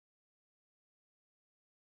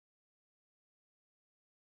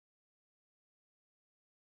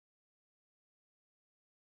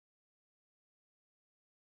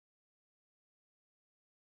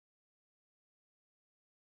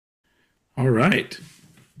All right.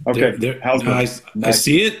 Okay. How's I, this? I Nice.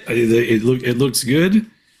 see it. It looks good.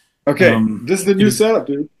 Okay. This is the new It, setup,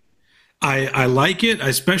 dude. I like it. I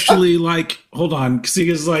especially like. Hold on, see,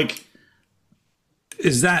 is like,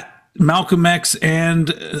 is that Malcolm X and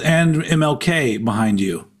MLK behind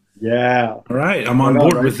you? Yeah. All right, I'm Right on on,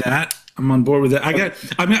 board right? with that. I'm on board with that.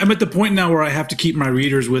 I'm at the point now where I have to keep my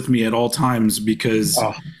readers with me at all times because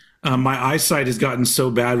Oh, my eyesight has gotten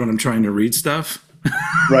so bad when I'm trying to read stuff.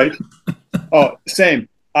 right. Oh, same.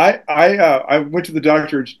 I went to the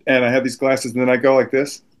doctor and I had these glasses, and then I go like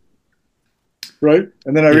this, right?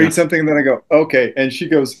 And then I Yeah. read something, and then I go, okay. And she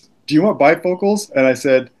goes, "Do you want bifocals?" And I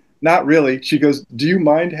said, "Not really." She goes, "Do you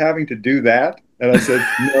mind having to do that?" And I said,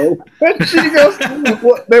 "No." And she goes,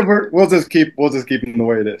 "Well, then we'll just keep them the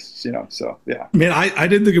way it is, you know." So yeah. Man, I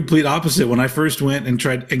did the complete opposite when I first went and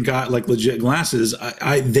tried and got like legit glasses.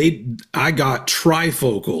 I got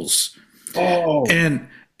trifocals Oh,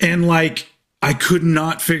 and like I could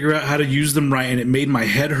not figure out how to use them right, and it made my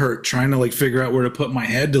head hurt trying to like figure out where to put my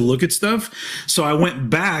head to look at stuff. So I went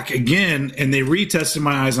back again, and they retested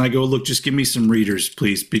my eyes, and I go, "Look, just give me some readers,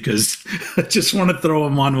 please, because I just want to throw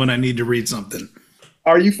them on when I need to read something."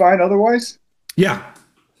 are you fine otherwise? Yeah,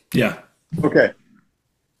 yeah. Okay.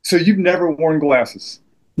 So you've never worn glasses.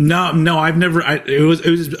 No, no, I've never. It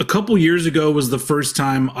was a couple years ago was the first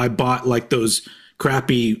time I bought like those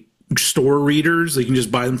crappy store readers. You can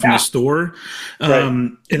just buy them from the Yeah. store, Right.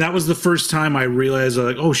 and that was the first time I realized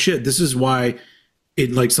like, oh shit, this is why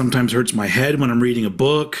it like sometimes hurts my head when I'm reading a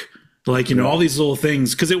book. Like all Yeah. these little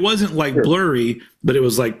things because it wasn't like Sure. blurry, but it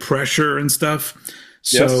was like pressure and stuff.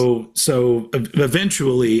 Yes. So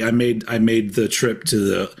eventually I made the trip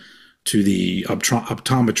to the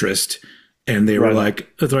optometrist, and Right on.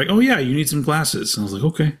 they're like, oh yeah, you need some glasses. And I was like,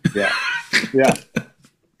 okay. Yeah. Yeah.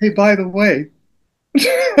 Hey, by the way,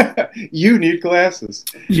 you need glasses.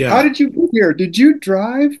 How Yeah. did you get here? Did you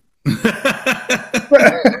drive?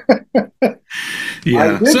 I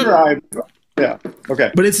Yeah. did drive. Yeah.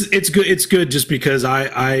 Okay. But it's good. It's good just because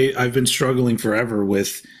I've been struggling forever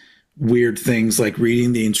with weird things like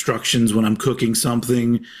reading the instructions when I'm cooking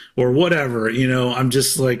something or whatever. I'm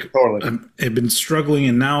just like Totally. I've been struggling,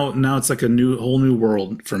 and now it's like a whole new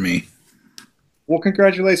world for me. Well,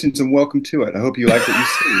 congratulations and welcome to it. I hope you like what you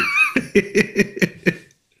see.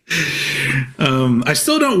 I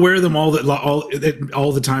still don't wear them all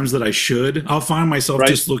the times that I should. I'll find myself Right?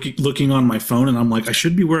 just looking on my phone, and I'm like, I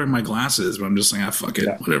should be wearing my glasses, but I'm just like, fuck it,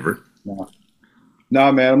 Yeah. whatever. No. No,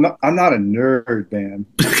 man, I'm not a nerd, man.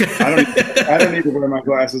 I don't need to wear my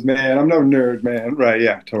glasses, man. I'm no nerd, man. Right,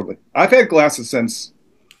 yeah, totally. I've had glasses since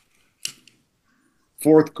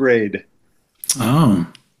fourth grade. Oh,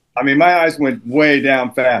 I mean, my eyes went way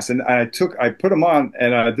down fast, and I put them on,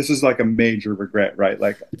 and this is like a major regret, right?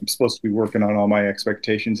 Like I'm supposed to be working on all my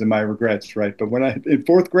expectations and my regrets, right? But in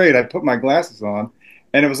fourth grade, I put my glasses on,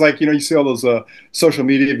 and it was like, you see all those social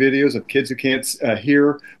media videos of kids who can't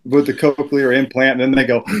hear with the cochlear implant, and then they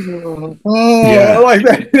go, oh, yeah, like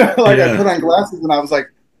that, like I yeah, put on glasses, and I was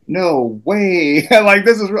like, no way, like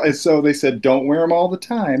this is really. So they said, don't wear them all the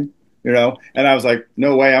time, and I was like,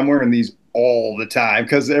 no way, I'm wearing these all the time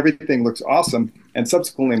because everything looks awesome. And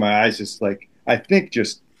subsequently, my eyes just like, I think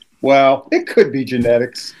well, it could be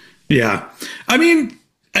genetics. yeah. I mean,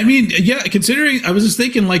 yeah. Considering, I was just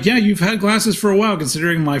thinking, like, yeah, you've had glasses for a while.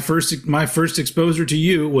 Considering my first exposure to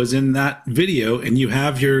you was in that video, and you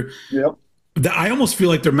have Yep. I almost feel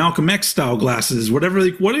like they're Malcolm X style glasses. Whatever.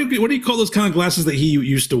 What do you call those kind of glasses that he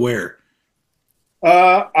used to wear?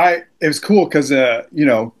 It was cool because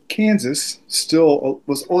Kansas still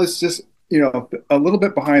was always just a little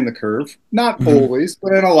bit behind the curve. Not Hmm. always,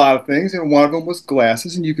 but in a lot of things. And one of them was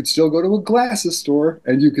glasses, and you could still go to a glasses store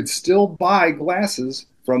and you could still buy glasses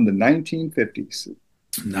from the 1950s,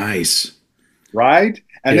 Nice. right?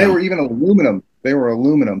 And they Yeah. were even aluminum. They were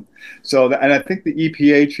aluminum. So, and I think the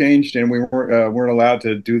EPA changed, and we weren't allowed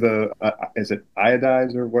to do the is it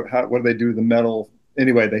iodize or what do they do to the metal?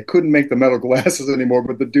 Anyway, they couldn't make the metal glasses anymore,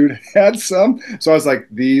 but the dude had some. So I was like,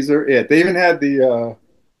 these are it. They even had that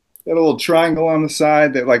little triangle on the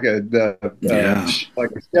side that Yeah.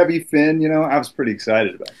 like a Chevy fin. I was pretty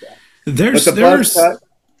excited about that. But There's the buzz there's cut,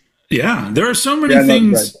 Yeah, there are so many yeah, no, right.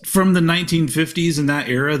 things from the 1950s and that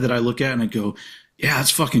era that I look at and I go, yeah,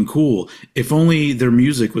 that's fucking cool. If only their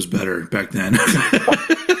music was better back then.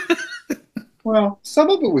 Well,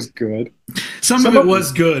 some of it was good. Some of Some it of it was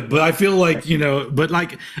was good, but I feel like, but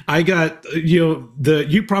like I got,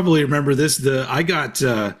 you probably remember this, I got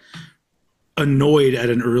annoyed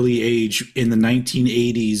at an early age in the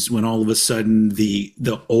 1980s when all of a sudden the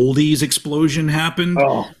oldies explosion happened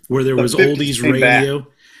oh, where there the was 50s oldies came back. radio.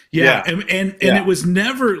 Yeah, Yeah. and Yeah. it was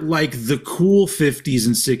never like the cool 50s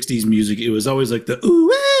and 60s music. It was always like the ooh,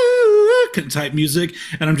 ooh, ooh type music,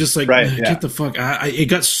 and I'm just like, Right. Yeah. get the fuck. It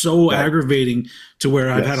got so Right. aggravating to where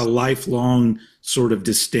I've had a Yes. lifelong sort of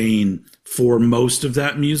disdain for most of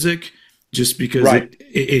that music, just because Right.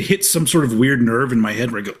 it hits some sort of weird nerve in my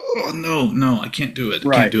head where I go, oh no, I can't do it. I can't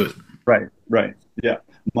Right. do it. Right. Right. Yeah.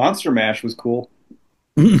 Monster Mash was cool.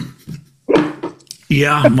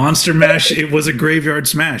 Yeah, Monster Mash. It was a graveyard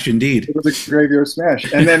smash, indeed. It was a graveyard smash.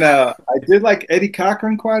 And then I did like Eddie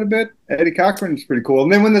Cochran quite a bit. Eddie Cochran was pretty cool.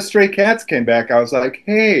 And then when the Stray Cats came back, I was like,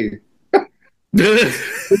 hey,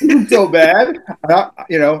 this isn't so bad.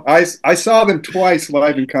 I saw them twice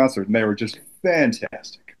live in concert, and they were just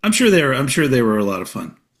fantastic. I'm sure they were a lot of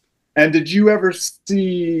fun. And did you ever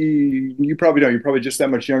see? You probably don't. You're probably just that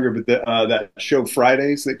much younger. But that show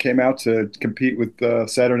Fridays that came out to compete with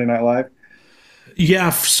Saturday Night Live. Yeah,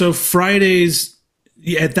 so Fridays,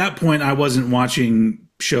 at that point I wasn't watching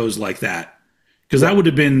shows like that, because that would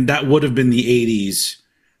have been the 80s,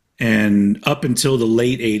 and up until the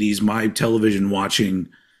late 80s my television watching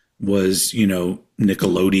was,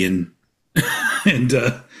 Nickelodeon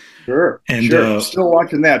and Sure. Still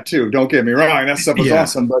watching that too. Don't get me wrong, that stuff was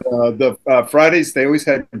awesome. But the Fridays, they always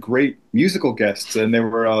had great musical guests, and they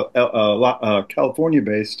were a lot California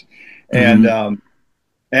based, and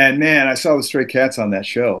and man, I saw the Stray Cats on that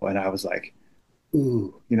show, and I was like,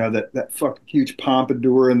 ooh, that fucking huge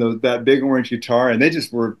pompadour and that big orange guitar, and they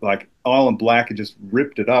just were like all in black and just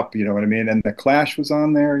ripped it up. You know what I mean? And the Clash was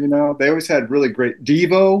on there. They always had really great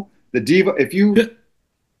Devo. The Devo, if you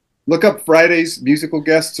look up Friday's musical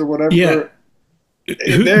guests or whatever. Yeah.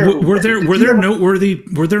 Were there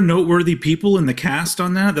noteworthy people in the cast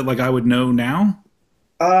on that like I would know now?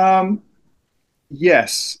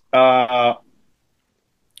 Yes.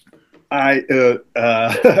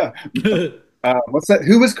 What's that?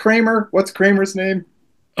 Who was Kramer? What's Kramer's name?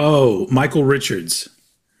 Oh, Michael Richards.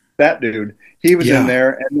 That dude. He was in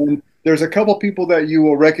there. And then there's a couple people that you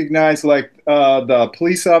will recognize, like the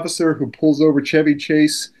police officer who pulls over Chevy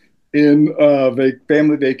Chase in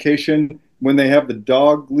Family Vacation when they have the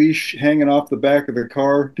dog leash hanging off the back of the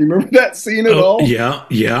car. Do you remember that scene at all? Yeah.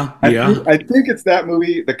 I think it's that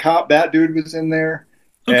movie. The cop, that dude was in there.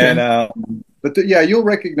 Okay. And you'll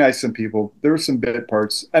recognize some people. There were some bit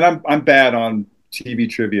parts, and I'm bad on TV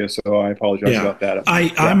trivia, so I apologize about that.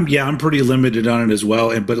 I'm pretty limited on it as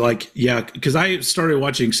well. Because I started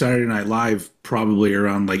watching Saturday Night Live probably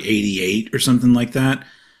around like '88 or something like that.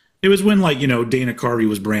 It was when Dana Carvey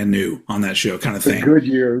was brand new on that show, kind of thing. The good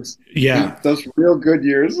years. Yeah, those real good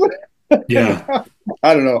years. Yeah.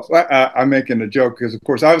 I don't know. I'm making a joke because, of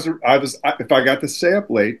course, I was if I got to stay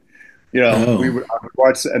up late, I would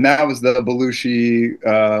watch, and that was the Belushi,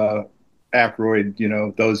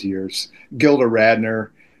 Aykroyd, those years. Gilda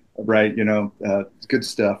Radner, right? Good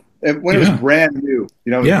stuff. And when it was brand new,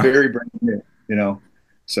 it was very brand new,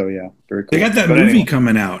 So yeah, very cool. They got that movie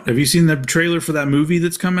coming out. Have you seen the trailer for that movie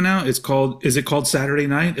that's coming out? Is it called Saturday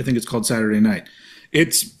Night? I think it's called Saturday Night.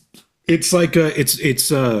 It's like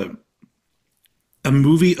a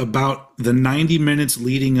movie about the 90 minutes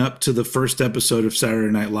leading up to the first episode of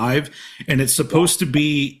Saturday Night Live, and it's supposed to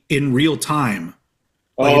be in real time.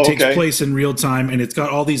 It takes place in real time, and it's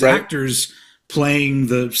got all these actors playing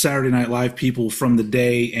the Saturday Night Live people from the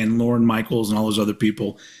day, and Lorne Michaels and all those other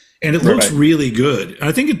people, and it looks really good.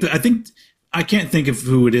 I think I can't think of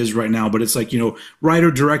who it is right now, but it's like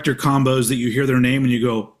writer director combos that you hear their name and you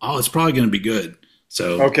go, oh, it's probably going to be good.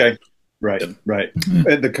 So right.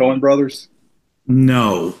 The Coen brothers.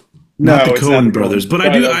 No, not the Coen brothers, but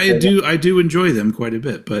I do enjoy them quite a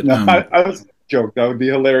bit. But I was joke. That would be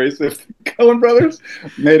hilarious if the Coen brothers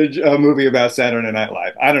made a movie about Saturday Night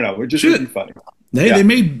Live. I don't know. It would just be funny. They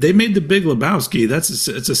made the Big Lebowski.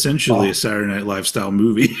 It's essentially a Saturday Night Live style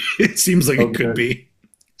movie. It seems like it could be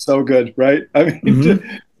so good, right? I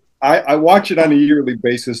mean, I watch it on a yearly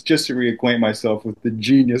basis just to reacquaint myself with the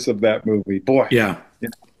genius of that movie. Boy, yeah.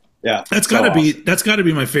 That's got to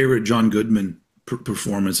be my favorite John Goodman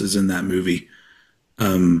performances in that movie.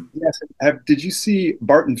 Yes. Did you see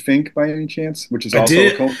Barton Fink by any chance? Which is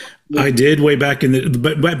also I did way back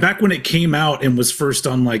but back when it came out and was first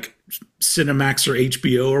on like Cinemax or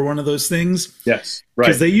HBO or one of those things. Yes, right.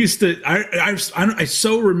 Because they used to. I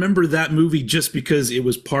so remember that movie just because it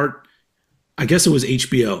was part. I guess it was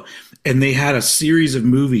HBO, and they had a series of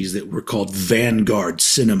movies that were called Vanguard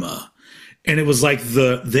Cinema. And it was like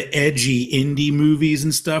the edgy indie movies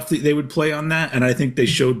and stuff that they would play on that. And I think they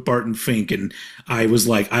showed Barton Fink, and I was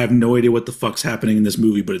like, I have no idea what the fuck's happening in this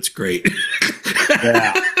movie, but it's great.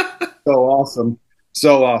 Yeah, so awesome.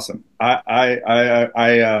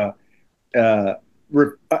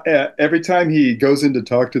 every time he goes in to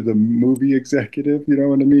talk to the movie executive, you know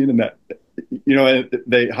what I mean, and that, you know, and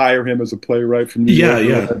they hire him as a playwright from New York.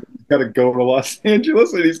 Yeah. He's got to go to Los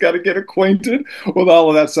Angeles and he's got to get acquainted with all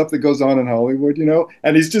of that stuff that goes on in Hollywood, you know,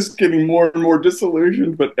 and he's just getting more and more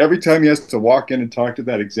disillusioned. But every time he has to walk in and talk to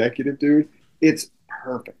that executive dude, it's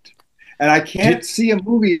perfect. And I can't see a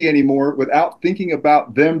movie anymore without thinking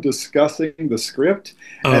about them discussing the script.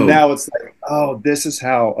 Oh. And now it's like, oh, this is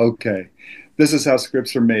how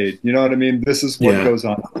scripts are made. You know what I mean? This is what goes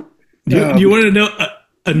on. You want to know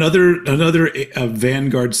another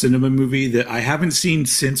Vanguard cinema movie that I haven't seen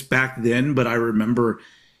since back then, but I remember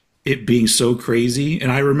it being so crazy.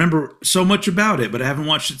 And I remember so much about it, but I haven't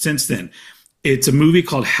watched it since then. It's a movie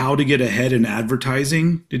called How to Get Ahead in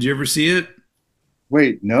Advertising. Did you ever see it?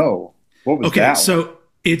 Wait, no. What was that? So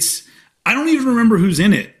I don't even remember who's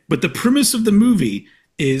in it, but the premise of the movie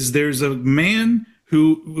is there's a man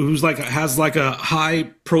who's like has like a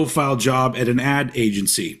high profile job at an ad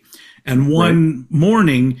agency, and one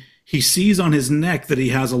morning he sees on his neck that he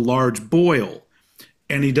has a large boil,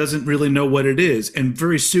 and he doesn't really know what it is. And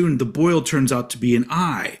very soon the boil turns out to be an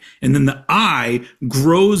eye. And then the eye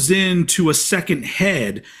grows into a second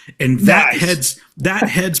head, and that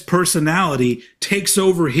head's personality takes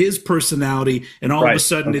over his personality. And all of a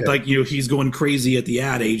sudden it's like, you know, he's going crazy at the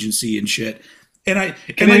ad agency and shit. And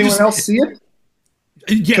Can anyone else see it?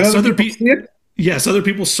 Yes, other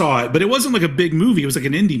people saw it, but it wasn't like a big movie. It was like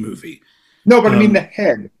an indie movie. No, but I mean the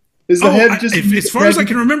head. Is the head just as far as I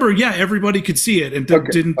can remember, everybody could see it and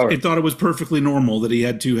thought it was perfectly normal that he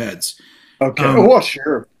had two heads. Okay. Well,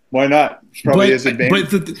 sure. Why not? It's probably his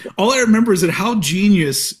advantage. But all I remember is that how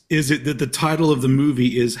genius is it that the title of the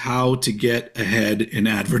movie is How to Get Ahead in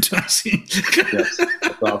Advertising? Yes,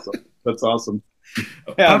 that's awesome. That's awesome.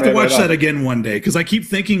 Yeah, I'll have to watch that again one day because I keep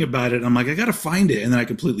thinking about it. And I'm like, I got to find it. And then I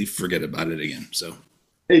completely forget about it again. So,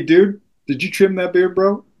 hey, dude, did you trim that beard,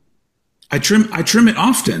 bro? I trim it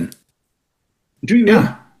often. Do you?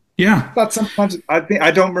 Yeah. I thought sometimes I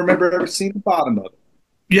don't remember ever seeing the bottom of it.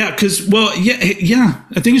 Yeah, because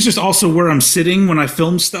I think it's just also where I'm sitting when I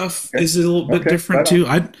film stuff is a little bit different too.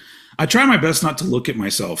 I try my best not to look at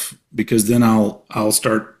myself because then I'll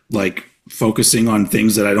start like focusing on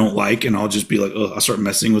things that I don't like, and I'll just be like, I'll start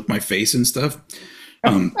messing with my face and stuff.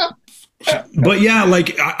 But yeah,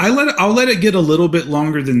 like I'll let it get a little bit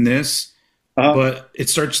longer than this. But it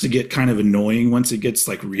starts to get kind of annoying once it gets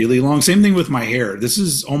like really long. Same thing with my hair. This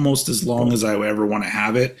is almost as long as I ever want to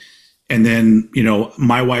have it. And then, you know,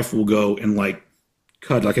 my wife will go and like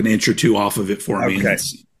cut like an inch or two off of it for me. Okay.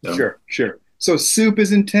 Sure. So soup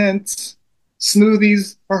is intense.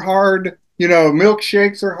 Smoothies are hard. You know,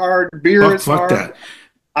 milkshakes are hard. Beer is hard. That.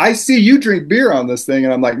 I see you drink beer on this thing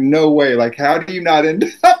and I'm like, no way. Like, how do you not end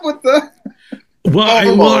up with the...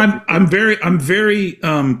 I'm very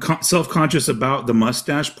self-conscious about the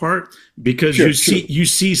mustache part because you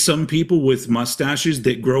see some people with mustaches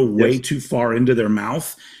that grow way too far into their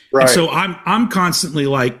mouth. Right. And so I'm constantly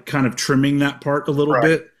like kind of trimming that part a little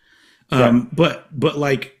bit. But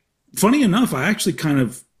like funny enough, I actually kind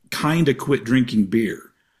of quit drinking beer.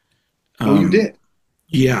 You did?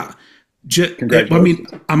 Yeah.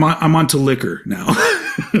 Congratulations. I mean, I'm onto liquor now,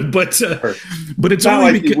 but it's not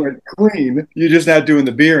only like you went clean. You're just not doing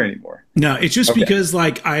the beer anymore. No, it's just because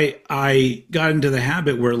like I got into the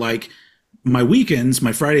habit where like my weekends,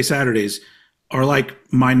 my Friday, Saturdays are like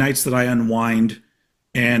my nights that I unwind,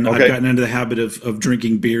 and I've gotten into the habit of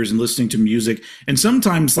drinking beers and listening to music. And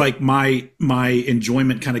sometimes like my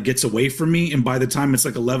enjoyment kind of gets away from me, and by the time it's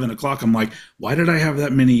like 11 o'clock, I'm like, why did I have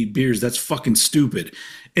that many beers? That's fucking stupid.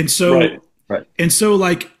 And so, and so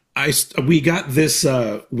like we got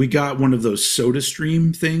one of those Soda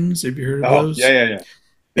Stream things. Have you heard of those? Yeah.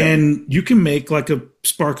 And you can make like a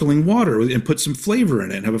sparkling water and put some flavor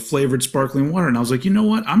in it and have a flavored sparkling water. And I was like, you know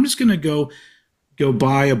what? I'm just going to go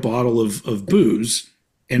buy a bottle of booze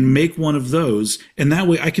and make one of those. And that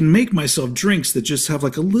way I can make myself drinks that just have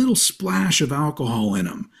like a little splash of alcohol in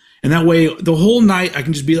them. And that way the whole night I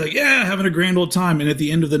can just be like, yeah, having a grand old time. And at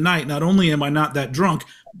the end of the night, not only am I not that drunk,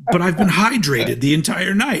 but I've been hydrated the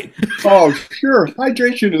entire night. Oh, sure.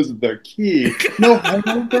 Hydration is the key. No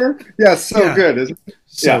hangover? Yeah, good, isn't it?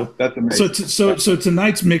 Yeah, that's amazing. So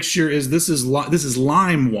tonight's mixture is this is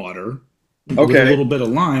lime water with a little bit of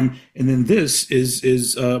lime, and then this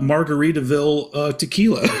is Margaritaville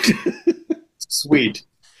tequila. Sweet.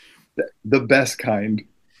 The best kind.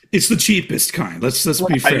 It's the cheapest kind. Let's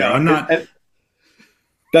be fair. I'm not.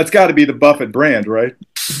 That's got to be the Buffett brand, right?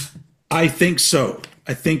 I think so.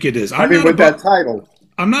 I think it is. With that title.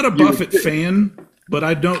 I'm not a Buffett fan, but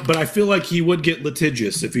I don't. But I feel like he would get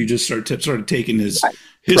litigious if you just started taking his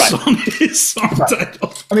song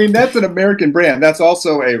title. I mean, that's an American brand. That's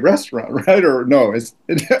also a restaurant, right? Or no?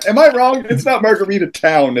 Am I wrong? It's not Margarita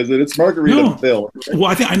Town, is it? It's Margaritaville. No.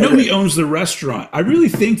 Well, I know he owns the restaurant. I really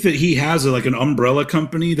think that he has like an umbrella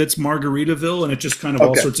company that's Margaritaville, and it's just kind of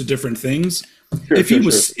all sorts of different things. Sure, if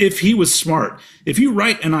he was smart, if you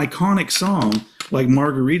write an iconic song like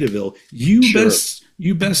Margaritaville,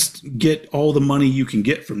 you best get all the money you can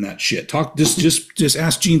get from that shit. Just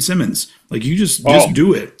ask Gene Simmons. Like you just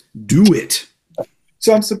do it. Do it.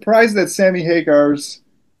 So I'm surprised that Sammy Hagar's,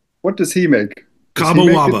 what does he make? Cabo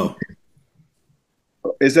Wabo.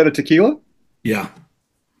 Is that a tequila? Yeah.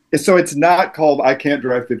 So it's not called I Can't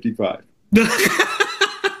Drive 55.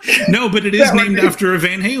 No, but it is named after a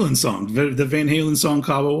Van Halen song. The Van Halen song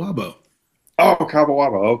Cabo Wabo. Oh, Cabo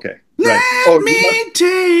Wabo. Okay. Let me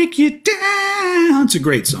take you down. It's a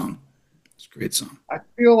great song. It's a great song. I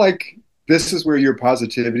feel like this is where your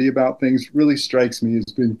positivity about things really strikes me as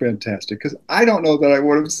being fantastic, because I don't know that I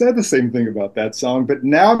would have said the same thing about that song, but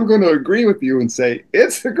now I'm going to agree with you and say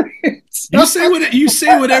it's a great song. You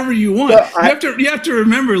say whatever you want. You have to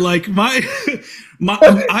remember, like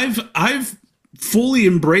I've fully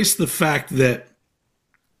embraced the fact that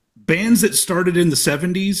bands that started in the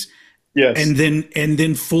 70s and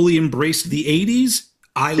then fully embraced the 80s.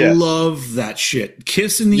 I love that shit.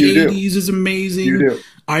 Kiss in the 80s is amazing. You do.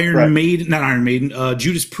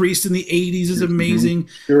 Judas Priest in the 80s is amazing.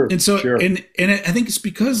 Sure, and so and I think it's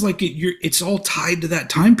because like it's all tied to that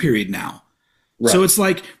time period now. Right. So it's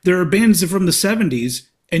like there are bands from the 70s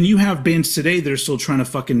and you have bands today that are still trying to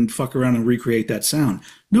fuck around and recreate that sound.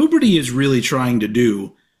 Nobody is really trying to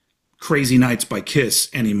do Crazy Nights by Kiss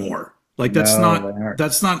anymore. Like that's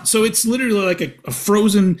not. So it's literally like a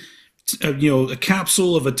frozen, a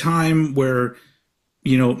capsule of a time where,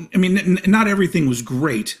 I mean, not everything was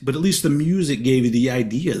great, but at least the music gave you the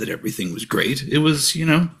idea that everything was great. It was,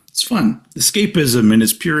 it's fun. Escapism in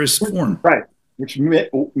its purest form. Right. Which may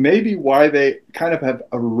be why they kind of have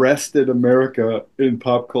arrested America in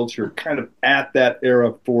pop culture, kind of at that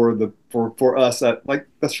era for us at like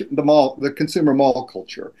the consumer mall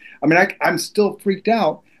culture. I mean, I'm still freaked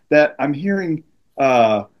out that I'm hearing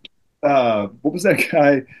what was that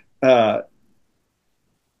guy?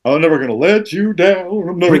 I'm never gonna let you down.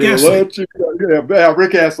 I'm never gonna let you down. Yeah,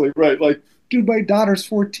 Rick Astley, right? Like, dude, my daughter's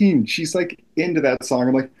 14. She's like into that song.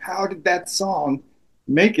 I'm like, how did that song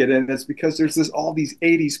make it? And it's because there's all these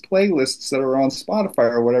 80s playlists that are on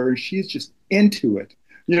Spotify or whatever, and she's just into it.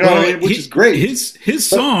 Which is great. His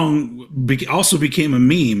song also became a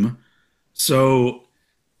meme. So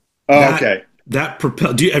that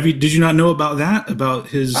propelled. Did you not know about that? About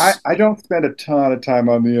his? I don't spend a ton of time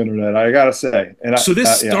on the internet, I gotta say. And so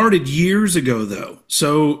this started years ago, though.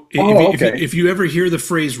 So if you ever hear the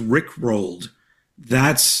phrase "rickrolled,"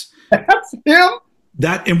 that's him.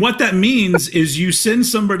 And what that means is you send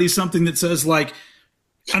somebody something that says like,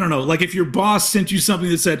 I don't know, like if your boss sent you something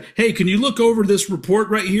that said, "Hey, can you look over this report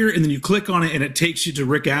right here?" and then you click on it and it takes you to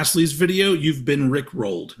Rick Astley's video. You've been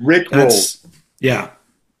rickrolled. Rickrolled. Yeah.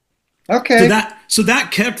 Okay. So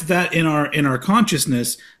that kept that in our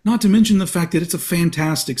consciousness. Not to mention the fact that it's a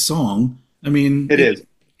fantastic song. I mean, it is.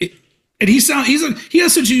 And he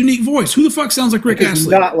has such a unique voice. Who the fuck sounds like Rick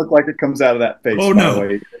Astley? It does not look like it comes out of that face. Oh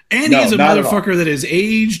no. And he's a motherfucker that has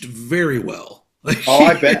aged very well.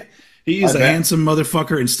 I bet. He's a handsome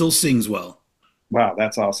motherfucker and still sings well. Wow,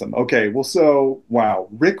 that's awesome. Okay, well,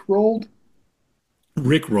 Rickrolled?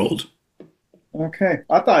 Rickrolled. Okay,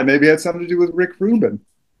 I thought maybe it had something to do with Rick Rubin.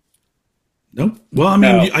 Nope. Well, I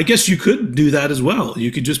mean, I guess you could do that as well.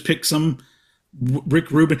 You could just pick some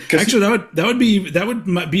Rick Rubin. Actually, that would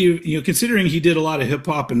be considering he did a lot of hip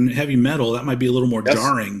hop and heavy metal, that might be a little more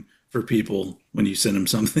jarring for people when you send him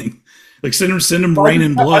something. Like send him Rain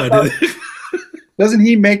and Blood. Doesn't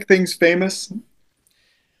he make things famous?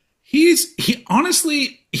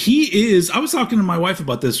 Honestly, he is. I was talking to my wife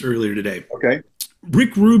about this earlier today. Okay.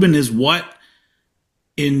 Rick Rubin is what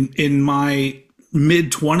in my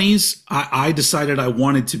mid-20s I decided I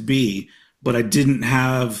wanted to be, but I didn't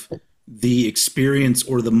have the experience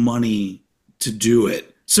or the money to do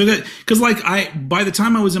it. So that, because by the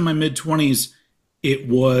time I was in my mid-20s, it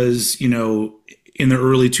was, in the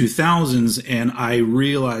early 2000s, and I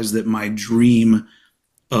realized that my dream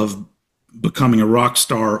of becoming a rock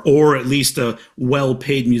star or at least a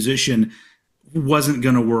well-paid musician wasn't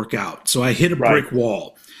going to work out. So I hit a brick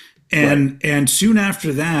wall. And soon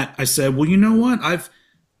after that, I said, well, you know what?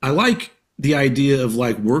 I like the idea of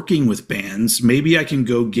like working with bands. Maybe I can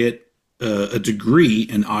go get a degree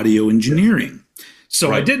in audio engineering.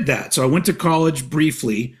 So I did that. So I went to college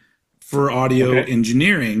briefly for audio Okay.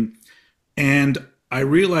 engineering. And I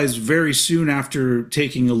realized very soon after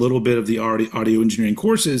taking a little bit of the audio engineering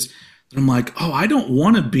courses that I'm like, oh, I don't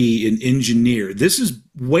want to be an engineer. This is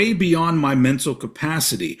way beyond my mental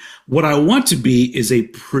capacity. What I want to be is a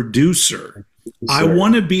producer. I Sir.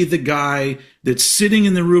 want to be the guy that's sitting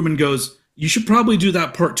in the room and goes, you should probably do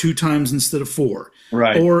that part 2 times instead of 4.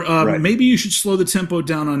 Right. Or Right. maybe you should slow the tempo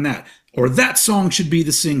down on that. Or that song should be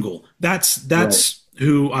the single. That's Right.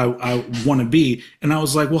 who I want to be. And I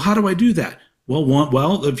was like, well, how do I do that?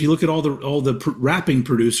 Well, if you look at all the rapping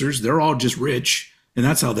producers, they're all just rich, and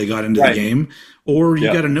that's how they got into the Right. game. Or you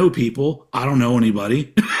Yeah. got to know people. I don't know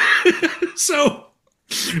anybody, so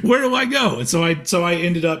where do I go? And so I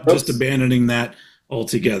ended up just Oops. abandoning that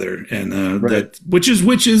altogether, and Right. that which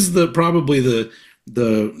is the probably the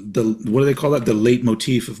what do they call that, the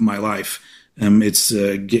leitmotif of my life. It's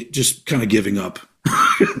just kind of giving up.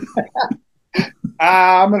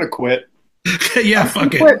 I'm gonna quit. Yeah, I'm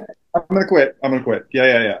fuck gonna it. quit. I'm gonna quit. I'm gonna quit. Yeah,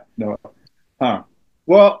 yeah, yeah. No. Huh.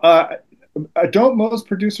 Well, don't most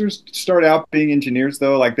producers start out being engineers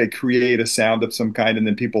though? Like they create a sound of some kind and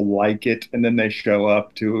then people like it and then they show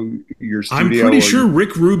up to your I'm studio pretty or sure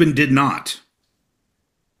Rick Rubin did not.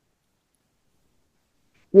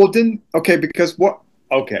 well, didn't okay, because what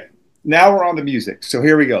okay. Now we're on the music. So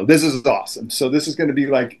here we go. This is awesome. So this is going to be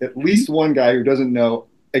like at least one guy who doesn't know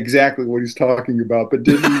exactly what he's talking about, but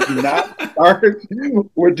did he not start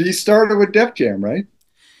did he started with Def Jam, right?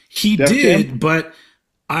 He Def did, Jam? but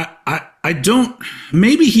I don't.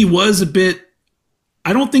 Maybe he was a bit.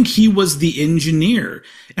 I don't think he was the engineer,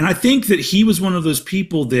 and I think that he was one of those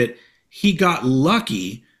people that he got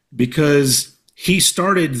lucky because he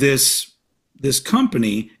started this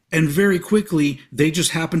company, and very quickly they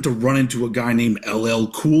just happened to run into a guy named LL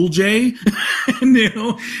Cool J, and,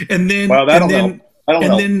 and then Well, that'll and then help. That'll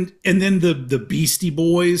and help. then the Beastie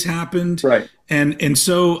Boys happened, Right. and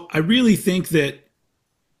so I really think that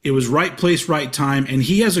it was right place, right time, and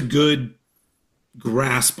he has a good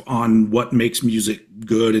grasp on what makes music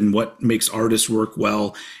good and what makes artists work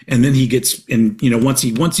well. And then he gets, and once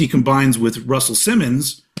he combines with Russell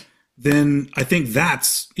Simmons, then I think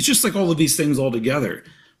it's just like all of these things all together.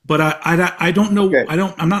 But I don't know. Okay.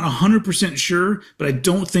 I'm not 100% sure, but I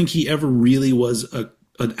don't think he ever really was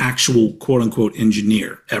an actual quote unquote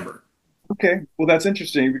engineer ever. Okay. Well, that's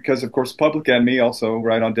interesting because, of course, Public Enemy also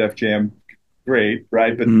right on Def Jam, great,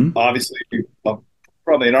 right? But Mhm. obviously,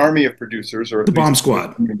 probably an army of producers, or The at Bomb least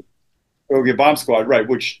Squad. okay, Bomb Squad, right?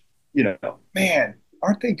 Which man,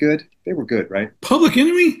 aren't they good? They were good, right? Public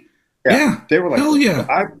Enemy? Yeah. They were like, Hell yeah.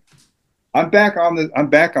 I'm back on I'm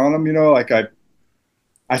back on them. Like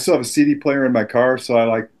I still have a CD player in my car, so I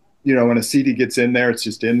like, when a CD gets in there, it's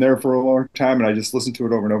just in there for a long time, and I just listen to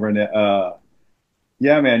it over and over. And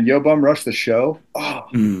yeah, man, Yo Bum Rush the Show. Oh,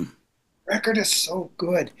 Mm. record is so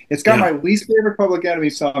good. It's got Yeah. my least favorite Public Enemy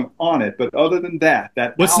song on it, but other than that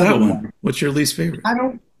What's that album, one? What's your least favorite? I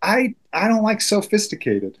don't like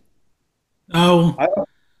Sophisticated. Oh,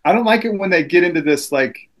 I don't like it when they get into this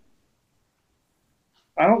like.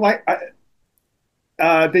 I don't like.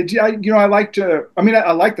 I like to. I mean,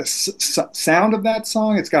 I like the sound of that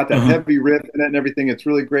song. It's got that uh-huh. heavy riff in it and everything. It's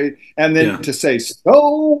really great. And then Yeah. to say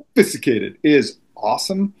 "sophisticated" is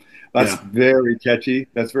awesome. That's Yeah. very catchy.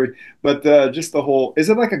 That's very. But just the whole. Is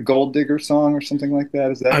it like a Gold Digger song or something like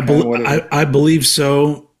that? Is that I, kind of what it is? I believe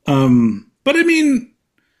so. But I mean,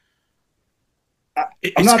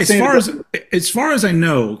 I'm not as saying far it as far as I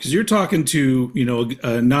know, because you're talking to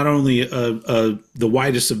not only the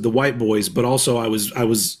whitest of the white boys, but also I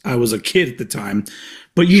was a kid at the time.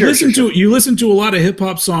 But you Sure. you listen to a lot of hip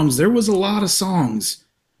hop songs. There was a lot of songs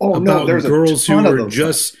Oh no, about there's girls a ton who of were those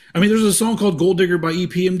just. I mean, there's a song called "Gold Digger" by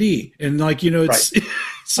EPMD, and it's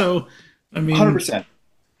so. I mean, 100%.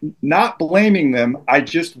 Not blaming them. I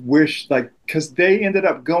just wish because they ended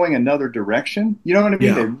up going another direction. You know what I mean?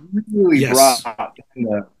 Yeah. They really Yes. brought in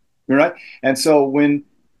the right. And so and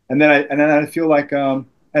then I feel like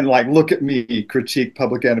and like look at me critique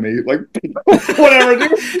Public Enemy like whatever,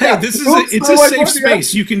 dude. Hey, it's a So, like, safe what-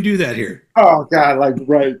 space. You can do that here. Oh God, like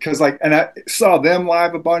right, because and I saw them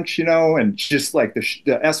live a bunch, and just like the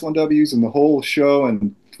S1Ws and the whole show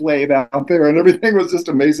and Flav out there and everything was just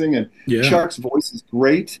amazing. And Yeah. Chuck's voice is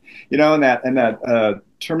great, and that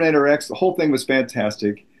Terminator X, the whole thing was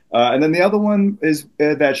fantastic. And then the other one is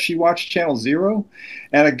that She Watched Channel Zero,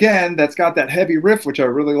 and again, that's got that heavy riff, which I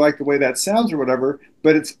really like the way that sounds or whatever.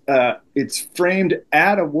 But it's framed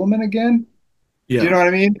at a woman again. Yeah. Do you know what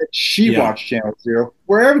I mean? She Yeah. watched Channel Zero,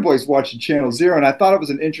 where everybody's watching Channel Zero, and I thought it was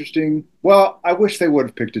an interesting. Well, I wish they would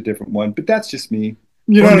have picked a different one, but that's just me.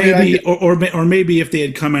 You know Or what I mean? maybe, or maybe if they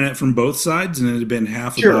had come at it from both sides and it had been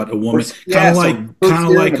half Sure. about a Or woman, yeah, so kind reverse of gear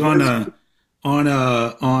and like a verse.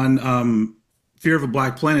 on Fear of a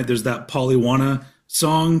Black Planet. There's that Polywana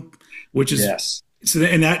song, which is Yes. so,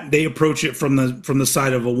 and that they approach it from the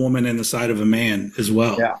side of a woman and the side of a man as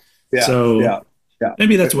well. Yeah. Yeah. So Yeah. Yeah.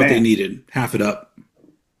 maybe that's But what they man, needed, half it up.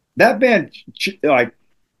 that band, like,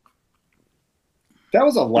 that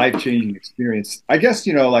was a life-changing experience. I guess,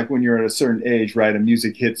 like when you're at a certain age, right, and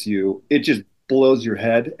music hits you, it just blows your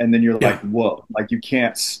head. And then you're like, Yeah, whoa, like you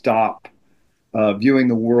can't stop viewing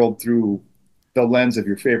the world through the lens of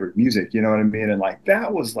your favorite music. You know what I mean? And like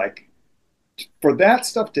that was like for that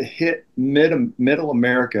stuff to hit middle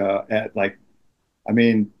America at like, I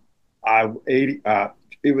mean, I 80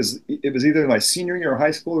 it was either my senior year of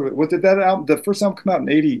high school or what did that album the first album come out in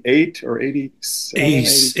 88 or 87,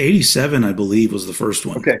 80? 87, I believe, was the first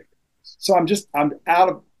one. Okay. So I'm out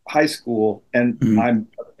of high school and Mhm. I'm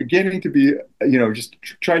beginning to be, just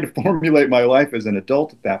trying to formulate my life as an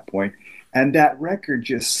adult at that point. And that record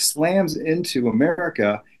just slams into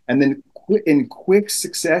America. And then in quick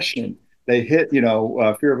succession, they hit,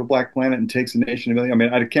 Fear of a Black Planet and Takes a Nation of a Million. I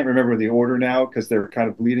mean, I can't remember the order now because they're kind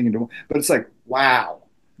of bleeding into, but it's like, wow.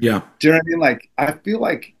 Yeah. Do you know what I mean? Like, I feel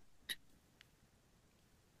like,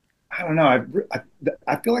 I don't know.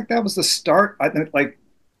 I feel like that was the start. I think, like,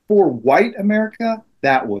 for white America,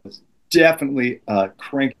 that was definitely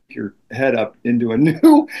crank your head up into a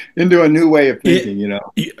new into a new way of It,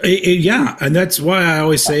 thinking. yeah, and that's why I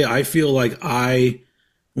always say I feel like I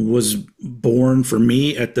was born for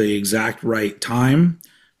me at the exact right time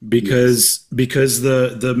Yes. because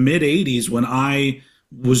the mid 80s when I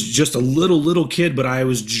was just a little kid, but I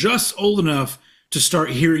was just old enough to start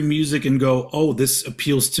hearing music and go, "Oh, this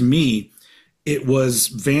appeals to me." It was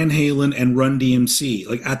Van Halen and Run DMC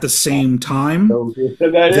like at the same time So good.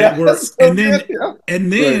 that Yeah, were that's so good. Yeah.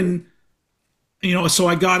 and Right. then so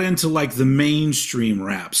I got into like the mainstream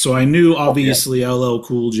rap. So I knew Oh yeah. obviously LL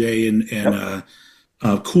Cool J and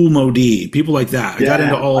Yep. Cool Modi, people like that. I got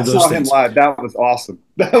into Yeah. all I of those saw him things. live. That was awesome.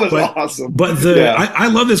 That was But awesome. the Yeah. I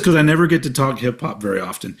love this because I never get to talk hip hop very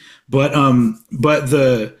often. But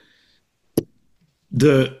the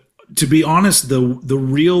to be honest, the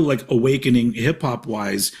real like awakening hip hop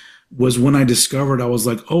wise was when I discovered I was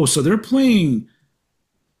like, oh, so they're playing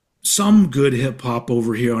some good hip hop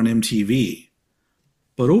over here on MTV,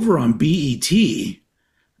 but over on BET,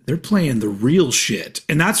 they're playing the real shit.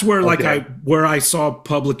 And that's where Okay. where I saw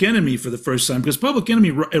Public Enemy for the first time because Public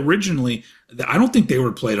Enemy originally I don't think they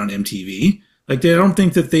were played on MTV. Like I don't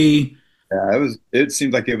think that they Yeah. It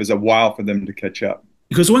seemed like it was a while for them to catch up.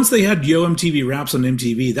 because once they had Yo MTV Raps on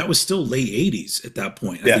MTV, that was still late 80s at that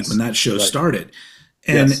point. I think when Yes. that show Right. started.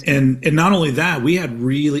 Yes. And not only that, we had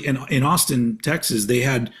really in Austin, Texas, we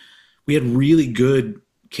had really good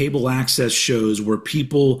cable access shows where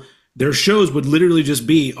people their shows would literally just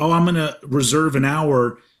be, oh, I'm going to reserve an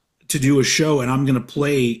hour to do a show and I'm going to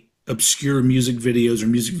play obscure music videos or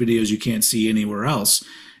music videos you can't see anywhere else.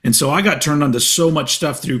 And so I got turned on to so much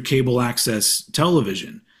stuff through cable access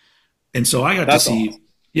television. And so I got to That's see, awesome.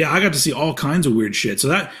 yeah, I got to see all kinds of weird shit.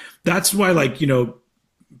 So that's why like,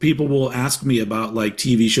 people will ask me about like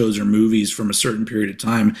TV shows or movies from a certain period of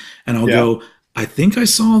time, and I'll Yeah. go, I think I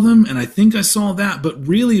saw them and I think I saw that, but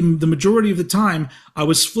really the majority of the time I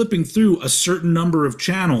was flipping through a certain number of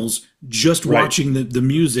channels just Right. watching the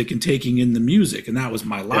music and taking in the music, and that was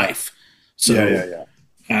my Yeah. life. Yeah. So Yeah.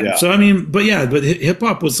 Yeah. Yeah. so I mean, but yeah, but hip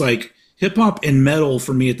hop was like hip hop and metal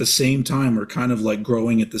for me at the same time were kind of like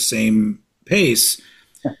growing at the same pace.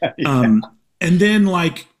 Yeah. Um, and then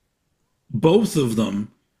like both of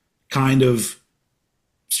them kind of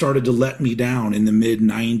started to let me down in the mid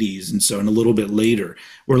 90s and a little bit later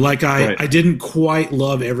where like Right. I didn't quite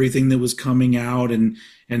love everything that was coming out and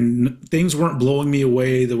things weren't blowing me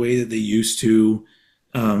away the way that they used to.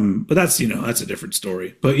 But that's a different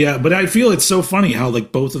story. But yeah, but I feel it's so funny how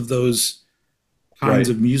like both of those kinds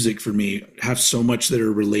Right. of music for me have so much that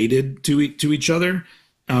are related to each other.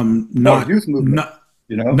 Oh, youth movement. Not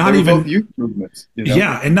They not were both even youth movements.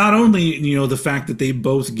 yeah, and not only the fact that they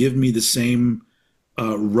both give me the same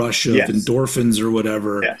rush of Yes. endorphins or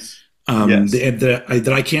whatever Yes. Yes. that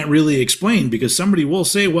I can't really explain because somebody will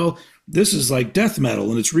say, well, this is like death metal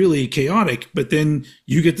and it's really chaotic, but then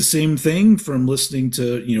you get the same thing from listening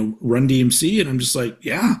to Run DMC, and I'm just like,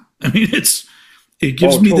 yeah, I mean it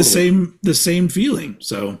gives Oh, me totally. the same feeling.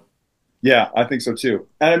 So Yeah, I think so too.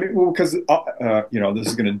 And I mean, well, because this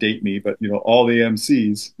is going to date me, but all the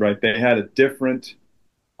MCs, right? They had a different.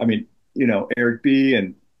 I mean, Eric B.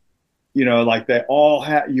 and you know, like they all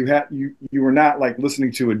had you were not like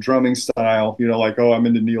listening to a drumming style, you know, like, oh, I'm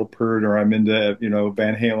into Neil Peart or I'm into, you know,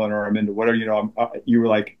 Van Halen or I'm into whatever, you know, you were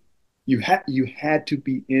like you had to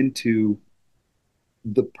be into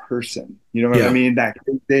the person, you know what I Yeah. mean? That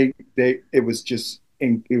they it was just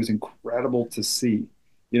it was incredible to see,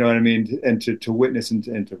 you know what I mean, and to witness and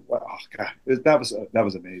to oh God, that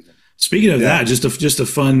was amazing. Speaking of Yeah. that, just a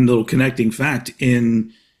fun little connecting fact.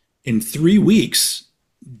 In 3 weeks,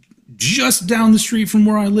 just down the street from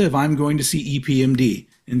where I live, I'm going to see EPMD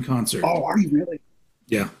in concert. Oh, are you really?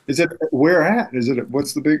 Yeah. Is it where at? Is it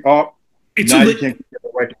what's the big? Oh, It's a now you li- can't get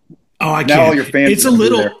away. oh, I Now all can't. your fans It's are a going to be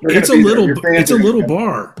little there. They're going to be there. Your fans it's a are going little to be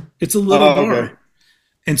bar. It's a little Oh, okay. bar.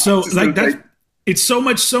 And so Just like like that it's so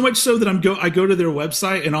much so that I go to their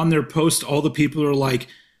website, and on their post all the people are like,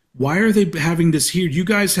 why are they having this here? You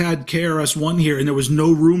guys had KRS-One here and there was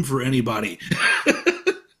no room for anybody.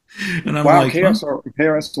 And I'm wow, like, huh?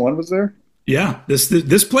 KRS-One was there. Yeah,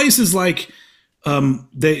 this place is like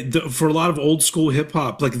for a lot of old school hip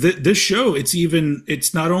hop, like this show,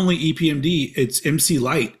 it's not only EPMD, it's MC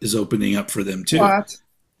Light is opening up for them too. What?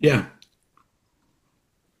 Yeah.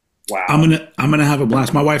 Wow. I'm gonna have a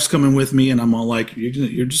blast. My wife's coming with me, and I'm all like,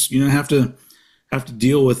 you're gonna have to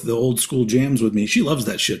deal with the old school jams with me. She loves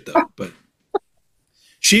that shit though, but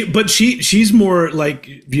she's more like,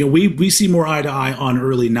 you know, we see more eye to eye on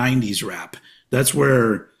early '90s rap. That's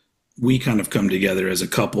where we kind of come together as a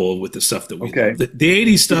couple with the stuff that we Okay. love. The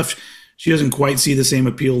 '80s stuff, she doesn't quite see the same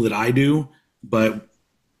appeal that I do, but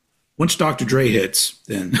once Dr. Dre hits,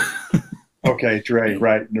 then Okay, Dre,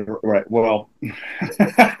 right, right. Well,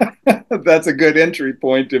 that's a good entry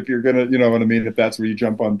point if you're gonna, you know what I mean. If that's where you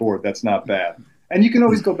jump on board, that's not bad, and you can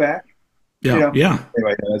always go back. You yeah, know. yeah.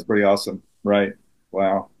 Anyway, that's pretty awesome. Right.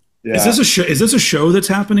 Wow. Is Yeah. this a show? Is this a show that's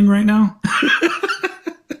happening right now?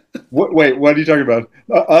 What? Wait. What are you talking about?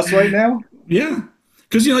 Us right now? Yeah,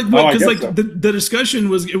 because you know, Oh, like, I because guess like so. the discussion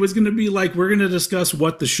was, it was going to be like, we're going to discuss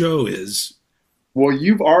what the show is. Well,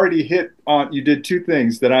 you've already hit on. You did two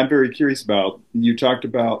things that I'm very curious about. You talked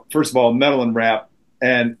about first of all metal and rap,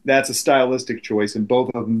 and that's a stylistic choice, and both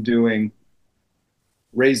of them doing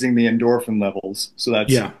raising the endorphin levels. So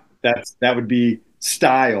Yeah, that would be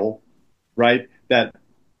style, right? That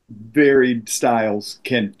varied styles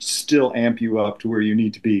can still amp you up to where you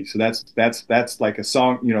need to be. So that's like a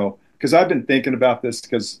song, you know, because I've been thinking about this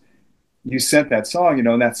because you sent that song, you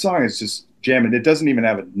know, and that song is just jamming. It doesn't even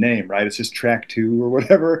have a name, right? It's just track two or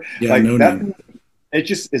whatever. yeah, Like no that, name. it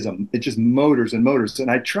just motors and motors. And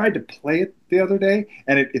I tried to play it the other day,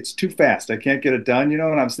 and it's too fast. I can't get it done, you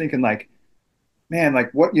know. And I was thinking, like, man,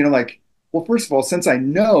 like what, you know, like, well, first of all, since I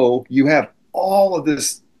know you have all of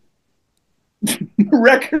this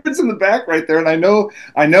records in the back right there, and I know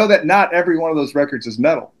that not every one of those records is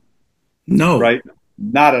metal, No, right?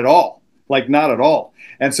 Not at all. Like not at all.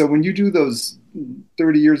 And so when you do those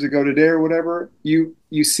 30 years ago today or whatever, you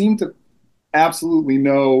seem to absolutely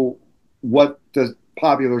know what the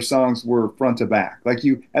popular songs were front to back. Like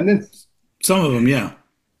you and then some of them, yeah.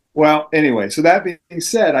 well, anyway, so that being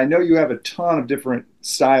said, I know you have a ton of different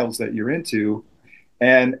styles that you're into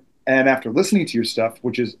and after listening to your stuff,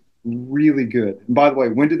 which is really good. And by the way,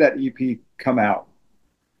 when did that EP come out?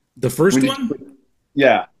 The When first did one, you,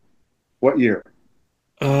 yeah, what year?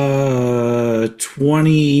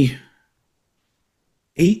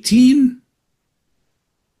 2018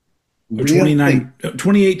 or Really?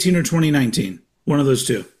 2018 or 2019, one of those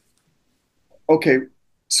two. Okay,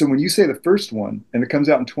 so when you say the first one and it comes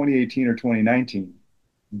out in 2018 or 2019,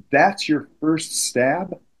 that's your first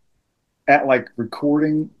stab at like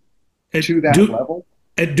recording At, to that do, level,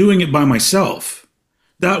 at doing it by myself.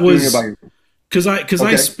 That doing it was by your, because I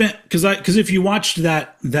okay, spent because if you watched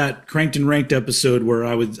that Cranked and Ranked episode where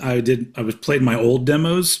I was played my old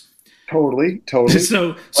demos. totally, totally.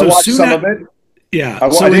 So I so watched soon some of at it. yeah. I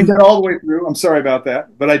So didn't get all the way through. I'm sorry about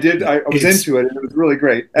that, but I did. I was it's into it, and it was really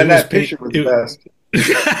great. it And was that picture was the it, best.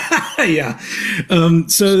 yeah.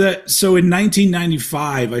 So in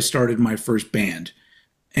 1995 I started my first band,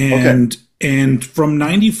 Okay, and from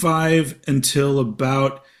 95 until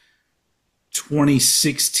about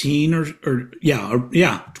 2016 or yeah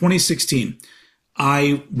 2016,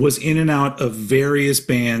 I was in and out of various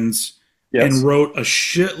bands and yes, wrote a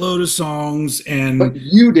shitload of songs. but And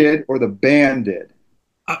you did, or the band did.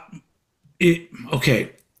 uh, it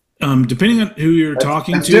okay, depending on who you're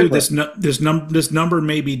talking That's to, different. this number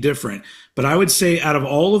may be different, but I would say out of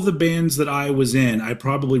all of the bands that I was in, I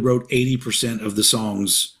probably wrote 80% of the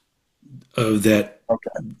songs that Okay,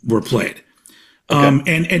 were played. okay,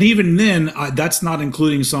 And even then, that's not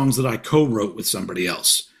including songs that I co-wrote with somebody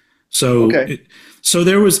else. So, Okay. so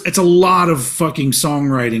it's a lot of fucking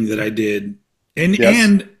songwriting that I did, and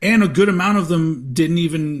Yes. and a good amount of them didn't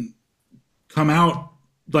even come out,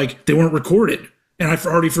 like they weren't recorded, and I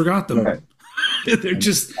already forgot them. Right. They're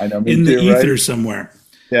just I know, me in the too, ether right? somewhere.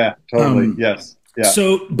 Yeah, totally. Yes. Yeah.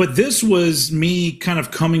 So, but this was me kind of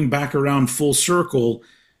coming back around full circle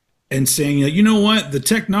and saying, you know what, the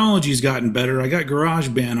technology's gotten better. I got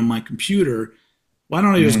GarageBand on my computer. Why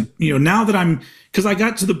don't I just, now that because I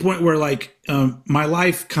got to the point where like my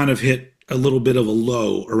life kind of hit a little bit of a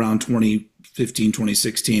low around 2015,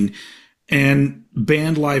 2016, and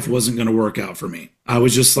band life wasn't going to work out for me. I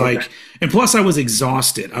was just like, and plus I was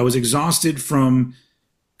exhausted. I was exhausted from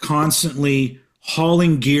constantly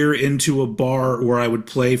hauling gear into a bar where I would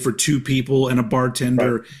play for two people and a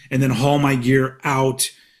bartender, and then haul my gear out.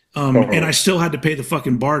 And I still had to pay the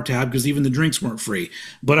fucking bar tab because even the drinks weren't free.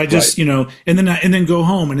 But I just, and then go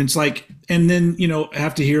home, and it's like, and then,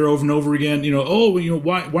 have to hear over and over again,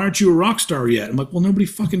 why aren't you a rock star yet? I'm like, well, nobody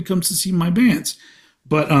fucking comes to see my bands.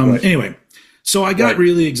 But anyway, so I got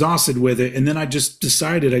really exhausted with it. And then I just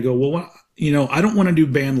decided, I go, well, I don't want to do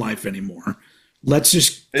band life anymore. Let's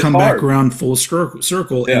just come back around full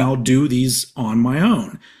circle and I'll do these on my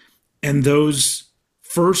own. And those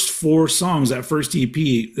first 4 songs, that first EP,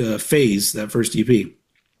 Phase, that first EP,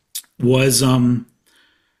 was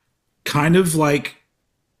kind of like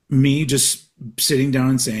me just sitting down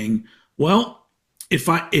and saying, well, if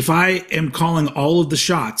I am calling all of the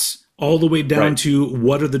shots all the way down to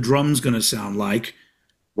what are the drums going to sound like,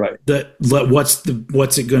 what's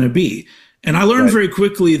it going to be? And I learned very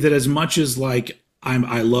quickly that as much as like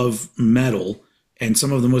I love metal and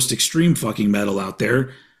some of the most extreme fucking metal out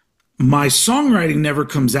there, my songwriting never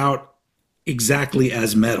comes out exactly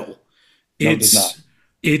as metal. It's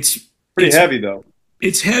pretty heavy though.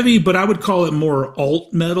 It's heavy, but I would call it more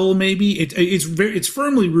alt metal. Maybe it's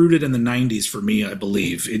firmly rooted in the 90s for me. I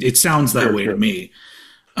believe it sounds that way to me.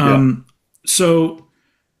 So,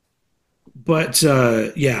 but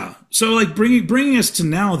so like bringing us to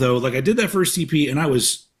now though, like I did that first EP and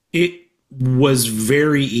it was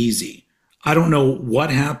very easy. I don't know what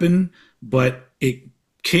happened, but it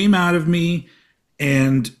came out of me,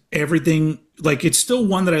 and everything, like it's still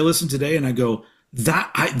one that I listen today and I go,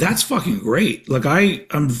 that's fucking great. Like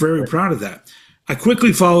I'm very proud of that. I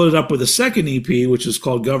quickly followed it up with a second EP, which is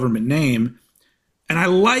called Government Name. And I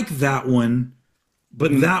like that one,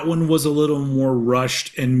 but that one was a little more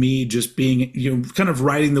rushed, and me just being, kind of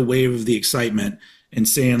riding the wave of the excitement and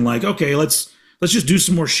saying like, okay, let's just do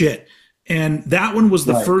some more shit. And that one was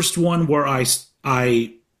the first one where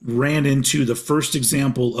I ran into the first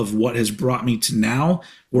example of what has brought me to now,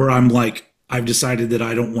 where I'm like, I've decided that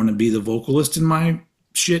I don't want to be the vocalist in my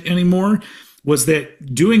shit anymore, was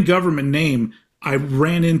that doing Government Name, I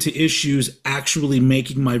ran into issues actually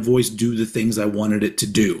making my voice do the things I wanted it to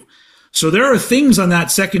do. So there are things on that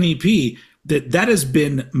second EP that has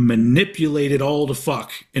been manipulated all to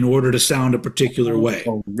fuck in order to sound a particular way.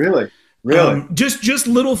 Oh, really? Just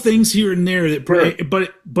little things here and there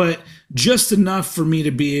that, but just enough for me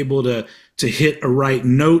to be able to hit a right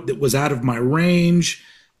note that was out of my range,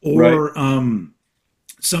 or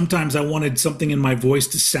sometimes I wanted something in my voice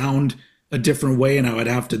to sound a different way, and I would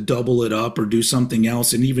have to double it up or do something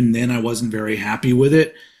else, and even then I wasn't very happy with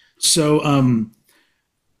it. So,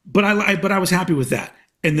 but I was happy with that.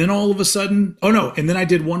 And then all of a sudden, and then I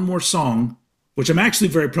did one more song, which I'm actually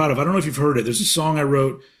very proud of. I don't know if you've heard it. There's a song I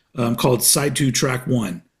wrote called Side 2 Track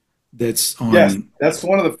 1 that's on. Yes, that's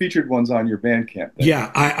one of the featured ones on your Bandcamp.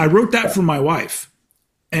 Yeah, I wrote that for my wife.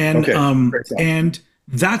 And and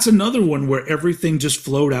that's another one where everything just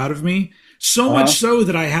flowed out of me. So much so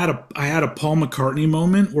that I had a Paul McCartney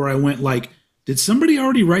moment where I went like, did somebody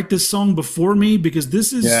already write this song before me? Because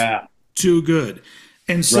this is too good.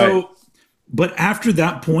 And so, but after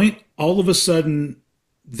that point, all of a sudden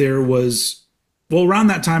there was, around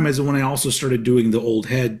that time is when I also started doing the old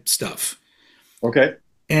head stuff. Okay.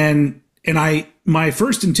 And my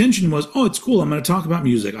first intention was, it's cool. I'm going to talk about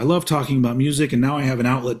music. I love talking about music, and now I have an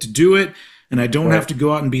outlet to do it. And I don't have to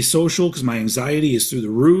go out and be social because my anxiety is through the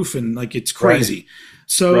roof, and like it's crazy.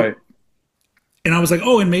 So, and I was like,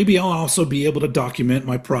 and maybe I'll also be able to document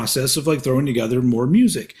my process of like throwing together more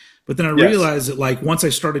music. But then I realized that like once I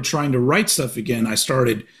started trying to write stuff again, I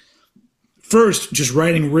started first just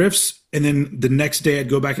writing riffs, and then the next day I'd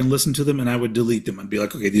go back and listen to them and I would delete them. I'd be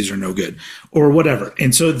like, okay, these are no good or whatever.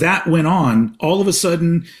 And so that went on. All of a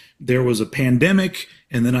sudden there was a pandemic,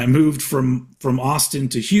 and then I moved from Austin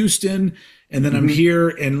to Houston, and then I'm here,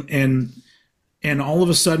 and all of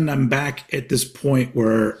a sudden I'm back at this point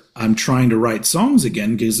where I'm trying to write songs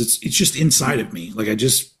again because it's just inside of me. Like I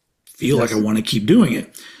just feel like I want to keep doing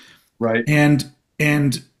it. Right.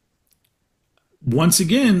 And once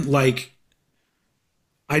again, like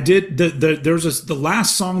I did the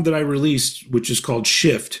last song that I released, which is called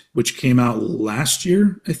Shift, which came out last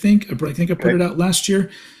year, I think. I think I put it out last year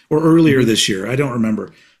or earlier this year. I don't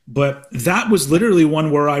remember. But that was literally one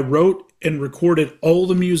where I wrote and recorded all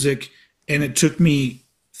the music, and it took me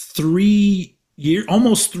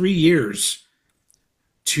almost 3 years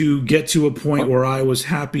to get to a point where I was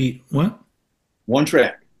happy. What? One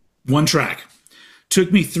track. One track.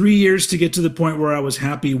 Took me 3 years to get to the point where I was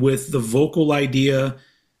happy with the vocal idea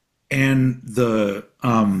and the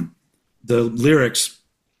lyrics.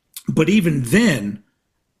 But even then,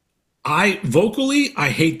 I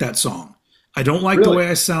hate that song. I don't like the way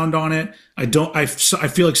I sound on it. I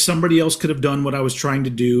feel like somebody else could have done what I was trying to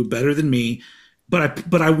do better than me.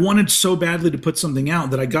 But I wanted so badly to put something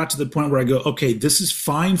out that I got to the point where I go, okay, this is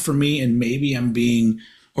fine for me, and maybe I'm being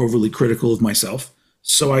overly critical of myself.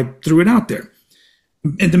 So I threw it out there.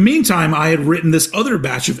 In the meantime, I had written this other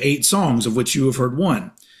batch of 8 songs, of which you have heard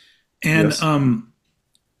one. And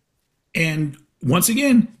and once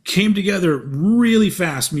again, came together really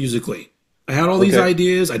fast musically. I had all these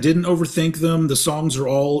ideas. I didn't overthink them. The songs are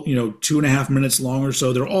all, 2.5 minutes long or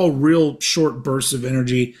so. They're all real short bursts of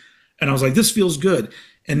energy. And I was like, this feels good.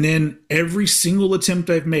 And then every single attempt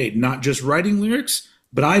I've made, not just writing lyrics,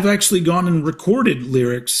 but I've actually gone and recorded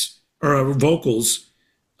lyrics or vocals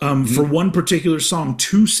for one particular song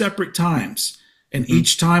 2 separate times. And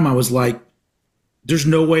each time I was like, there's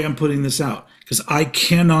no way I'm putting this out because I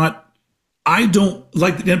don't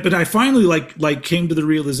like, but I finally like came to the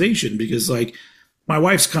realization because like my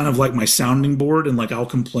wife's kind of like my sounding board, and like I'll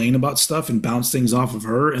complain about stuff and bounce things off of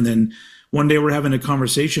her. And then one day we're having a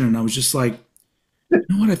conversation and I was just like, you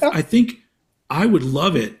know what? I think I would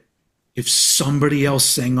love it if somebody else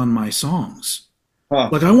sang on my songs.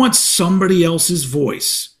 Like I want somebody else's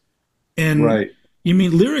voice. And you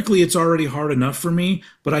mean lyrically, it's already hard enough for me,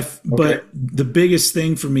 but but the biggest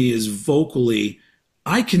thing for me is vocally,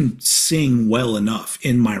 I can sing well enough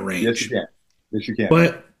in my range. Yes, you can. Yes, you can.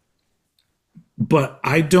 But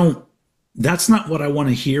I don't. That's not what I want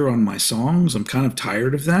to hear on my songs. I'm kind of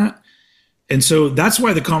tired of that, and so that's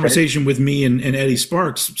why the conversation with me and Eddie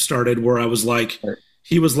Sparks started, where I was like,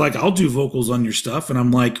 he was like, "I'll do vocals on your stuff," and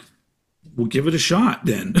I'm like, "We'll give it a shot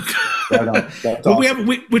then." That's but awesome.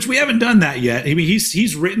 we haven't done that yet. I mean,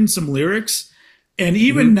 he's written some lyrics, and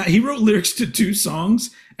even he wrote lyrics to 2 songs,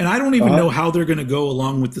 and I don't even know how they're going to go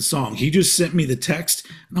along with the song. He just sent me the text,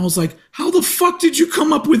 and I was like, "How the fuck did you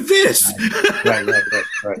come up with this?" Right.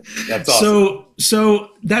 That's awesome. So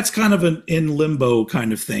that's kind of an in limbo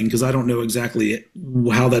kind of thing because I don't know exactly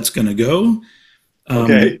how that's going to go.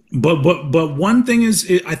 But one thing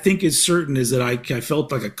I think is certain is that I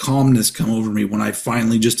felt like a calmness come over me when I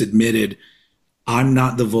finally just admitted I'm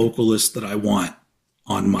not the vocalist that I want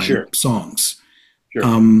on my songs. Sure.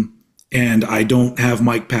 And I don't have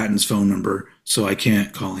Mike Patton's phone number, so I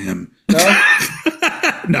can't call him. No?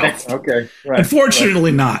 No. Okay. Right.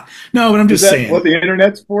 Unfortunately not. No, but I'm just saying. What the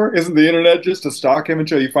internet's for? Isn't the internet just to stalk him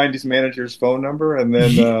until you find his manager's phone number and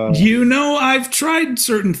then I've tried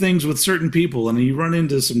certain things with certain people and you run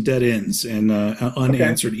into some dead ends and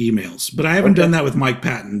unanswered emails. But I haven't done that with Mike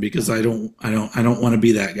Patton because I don't want to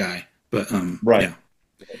be that guy. But yeah.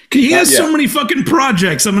 He has so many fucking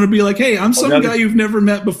projects. I'm going to be like, hey, I'm some guy you've never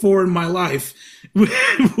met before in my life.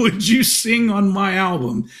 Would you sing on my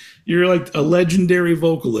album? You're like a legendary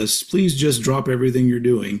vocalist. Please just drop everything you're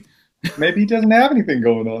doing. Maybe he doesn't have anything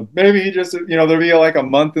going on. Maybe he just, there'll be like a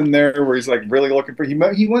month in there where he's like really looking for,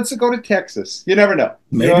 he wants to go to Texas. You never know.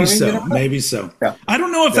 Maybe so. Maybe so. Yeah. I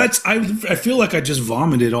don't know if that's, I feel like I just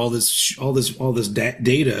vomited all this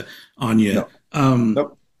data on you.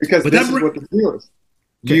 Nope. Because this is what the deal is.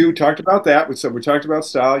 Okay. You talked about that. So we talked about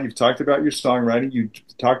style. You've talked about your songwriting. You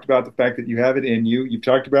talked about the fact that you have it in you. You've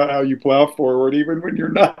talked about how you plow forward even when you're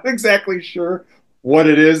not exactly sure what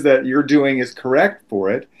it is that you're doing is correct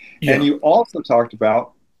for it. Yeah. And you also talked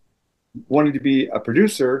about wanting to be a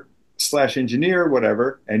producer / engineer,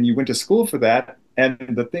 whatever, and you went to school for that. And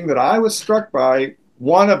the thing that I was struck by,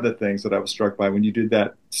 one of the things that I was struck by when you did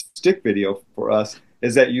that stick video for us,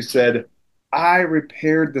 is that you said, I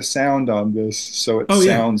repaired the sound on this so it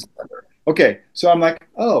sounds better. Okay, so I'm like,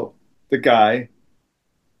 oh, the guy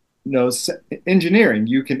knows engineering.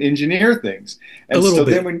 You can engineer things. And a little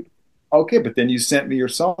bit. Then but then you sent me your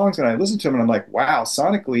songs and I listened to them and I'm like, wow,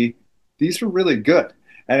 sonically, these are really good.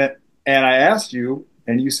 And I asked you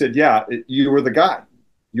and you said, yeah, you were the guy.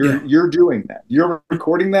 You're doing that. You're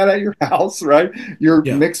recording that at your house, right? You're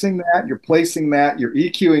mixing that, you're placing that, you're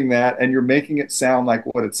EQing that, and you're making it sound like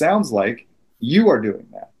what it sounds like. You are doing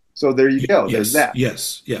that. So there you go. Yes, There's that.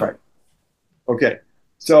 Yes. Yeah. Right. Okay.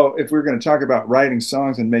 So if we're going to talk about writing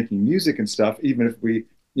songs and making music and stuff, even if we,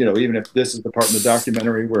 even if this is the part in the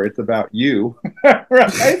documentary where it's about you,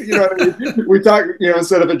 right? You know what I mean? We talk,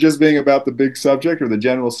 instead of it just being about the big subject or the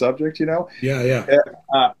general subject, Yeah, yeah.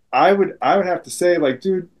 I would have to say, like,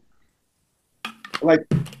 dude, like,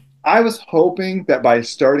 I was hoping that by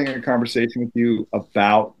starting a conversation with you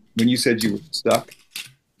about when you said you were stuck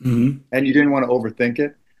Hmm. and you didn't want to overthink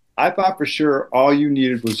it, I thought for sure all you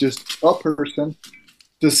needed was just a person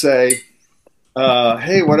to say,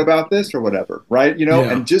 hey, what about this or whatever, right?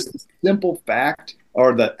 Yeah. And just the simple fact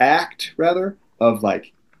or the act rather of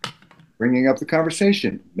like bringing up the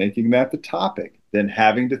conversation, making that the topic, then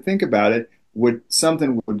having to think about it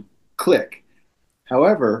something would click.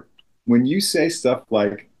 However, when you say stuff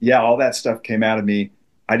like, yeah, all that stuff came out of me,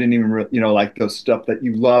 I didn't even really, like those stuff that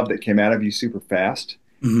you love that came out of you super fast.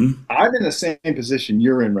 Hmm. I'm in the same position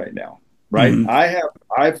you're in right now, right? Hmm.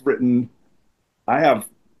 I've written I have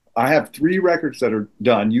I have three records that are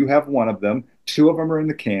done. You have one of them. Two of them are in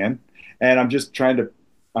the can, and I'm just trying to.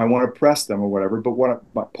 I want to press them or whatever. But what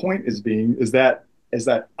my point is that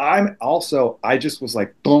I just was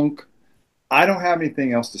like bunk. I don't have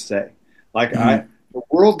anything else to say. Like Hmm. the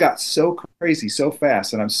world got so crazy so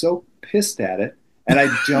fast, and I'm so pissed at it. And I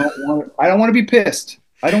don't want to be pissed.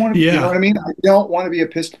 I don't want to, you know what Yeah. I mean? I don't want to be a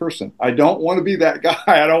pissed person. I don't want to be that guy.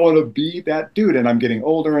 I don't want to be that dude. And I'm getting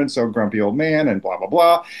older and so grumpy old man and blah, blah,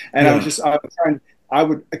 blah. And Yeah.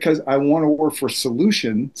 because I want to work for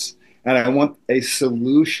solutions and I want a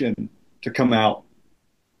solution to come out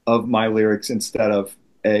of my lyrics instead of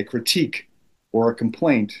a critique or a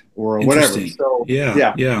complaint or whatever. Interesting. So Yeah.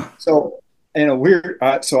 yeah. Yeah. So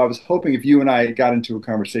so I was hoping if you and I got into a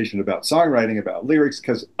conversation about songwriting, about lyrics,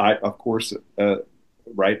 because I, of course,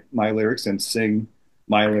 write my lyrics and sing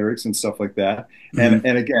my lyrics and stuff like that. And Hmm.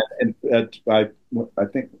 and again, and I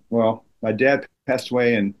think, well, my dad passed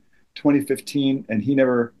away in 2015, and he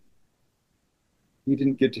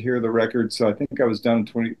didn't get to hear the record. So I think I was done in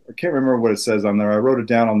 20. I can't remember what it says on there. I wrote it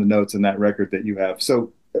down on the notes in that record that you have.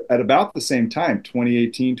 So at about the same time,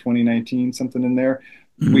 2018, 2019, something in there,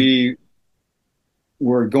 Hmm. we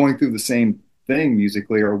were going through the same thing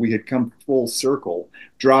musically, or we had come full circle,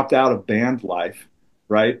 dropped out of band life,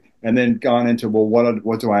 right? And then gone into, well,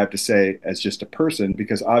 what do I have to say as just a person?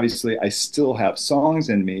 Because obviously I still have songs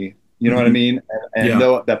in me, you know what I Hmm. mean? And Yeah.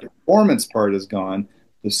 though that performance part is gone,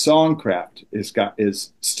 the songcraft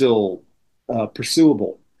is still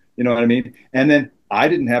pursuable, you know what I mean? And then I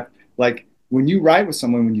didn't have, like, when you write with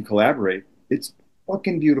someone, when you collaborate, it's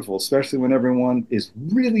fucking beautiful, especially when everyone is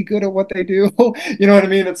really good at what they do. You know what I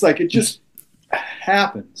mean? It's like it just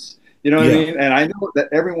happens. You know what I Yeah. mean? And I know that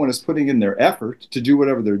everyone is putting in their effort to do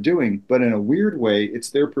whatever they're doing, but in a weird way, it's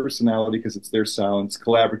their personality because it's their style and it's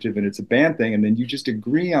collaborative and it's a band thing. And then you just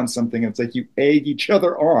agree on something. And it's like you egg each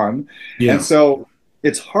other on. And Yeah. so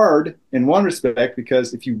it's hard in one respect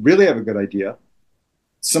because if you really have a good idea,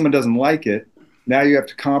 someone doesn't like it, now you have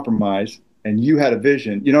to compromise and you had a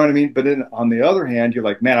vision, you know what I mean? But then on the other hand, you're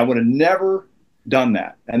like, man, I would have never done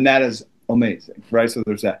that. And that is amazing, right? So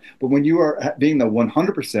there's that. But when you are being the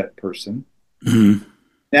 100% person, Hmm.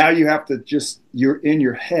 now you have to you're in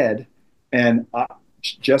your head. And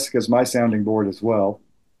Jessica's my sounding board as well.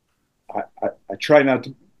 I try not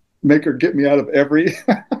to make her get me out of every,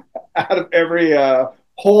 out of every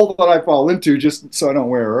hole that I fall into just so I don't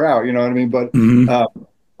wear her out, you know what I mean? Hmm.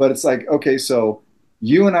 But it's like, okay, so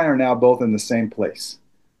you and I are now both in the same place,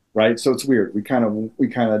 right? So it's weird. We kind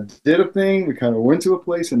of did a thing, we kind of went to a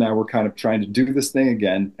place, and now we're kind of trying to do this thing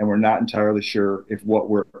again, and we're not entirely sure if what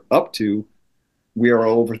we're up to, we are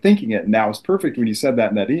overthinking it. And now it's perfect when you said that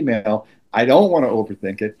in that email. I don't want to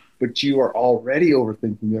overthink it, but you are already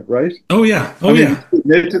overthinking it, right? Oh yeah. I Oh mean, yeah.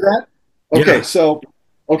 admit to that. Okay, Yeah. so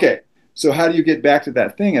okay, so how do you get back to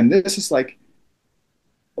that thing? And this is like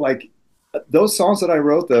those songs that I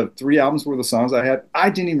wrote, the three albums worth of songs I had, I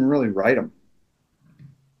didn't even really write them.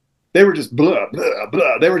 They were just blah, blah,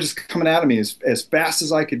 blah. They were just coming out of me as fast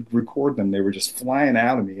as I could record them. They were just flying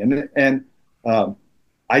out of me. And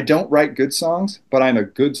I don't write good songs, but I'm a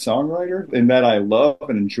good songwriter in that I love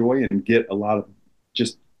and enjoy and get a lot of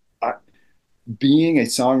just I, being a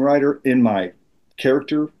songwriter in my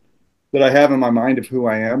character that I have in my mind of who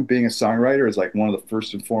I am. Being a songwriter is like one of the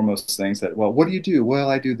first and foremost things that, well, what do you do? Well,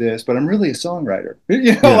 I do this, but I'm really a songwriter,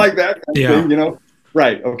 Yeah. like that kind of Yeah. thing.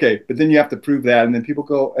 Right. Okay. But then you have to prove that. And then people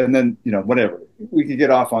go, and then, whatever. We could get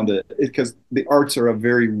off onto it because the arts are a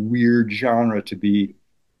very weird genre to be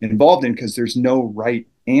involved in because there's no right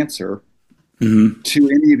answer Hmm. to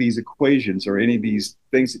any of these equations or any of these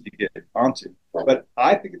things that you get onto. But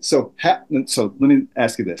I think so. So let me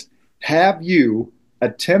ask you this: Have you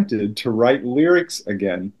attempted to write lyrics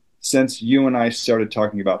again since you and I started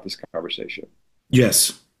talking about this conversation?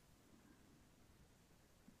 Yes.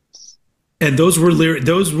 And those were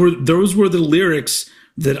the lyrics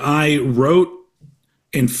that I wrote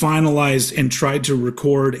and finalized and tried to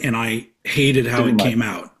record, and I hated how it came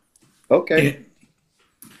out. Okay.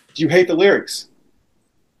 Do you hate the lyrics?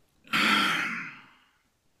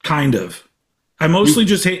 Kind of. I mostly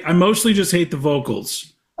just hate the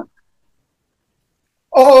vocals.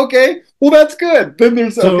 Oh, okay. Well, that's good. Then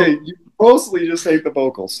there's okay. You mostly just hate the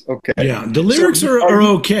vocals. Okay. Yeah, the lyrics are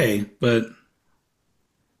okay, but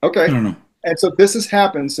okay. I don't know. And so this has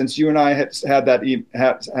happened since you and I have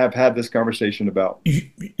had this conversation about.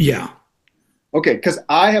 Yeah. Okay, because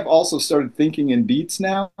I have also started thinking in beats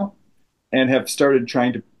now, and have started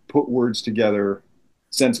trying to put words together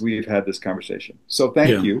since we've had this conversation. So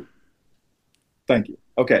thank you. Thank you.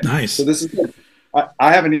 Okay. Nice. So this is good.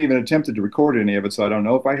 I haven't even attempted to record any of it, so I don't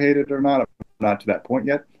know if I hate it or not. I'm not to that point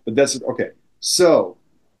yet. But that's okay. So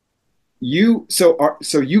you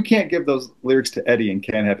can't give those lyrics to Eddie and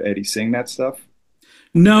can't have Eddie sing that stuff?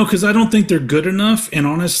 No, because I don't think they're good enough. And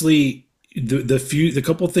honestly, the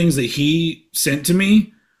couple things that he sent to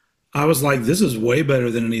me, I was like, this is way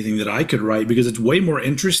better than anything that I could write because it's way more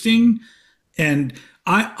interesting. And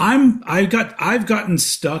I've gotten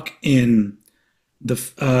stuck in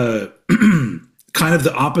the kind of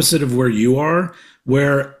the opposite of where you are,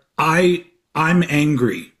 where I'm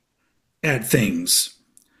angry at things.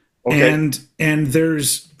 Okay. And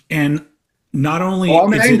not only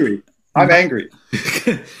I'm angry. I'm angry.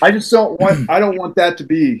 I just don't want that to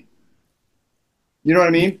be, you know what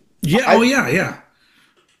I mean? Yeah. Yeah.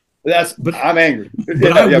 I'm angry.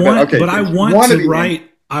 But I want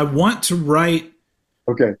to write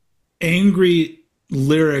okay. angry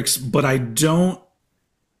lyrics, but I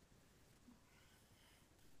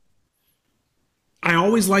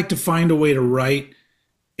always like to find a way to write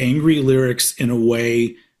angry lyrics in a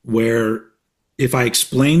way where if I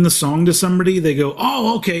explain the song to somebody, they go,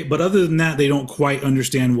 oh, okay. But other than that, they don't quite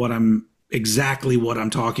understand what I'm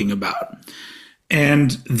talking about. And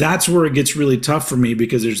that's where it gets really tough for me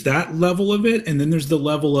because there's that level of it. And then there's the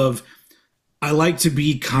level of, I like to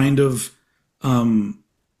be kind of, I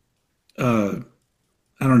don't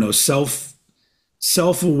know,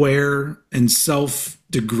 self-aware and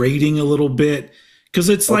self-degrading a little bit. Cause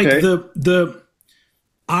it's like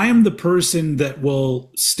I am the person that will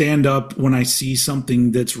stand up when I see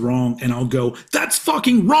something that's wrong and I'll go, that's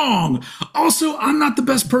fucking wrong. Also, I'm not the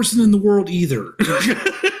best person in the world either.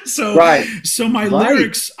 So my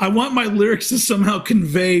lyrics, I want my lyrics to somehow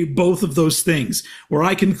convey both of those things where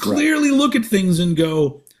I can clearly look at things and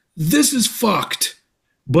go, this is fucked.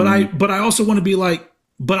 But I also want to be like,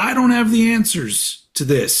 but I don't have the answers to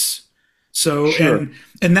this. So,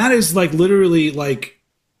 and that is like literally like,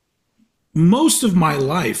 most of my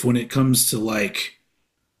life when it comes to like,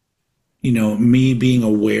 you know, me being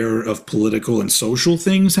aware of political and social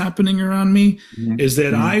things happening around me is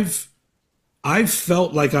that I've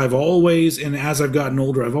felt like I've always, and as I've gotten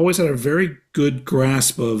older, I've always had a very good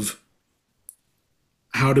grasp of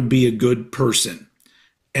how to be a good person.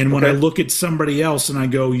 And when I look at somebody else and I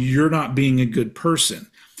go, you're not being a good person.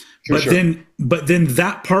 But then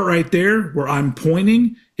that part right there where I'm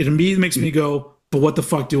pointing, it immediately makes me go, but what the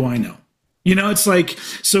fuck do I know? You know, it's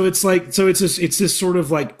this sort of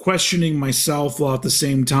like questioning myself while at the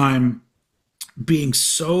same time being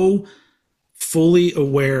so fully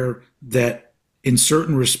aware that in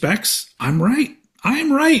certain respects, I'm right.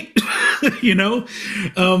 I'm right. You know?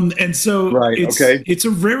 And so it's a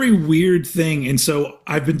very weird thing. And so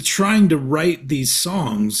I've been trying to write these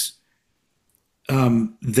songs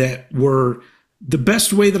that were the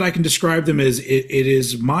best way that I can describe them is it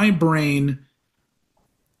is my brain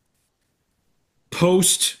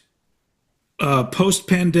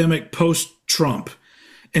post-pandemic, post-Trump.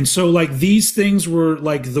 And so like these things were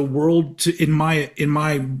like the world in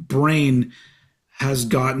my brain has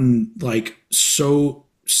gotten like so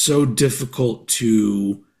difficult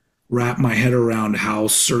to wrap my head around how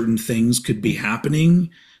certain things could be happening,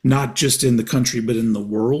 not just in the country, but in the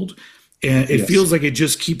world. And it feels like it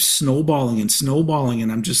just keeps snowballing. And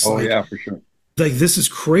I'm just yeah, for sure. Like, this is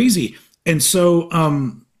crazy. And so,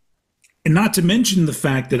 and not to mention the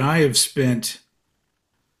fact that I have spent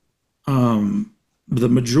the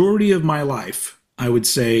majority of my life, I would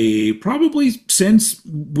say probably since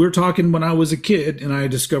we're talking when I was a kid and I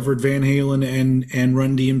discovered Van Halen and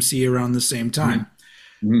Run DMC around the same time,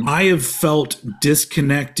 I have felt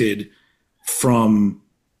disconnected from,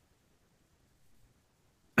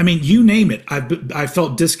 I mean, you name it. I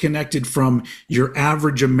felt disconnected from your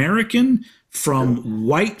average American, from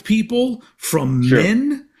white people, from Sure.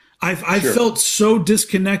 men. I've Sure. felt so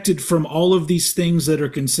disconnected from all of these things that are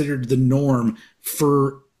considered the norm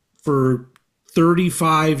for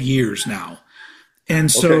 35 years now.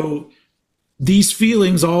 And so Okay. these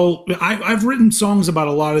feelings I've written songs about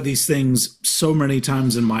a lot of these things so many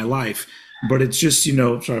times in my life, but it's just,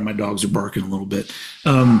 sorry, my dogs are barking a little bit.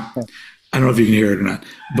 I don't know if you can hear it or not,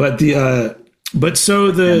 but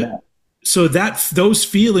those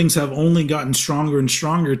feelings have only gotten stronger and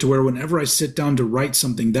stronger to where whenever I sit down to write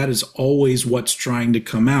something, that is always what's trying to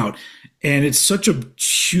come out. And it's such a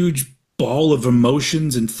huge ball of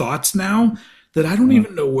emotions and thoughts now that I don't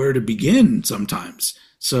even know where to begin sometimes.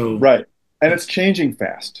 So, Right. And it's changing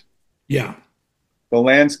fast. yeah. The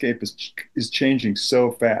landscape is changing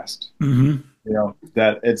so fast. Mm-hmm.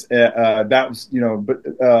 That it's that was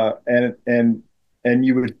but and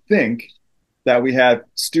you would think that we had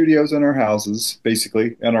studios in our houses,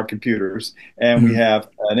 basically, and our computers, and we Mm-hmm. have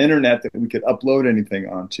an internet that we could upload anything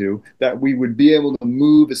onto, that we would be able to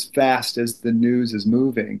move as fast as the news is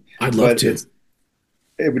moving. I'd love But to.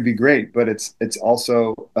 it would be great, but it's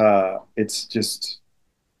also it's just,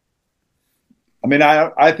 I mean,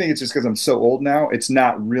 I think it's just because I'm so old now. It's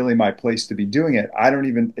not really my place to be doing it. I don't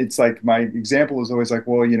even, it's like my example is always like,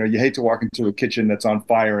 well, you hate to walk into a kitchen that's on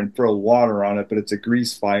fire and throw water on it, but it's a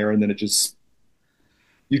grease fire. And then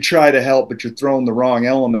you try to help, but you're throwing the wrong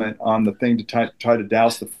element on the thing to try to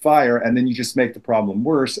douse the fire. And then you just make the problem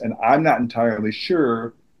worse. And I'm not entirely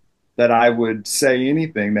sure that I would say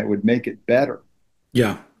anything that would make it better,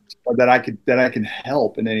 Yeah. or that I can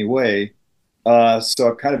help in any way. So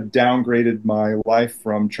I've kind of downgraded my life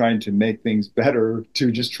from trying to make things better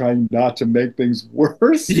to just trying not to make things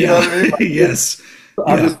worse. You know Yeah. what I mean? Yes.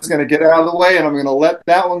 I'm Yeah. just going to get out of the way, and I'm going to let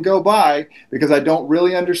that one go by because I don't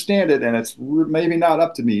really understand it, and it's maybe not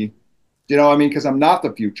up to me. You know what I mean? Because I'm not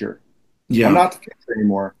the future. I'm Yeah. not the future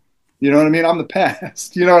anymore. You know what I mean? I'm the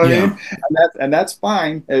past. You know what I Yeah. mean? And that's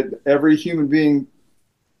fine. Every human being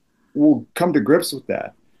will come to grips with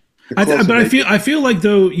that. The closer But they I get. feel like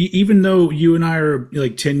though, even though you and I are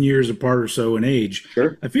like 10 years apart or so in age,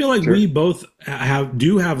 Sure, I feel like sure, we both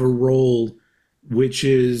have a role, which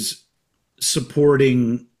is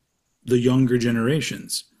supporting the younger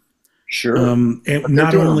generations. sure. And But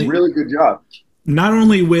they're doing a really good job. not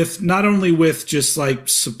only with just like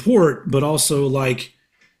support, but also like,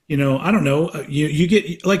 I don't know, you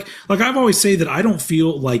get like I've always say that I don't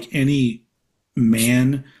feel like any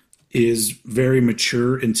man is very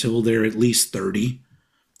mature until they're at least 30.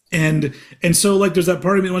 And so like there's that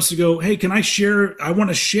part of me that wants to go, hey, I want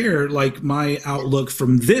to share like my outlook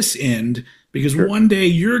from this end, because Sure, one day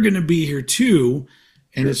you're going to be here too.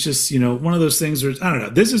 And sure. it's just, one of those things where I don't know,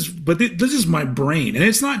 this is my brain. And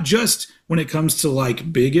it's not just when it comes to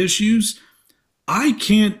like big issues. I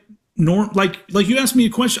can't like you asked me a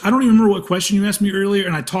question. I don't even remember what question you asked me earlier,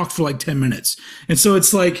 and I talked for like 10 minutes. And so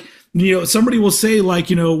it's like, somebody will say like,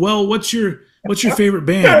 well, what's your favorite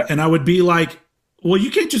band? And I would be like, well,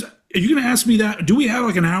 you can't just, are you going to ask me that? Do we have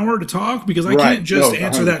like an hour to talk? Because I Right. can't No, just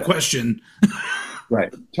answer that 100%. question.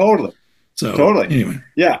 Right. Totally. So Totally. anyway,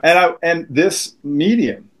 Yeah. And this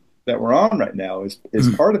medium that we're on right now is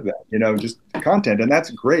mm, part of that, just content. And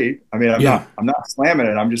that's great. I mean, yeah, I'm not slamming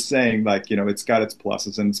it. I'm just saying, like, it's got its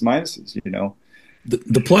pluses and its minuses.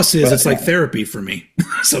 the plus is But it's like therapy for me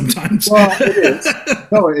sometimes. well, it is.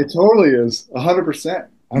 No, it totally is. 100%.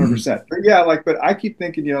 Mm, 100%. But yeah, like, but I keep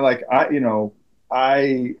thinking, like I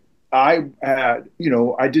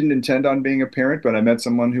I didn't intend on being a parent, but I met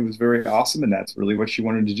someone who was very awesome, and that's really what she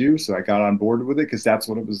wanted to do. So I got on board with it because that's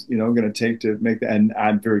what it was, going to take to make that. And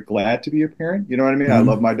I'm very glad to be a parent. You know what I mean? I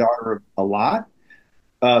love mm, my daughter a lot.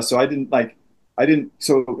 So I didn't.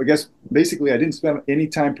 So I guess basically, I didn't spend any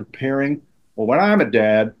time preparing. Well, when I'm a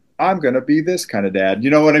dad, I'm going to be this kind of dad. You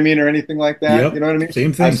know what I mean, or anything like that. You yep, know what I mean?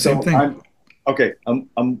 same thing, same So thing. I'm okay.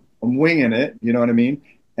 I'm winging it. You know what I mean?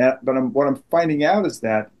 But what I'm finding out is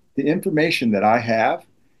that the information that I have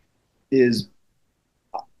is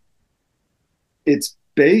it's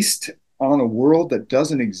based on a world that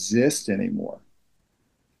doesn't exist anymore.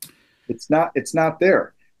 It's not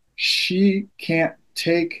there. She can't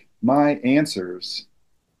take my answers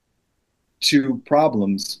to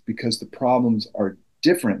problems because the problems are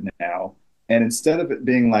different now. And instead of it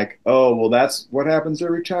being like, oh, well, that's what happens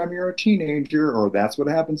every time you're a teenager, or that's what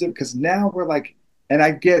happens because now we're like, and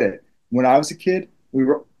I get it. When I was a kid, we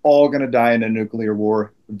were all going to die in a nuclear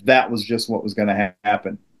war. That was just what was going to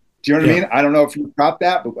happen. Do you know what I Yeah. mean? I don't know if you caught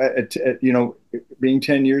that, but being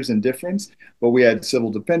 10 years in difference, but we had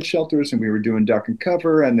civil defense shelters and we were doing duck and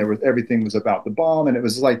cover, and everything was about the bomb. And it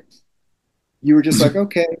was like, you were just like,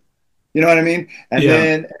 okay, You know what I mean?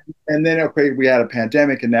 Yeah. And then okay, we had a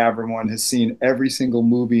pandemic, and now everyone has seen every single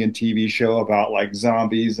movie and TV show about like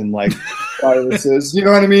zombies and like viruses. You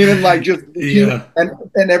know what I mean? And like just Yeah.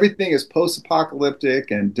 and everything is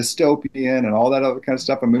post-apocalyptic and dystopian and all that other kind of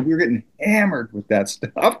stuff. I mean, we were getting hammered with that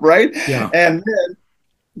stuff, right? Yeah. And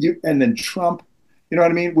then and then Trump, you know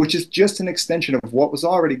what I mean? Which is just an extension of what was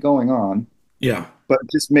already going on, Yeah. but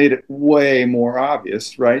just made it way more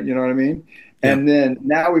obvious, right? You know what I mean? Yeah. And then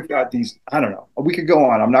now we've got these, I don't know, we could go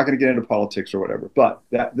on. I'm not going to get into politics or whatever, but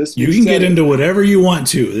that this You being can get said, into whatever you want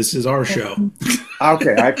to. This is our show.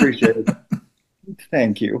 okay, I appreciate it.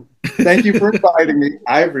 Thank you. Thank you for inviting me.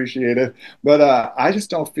 I appreciate it. But I just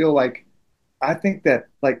don't feel like, I think that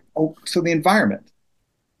like, oh, so the environment,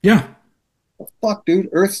 Yeah. fuck, dude,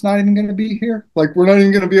 Earth's not even going to be here. Like, we're not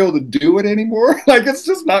even going to be able to do it anymore. Like, it's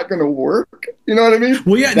just not going to work. You know what I mean?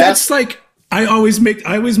 Well, yeah, that's like I always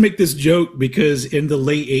make this joke because in the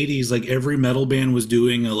late 80s, like every metal band was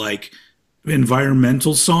doing a like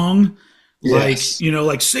environmental song, like, Yes. you know,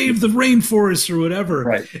 like save the rainforest or whatever.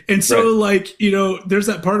 Right. And so Right. like, you know, there's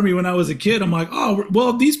that part of me when I was a kid, I'm like, oh,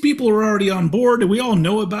 well, these people are already on board and we all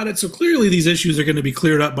know about it. So clearly these issues are going to be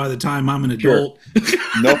cleared up by the time I'm an Sure. adult.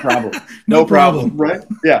 No problem. No No problem. problem. Right?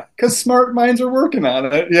 Yeah. Because smart minds are working on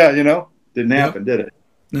it. Yeah. You know, didn't happen, Yep. did it?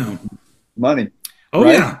 No. Money. Oh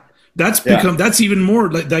Right? yeah. Yeah. That's even more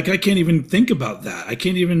like I can't even think about that. I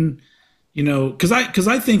can't even, you know, because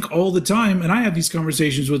I think all the time, and I have these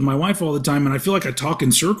conversations with my wife all the time, and I feel like I talk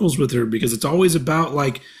in circles with her because it's always about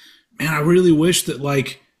like, man, I really wish that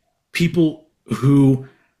like people who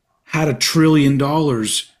had $1 trillion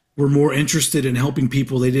were more interested in helping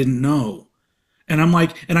people they didn't know. And I'm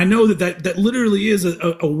like, and I know that literally is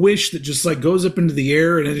a wish that just like goes up into the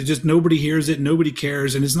air and it just nobody hears it, nobody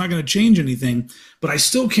cares, and it's not going to change anything. But I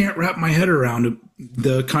still can't wrap my head around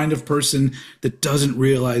the kind of person that doesn't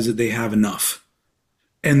realize that they have enough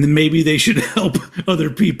and then maybe they should help other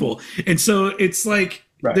people. And so it's like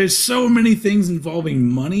Right. there's so many things involving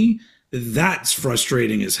money that's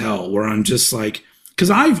frustrating as hell. Where I'm just like,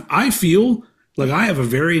 because I feel like I have a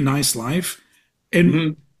very nice life, and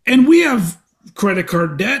Mhm. and we have credit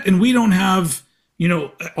card debt, and we don't have, you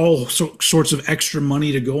know, all sorts of extra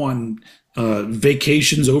money to go on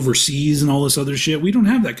vacations overseas and all this other shit. We don't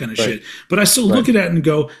have that kind of Right. shit. But I still Right. look at it and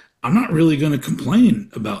go, I'm not really going to complain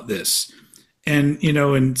about this. And, you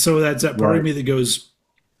know, and so that's that part of Right. me that goes,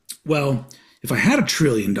 well, if I had $1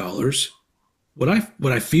 trillion, would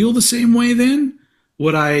I feel the same way then?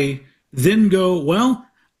 Would I then go, well,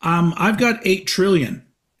 I've got 8 trillion.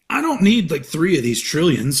 I don't need like three of these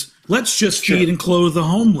trillions. Let's just Sure. feed and clothe the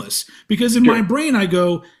homeless. Because in my Sure. brain, I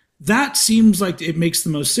go, that seems like it makes the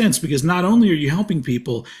most sense because not only are you helping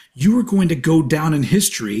people, you are going to go down in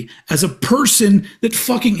history as a person that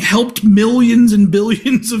fucking helped millions and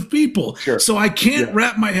billions of people. Sure. So I can't Yeah.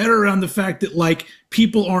 wrap my head around the fact that like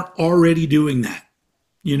people aren't already doing that,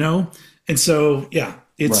 you know? And so, yeah,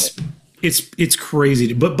 Right. it's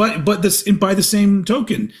crazy. But this, and by the same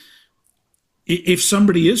token, if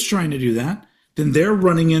somebody is trying to do that, then they're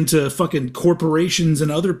running into fucking corporations and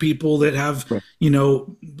other people that have, Right. you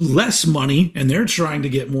know, less money and they're trying to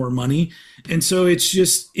get more money. And so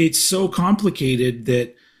it's so complicated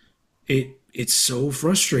that it's so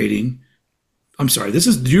frustrating. I'm sorry.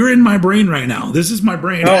 You're in my brain right now. This is my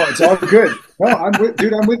brain. No, it's all good. No,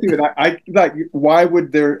 dude, I'm with you. And I like, why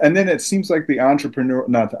would there, and then it seems like the entrepreneur,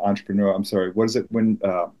 not the entrepreneur, I'm sorry. What is it when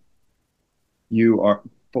you are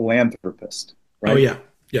philanthropist, Oh right? yeah.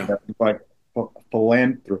 Yeah. Like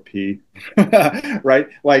philanthropy, right?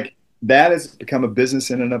 Like that has become a business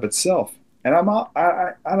in and of itself. And I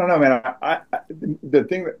don't know, man. The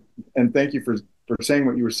thing that, and thank you for saying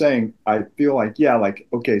what you were saying. I feel like, yeah, like,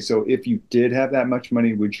 okay, so if you did have that much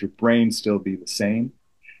money, would your brain still be the same?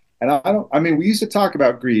 And I mean, we used to talk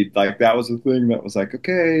about greed. Like that was the thing that was like,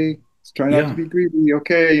 okay, let's try not to Yeah. be greedy.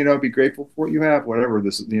 Okay, you know, be grateful for what you have, whatever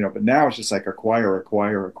this is, you know, but now it's just like acquire,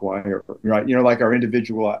 acquire, acquire, right? You know, like our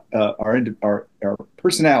individual, our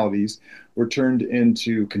personalities were turned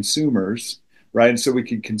into consumers, right? And so we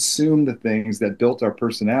could consume the things that built our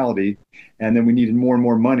personality. And then we needed more and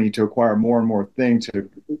more money to acquire more and more things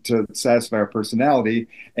to satisfy our personality.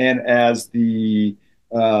 And as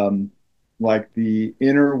um, like the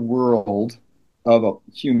inner world of a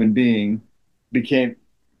human being became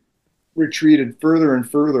retreated further and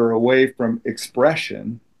further away from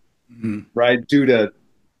expression, Mhm. right? Due to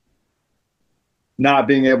not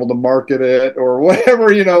being able to market it or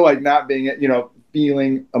whatever, you know, like not being, you know,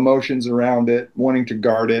 feeling emotions around it, wanting to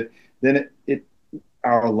guard it, then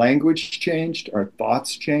our language changed, our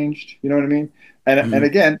thoughts changed. You know what I mean? And Mhm.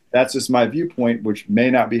 again, that's just my viewpoint, which may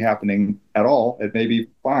not be happening at all. It may be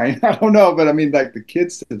fine. I don't know, but I mean, like the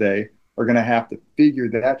kids today are going to have to figure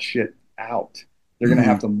that shit out. They're going to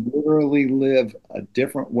have Mhm. to literally live a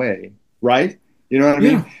different way, right? You know what I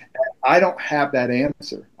Yeah. mean? I don't have that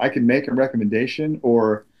answer. I can make a recommendation,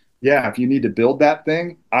 or yeah, if you need to build that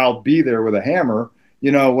thing, I'll be there with a hammer,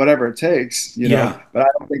 whatever it takes, Yeah. but I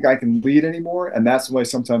don't think I can lead anymore. And that's why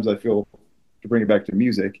sometimes I feel, to bring it back to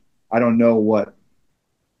music, I don't know what,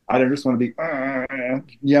 I don't just want to be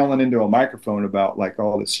yelling into a microphone about like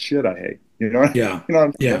all this shit I hate. Yeah. You know what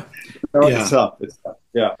I'm saying? Yeah. It's Yeah. tough. It's tough.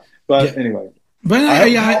 Yeah. But Yeah. anyway, But how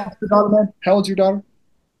yeah, old's your daughter, man? How old's your daughter?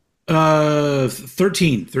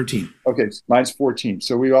 13, 13. Okay, so mine's 14.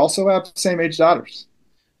 So we also have the same age daughters.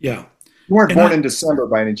 Yeah. You weren't And born in December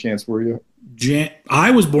by any chance, were you?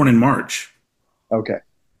 I was born in March. Okay.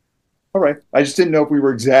 All right. I just didn't know if we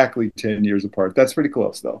were exactly 10 years apart. That's pretty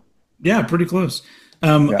close, though. Yeah, pretty close.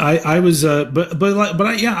 Yeah. I was, I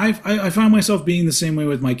find myself being the same way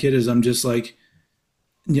with my kid. Is I'm just like,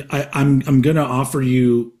 yeah, I'm gonna offer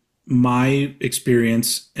you my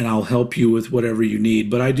experience and I'll help you with whatever you need.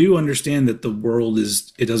 But I do understand that the world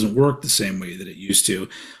it doesn't work the same way that it used to.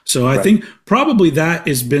 So I Right. think probably that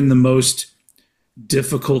has been the most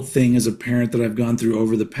difficult thing as a parent that I've gone through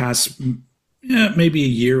over the past, yeah, maybe a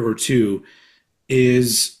year or two,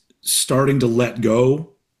 is starting to let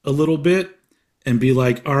go a little bit and be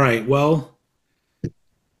like, all right, well,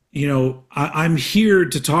 I'm here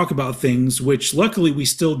to talk about things, which luckily we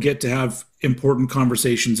still get to have important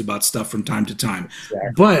conversations about stuff from time to time.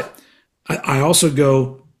 Exactly. But I also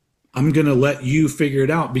go, I'm going to let you figure it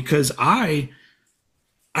out because I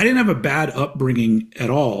didn't have a bad upbringing at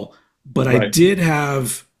all, but I Right. did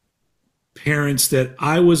have parents that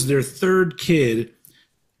I was their third kid,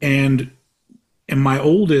 and my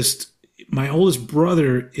oldest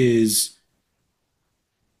brother is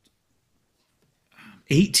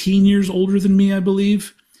 18 years older than me, I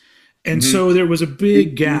believe. And Hmm. so there was a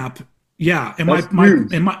big gap. Yeah, and That's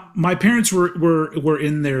huge. my parents were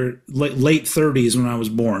in their late 30s when I was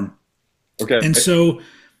born. Okay. And so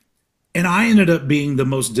and I ended up being the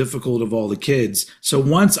most difficult of all the kids. So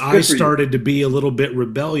once I Good for you. started to be a little bit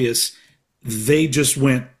rebellious, they just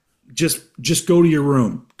went, just go to your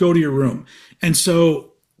room, go to your room. And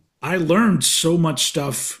so I learned so much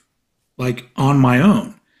stuff like on my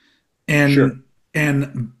own. Sure.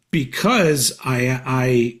 And because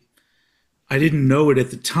I didn't know it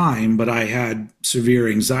at the time, but I had severe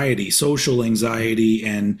anxiety, social anxiety,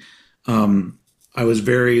 and I was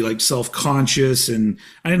very like self-conscious, and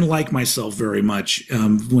I didn't like myself very much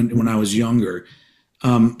when I was younger.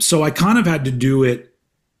 So I kind of had to do it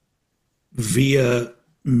via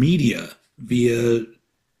media, via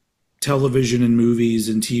television and movies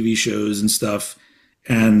and TV shows and stuff,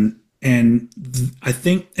 I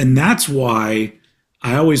think, and that's why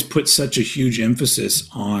I always put such a huge emphasis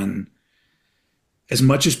on, as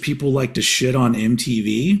much as people like to shit on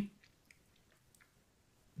MTV,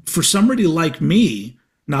 for somebody like me,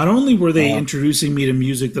 not only were they Uh, introducing me to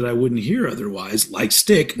music that I wouldn't hear otherwise, like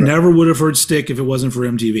Stick, right. never would have heard Stick if it wasn't for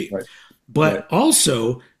MTV. Right. Right. But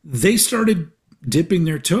also, they started dipping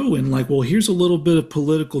their toe in, like, well, here's a little bit of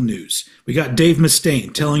political news. We got Dave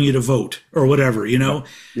Mustaine telling you to vote or whatever, you Yep. know?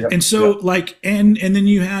 Yep. And so, Yep. like, and then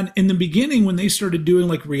you had in the beginning when they started doing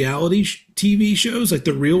like reality TV shows, like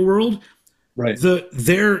The Real World, Right. the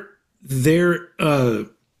their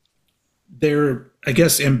I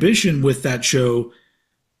guess ambition with that show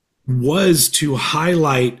was to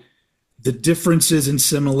highlight the differences and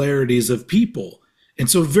similarities of people. And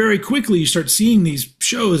so very quickly you start seeing these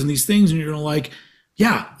shows and these things and you're like,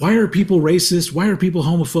 yeah, why are people racist? Why are people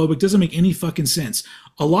homophobic? Doesn't make any fucking sense.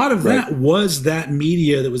 A lot of Right. that was that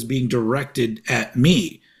media that was being directed at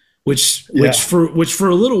me, which Yeah. for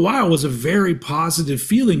a little while was a very positive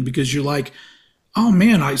feeling because you're like, oh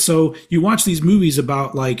man, so you watch these movies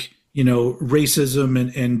about like,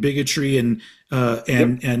 racism and bigotry Yep.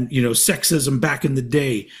 and sexism back in the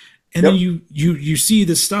day, and then Yep. you see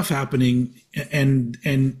this stuff happening, and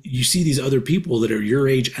you see these other people that are your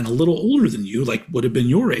age and a little older than you, like would have been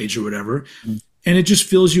your age or whatever, and it just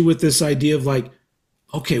fills you with this idea of like,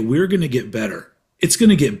 okay, we're going to get better. It's going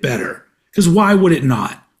to get better because why would it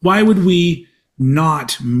not? Why would we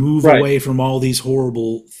not move Right. away from all these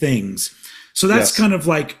horrible things? So that's Yes. kind of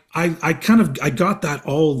like I got that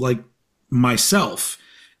all like myself.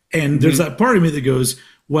 And there's Hmm. that part of me that goes,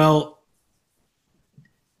 well,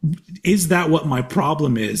 is that what my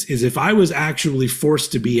problem is? Is if I was actually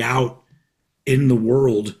forced to be out in the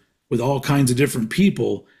world with all kinds of different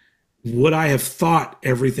people, would I have thought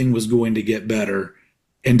everything was going to get better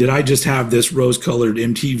And did I just have this rose-colored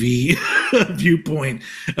MTV viewpoint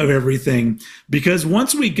of everything? Because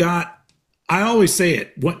once we got, I always say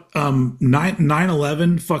it, what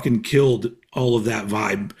 9/11 fucking killed all of that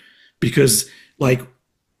vibe, because like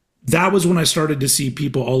that was when I started to see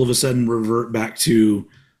people all of a sudden revert back to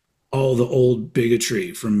all the old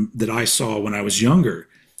bigotry from that I saw when I was younger.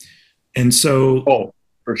 And so,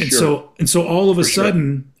 for sure. And so all of a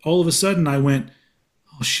sudden I went,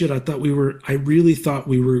 oh shit, I really thought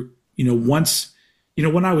we were, once,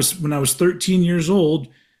 when I was 13 years old,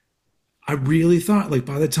 I really thought like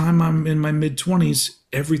by the time I'm in my mid 20s,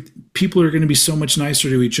 people are going to be so much nicer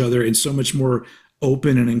to each other and so much more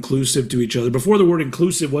open and inclusive to each other. Before, the word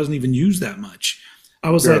inclusive wasn't even used that much. I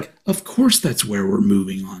was like, of course that's where we're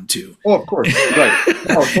moving on to. Oh, of course. Right.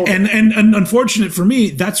 Totally. and unfortunate for me,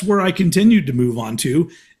 that's where I continued to move on to.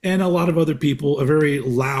 And a lot of other people, a very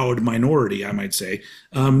loud minority, I might say,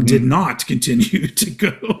 did not continue to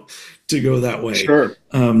go that way. Sure.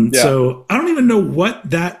 So I don't even know what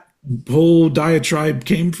that whole diatribe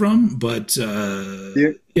came from, but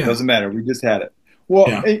it doesn't matter. We just had it.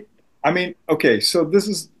 Well, I mean, okay, so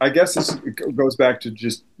I guess this goes back to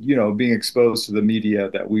just, being exposed to the media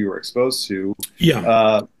that we were exposed to.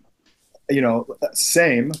 Yeah.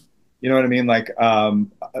 Same, you know what I mean? Like,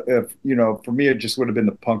 for me, it just would have been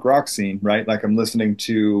the punk rock scene, right? Like I'm listening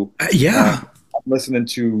to,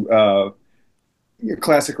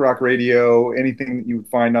 classic rock radio, anything that you would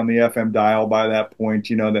find on the FM dial by that point,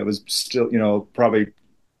 that was still, probably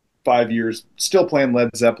 5 years, still playing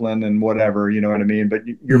Led Zeppelin and whatever, you know what I mean? But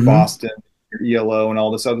you're Boston, your ELO and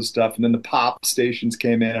all this other stuff. And then the pop stations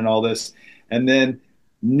came in and all this. And then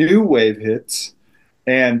new wave hits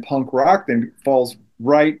and punk rock then falls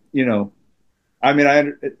right, I mean,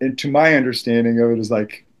 and to my understanding of it is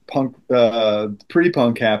like punk,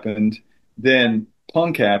 pre-punk happened, then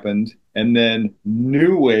punk happened, and then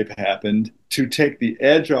new wave happened to take the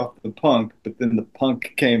edge off the punk, but then the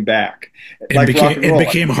punk came back. And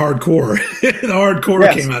became hardcore. The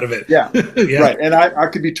hardcore came out of it. Yeah. Right. And I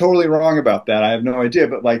could be totally wrong about that. I have no idea.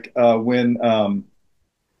 But like when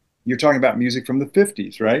you're talking about music from the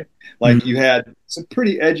 50s, right? Like you had some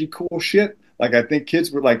pretty edgy, cool shit. Like I think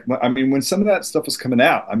kids were like, I mean, when some of that stuff was coming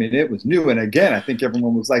out, I mean, it was new. And again, I think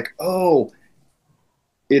everyone was like, oh,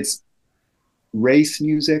 it's race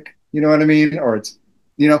music. You know what I mean? Or it's,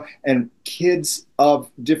 and kids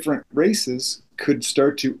of different races could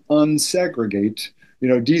start to unsegregate,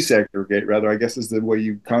 desegregate rather, I guess is the way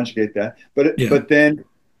you conjugate that. But then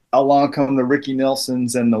along come the Ricky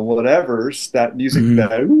Nelsons and the whatevers, that music,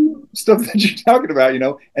 that stuff that you're talking about,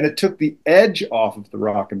 and it took the edge off of the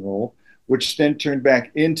rock and roll, which then turned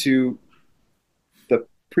back into the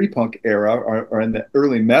pre-punk era or in the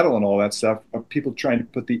early metal and all that stuff of people trying to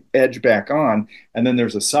put the edge back on. And then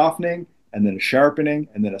there's a softening and then a sharpening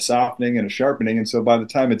and then a softening and a sharpening. And so by the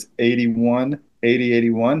time it's 81,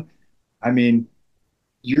 I mean,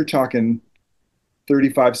 you're talking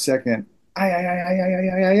 35-second,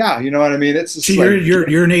 you know what I mean? It's just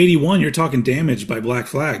you're in 81, you're talking Damaged by Black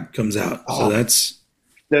Flag comes out. So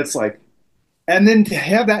that's like, and then to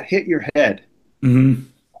have that hit your head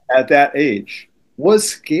at that age was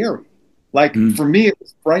scary. Like for me, it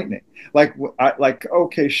was frightening. Like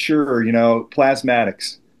okay, sure,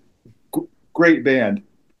 Plasmatics, great band.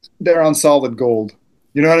 They're on Solid Gold.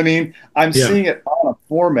 You know what I mean? I'm seeing it on a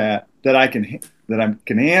format that I can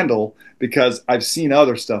handle because I've seen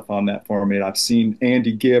other stuff on that format. I've seen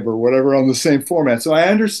Andy Gibb or whatever on the same format. So I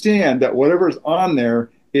understand that whatever's on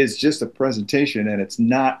there is just a presentation, and it's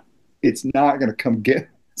not going to come get.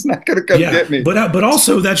 It's not going to come get me. But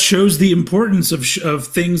also that shows the importance of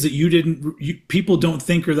things that people don't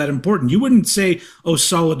think are that important. You wouldn't say, oh,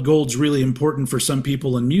 Solid Gold's really important for some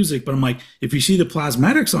people in music, but I'm like, if you see the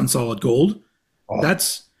Plasmatics on Solid Gold,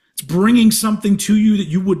 it's bringing something to you that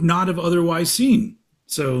you would not have otherwise seen.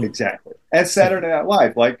 So exactly. And Saturday Night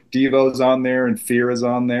Live, like Devo's on there and Fear is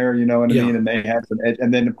on there, you know what I mean? And they had some,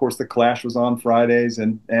 and then of course the Clash was on Fridays,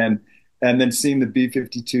 and then seeing the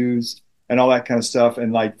B-52s and all that kind of stuff,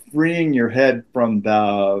 and like freeing your head from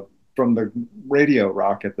the radio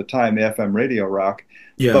rock at the time, the FM radio rock.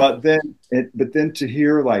 Yeah. But then to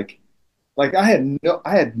hear like I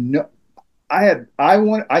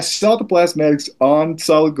saw the Plasmatics on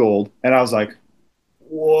Solid Gold, and I was like,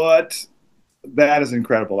 what? That is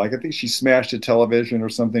incredible. Like I think she smashed a television or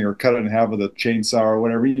something, or cut it in half with a chainsaw or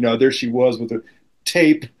whatever. There she was with the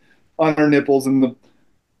tape on her nipples and the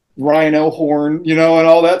rhino horn, and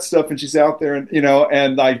all that stuff, and she's out there, and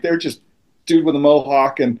and like they're just dude with a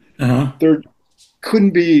mohawk, and there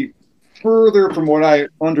couldn't be further from what I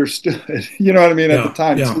understood, you know what I mean, at the Yeah.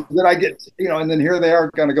 time. Yeah. So then I get, and then here they are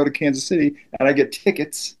going to go to Kansas City and I get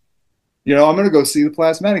tickets. I'm going to go see the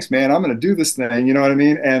Plasmatics, man. I'm going to do this thing, you know what I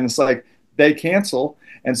mean? And it's like they cancel.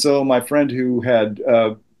 And so my friend who had,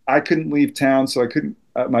 I couldn't leave town, so I couldn't,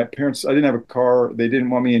 my parents, I didn't have a car. They didn't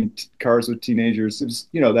want me in cars with teenagers. It was,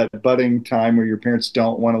 that budding time where your parents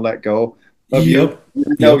don't want to let go of you.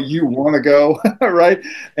 Yep. You want to go, right?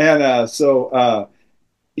 And so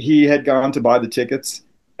he had gone to buy the tickets.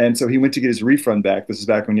 And so he went to get his refund back. This is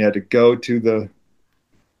back when you had to go to the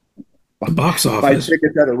box office, buy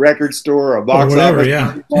tickets at a record store or a box or whatever,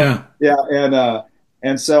 office. Yeah.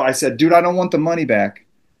 And so I said, dude, I don't want the money back.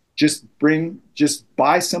 Just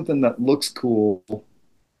buy something that looks cool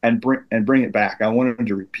and bring it back. I wanted him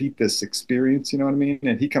to repeat this experience, you know what I mean?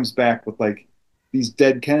 And he comes back with like these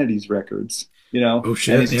Dead Kennedys records, Oh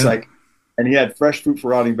shit! And he's like, and he had Fresh Fruit for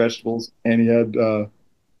Rotting Vegetables, and he had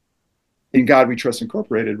In God We Trust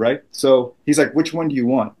Incorporated, right? So he's like, which one do you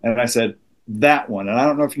want? And I said, that one. And I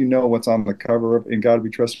don't know if you know what's on the cover of In God We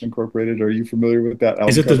Trust Incorporated. Are you familiar with that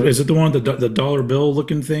album cover? Is it the one with the dollar bill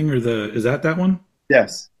looking thing, or is that one?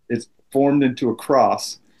 Yes, it's formed into a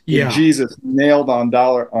cross. Yeah. Jesus nailed on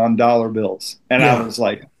dollar bills. And I was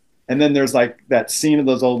like, and then there's like that scene of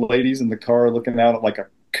those old ladies in the car looking out at like a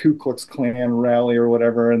Ku Klux Klan rally or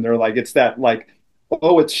whatever, and they're like, it's that like,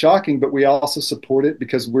 oh, it's shocking, but we also support it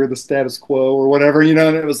because we're the status quo or whatever, and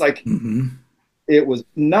it was like, it was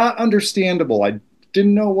not understandable. I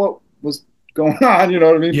didn't know what was going on, you know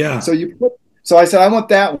what I mean? Yeah. So I said, I want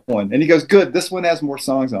that one. And he goes, good, this one has more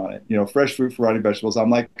songs on it. Fresh Fruit for Rotting Vegetables.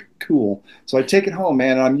 I'm like, cool. So I take it home,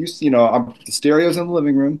 man, and I'm used to, the stereo's in the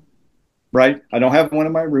living room, right? I don't have one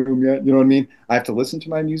in my room yet, you know what I mean? I have to listen to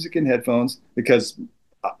my music in headphones because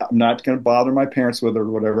I'm not going to bother my parents with it or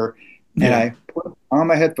whatever. Yeah. And I put on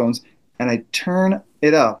my headphones and I turn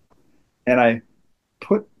it up and I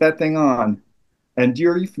put that thing on. And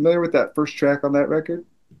are you familiar with that first track on that record?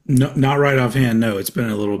 No, not right offhand. No, it's been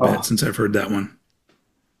a little bit since I've heard that one.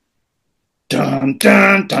 Dun,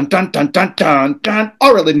 dun, dun, dun, dun, dun, dun, dun.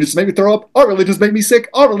 All religions make me throw up. All religions make me sick.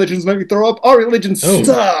 All religions make me throw up. All religions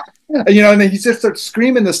suck. And then he just starts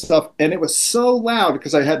screaming this stuff. And it was so loud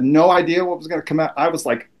because I had no idea what was going to come out. I was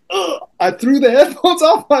like, ugh. I threw the headphones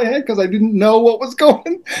off my head because I didn't know what was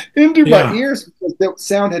going into my ears because that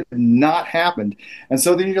sound had not happened. And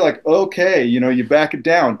so then you're like, okay, you back it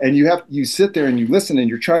down and you sit there and you listen and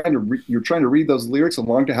you're trying to read those lyrics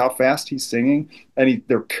along to how fast he's singing and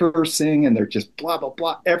they're cursing and they're just blah, blah,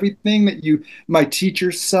 blah. Everything that my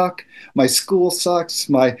teachers suck, my school sucks,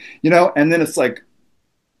 and then it's like,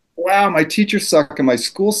 wow, my teachers suck and my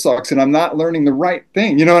school sucks and I'm not learning the right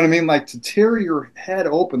thing. You know what I mean? Like to tear your head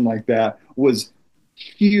open like that was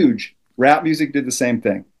huge. Rap music did the same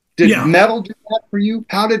thing. Did metal do that for you?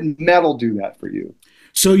 How did metal do that for you?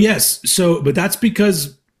 So yes. But that's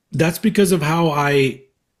because of how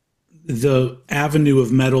the avenue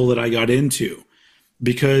of metal that I got into,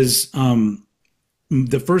 because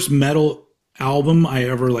the first metal album I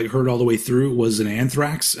ever heard all the way through was an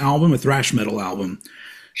Anthrax album, a thrash metal album.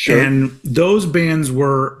 Sure. And those bands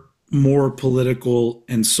were more political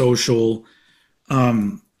and social.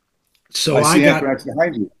 So I got Anthrax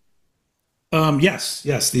behind you. Yes,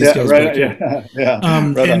 these guys. Right, yeah.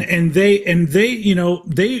 And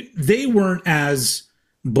they weren't as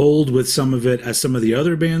bold with some of it as some of the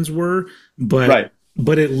other bands were, but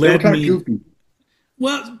it led me. Goofy.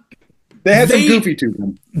 Well, they had some goofy to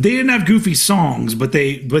them. They didn't have goofy songs, but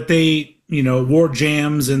they wore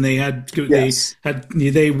jams and they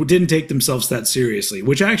didn't take themselves that seriously,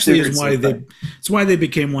 which actually is why it's why they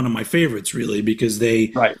became one of my favorites, really, because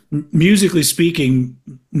they musically speaking,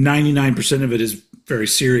 99% of it is very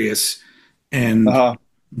serious, and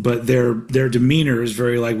but their demeanor is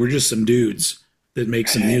very we're just some dudes that make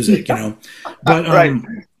some music, But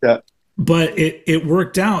but it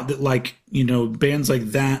worked out that bands like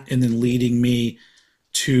that, and then leading me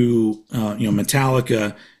to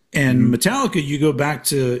Metallica. And Metallica, you go back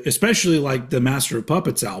to, especially the Master of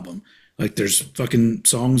Puppets album, there's fucking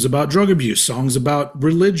songs about drug abuse, songs about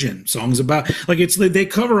religion, songs about they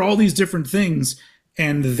cover all these different things,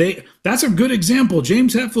 and that's a good example.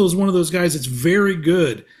 James Hetfield is one of those guys that's very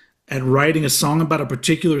good at writing a song about a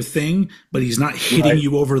particular thing, but he's not hitting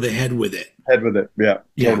you over the head with it. Yeah,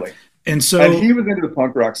 totally. And so, and he was into the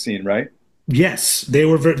punk rock scene, right? Yes, they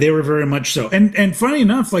were very much so. And funny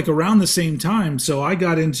enough, around the same time, so I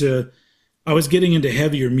was getting into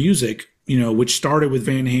heavier music, which started with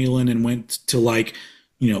Van Halen and went to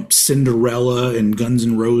Cinderella and Guns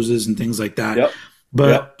N' Roses and things like that. Yep.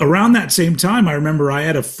 But around that same time, I remember I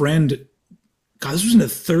had a friend God, this was in the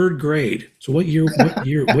third grade. So what year was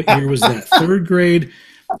that? Third grade.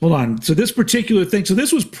 Hold on. So this particular thing, so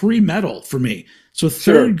this was pre-metal for me. So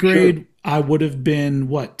third grade, I would have been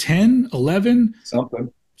what, 10, 11?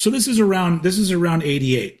 Something. So this is around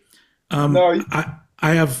 88. No,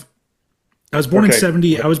 I was born in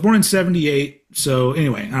 70. I was born in 78. So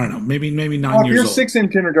anyway, I don't know, maybe 9 years old. You're 6 in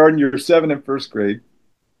kindergarten, you're 7 in first grade.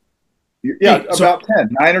 About 10,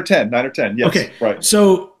 9 or 10. Yes. Okay. Right.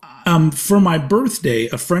 So for my birthday,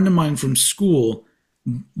 a friend of mine from school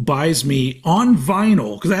buys me on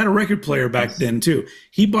vinyl, because I had a record player back then too.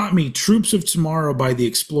 He bought me Troops of Tomorrow by The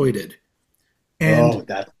Exploited.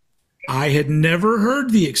 And I had never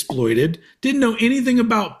heard The Exploited, didn't know anything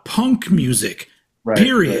about punk music,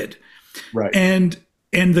 period. Right. And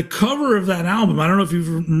the cover of that album, I don't know if you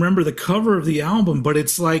remember the cover of the album, but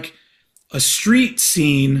it's like a street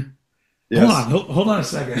scene. Yes. Hold on a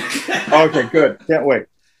second. Okay, good. Can't wait.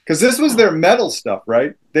 Because this was their metal stuff,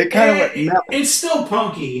 right? They kind of went metal. It's still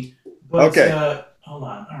punky. But, okay. Hold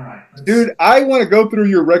on. All right. Dude, I want to go through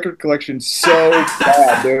your record collection so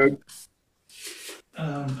bad, dude.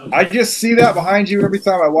 Okay. I just see that behind you every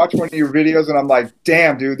time I watch one of your videos, and I'm like,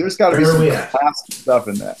 damn, dude, there's got to be some classic stuff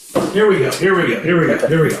in that. Here we go.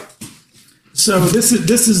 So this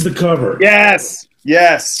is the cover. Yes.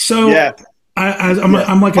 So yes.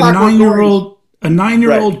 I'm like a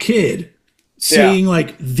 9-year-old kid seeing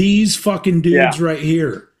like these fucking dudes right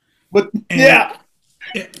here. But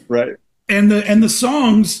right. And the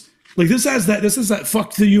songs, like this has that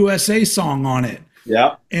 "Fuck the USA" song on it.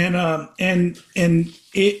 Yeah. And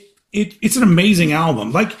it's an amazing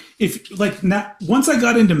album. Once I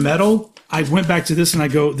got into metal, I went back to this and I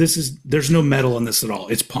go, there's no metal in this at all.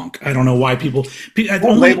 It's punk. I don't know why people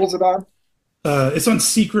what labels it on? It's on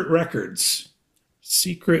Secret Records.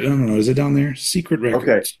 I don't know. Is it down there? Secret Records.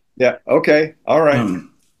 Okay. Yeah. Okay. All right.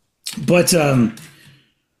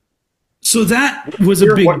 So that was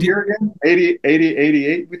a big what year again? 80,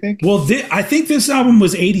 88, we think? Well, I think this album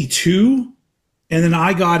was 82, and then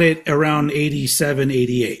I got it around 87,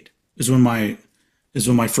 88 is when my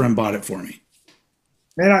friend bought it for me.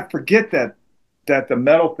 Man, I forget that the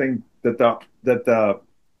metal thing, that the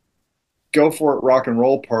go for it rock and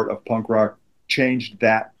roll part of punk rock changed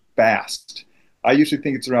that fast. I usually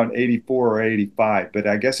think it's around 84 or 85, but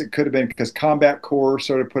I guess it could have been because Combat Core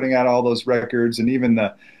started putting out all those records, and even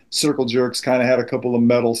the Circle Jerks kind of had a couple of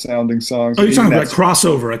metal sounding songs. Oh, you're talking about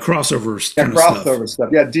crossover kind of crossover stuff.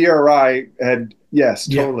 Yeah, DRI had, yes,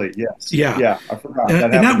 totally, yes. Yeah. I forgot.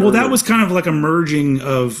 That was kind of like a merging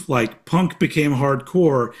of like punk became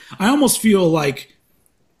hardcore. I almost feel like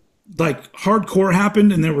hardcore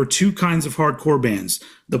happened and there were two kinds of hardcore bands.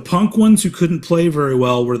 The punk ones who couldn't play very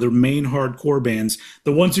well were the main hardcore bands.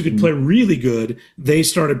 The ones who could play really good, they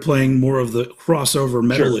started playing more of the crossover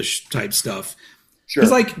metalish type stuff. Sure.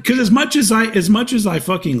 Because as much as I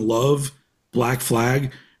fucking love Black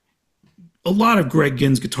Flag, a lot of Greg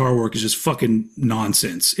Ginn's guitar work is just fucking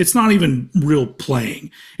nonsense. It's not even real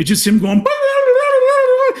playing. It's just him going,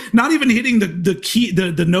 not even hitting the key,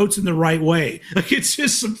 the notes in the right way. Like it's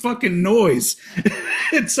just some fucking noise.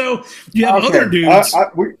 And so you have other dudes.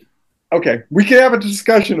 We can have a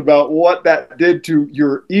discussion about what that did to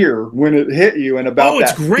your ear when it hit you, and about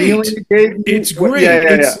that feeling it gave you. It's great.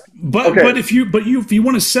 But if you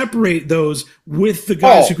want to separate those with the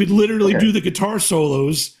guys who could literally do the guitar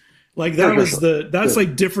solos, like that's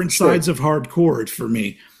like different sides of hardcore for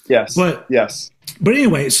me. Yes. But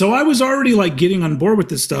anyway, so I was already like getting on board with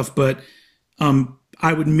this stuff, but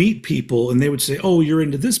I would meet people and they would say, "Oh, you're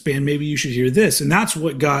into this band, maybe you should hear this." And that's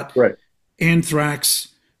what got Anthrax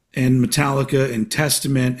and Metallica and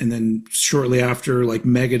Testament, and then shortly after, like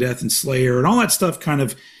Megadeth and Slayer and all that stuff kind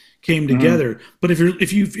of came together. But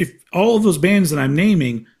if all of those bands that I'm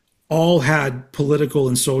naming all had political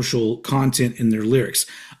and social content in their lyrics,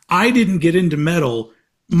 I didn't get into metal.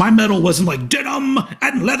 My metal wasn't like denim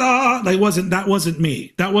and leather. That wasn't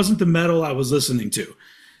me. That wasn't the metal I was listening to.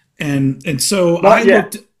 And so I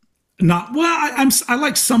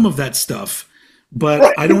like some of that stuff.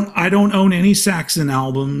 But I don't own any Saxon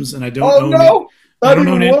albums, and I don't own. I don't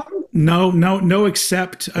own it. No.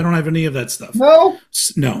 Except I don't have any of that stuff. No.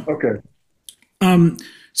 Okay.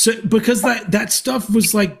 So because that stuff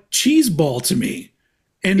was like cheeseball to me,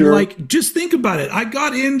 and like just think about it. I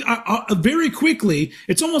got in very quickly.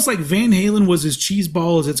 It's almost like Van Halen was as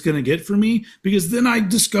cheeseball as it's going to get for me, because then I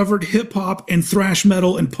discovered hip hop and thrash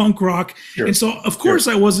metal and punk rock, and so of course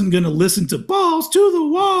I wasn't going to listen to Balls to the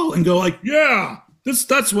Wall and go like, yeah,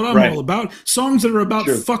 that's what I'm all about. Songs that are about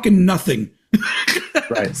fucking nothing.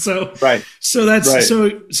 So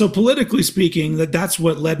politically speaking, that's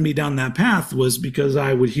what led me down that path, was because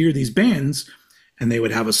I would hear these bands and they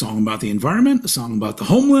would have a song about the environment, a song about the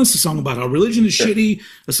homeless, a song about how religion is shitty,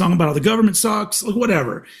 a song about how the government sucks, like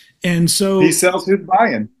whatever. And so he sells who's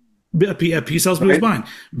buying. He sells who's buying.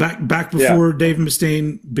 Back before Dave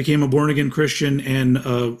Mustaine became a born again Christian and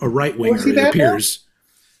a right winger, it appears.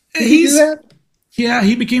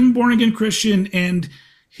 He became a born again Christian, and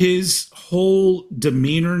his whole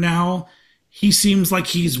demeanor now, he seems like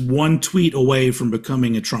he's one tweet away from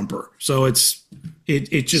becoming a Trumper. So it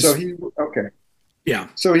just. So yeah.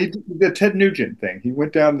 So he did the Ted Nugent thing. He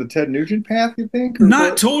went down the Ted Nugent path, you think?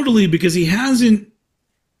 Not totally, because he hasn't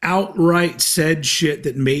outright said shit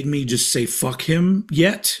that made me just say fuck him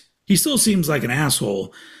yet. He still seems like an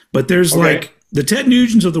asshole, but there's like the Ted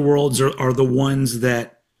Nugents of the world are the ones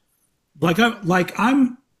that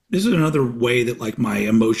I'm. This is another way that like my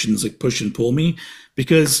emotions like push and pull me,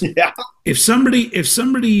 because if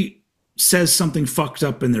somebody says something fucked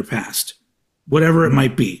up in their past, whatever it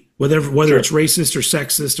might be, whether it's racist or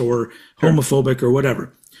sexist or homophobic or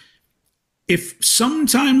whatever, if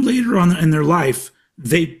sometime later on in their life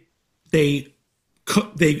they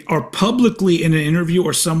are publicly in an interview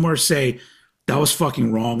or somewhere say that was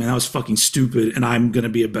fucking wrong and that was fucking stupid and I'm going to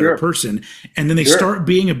be a better person, and then they start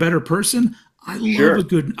being a better person, I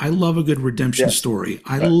love a good redemption story.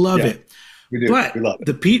 I love it. We do. But we love it.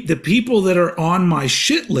 the people that are on my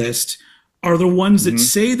shit list are the ones that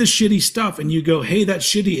say the shitty stuff, and you go, hey, that's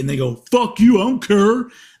shitty, and they go, fuck you, I don't care.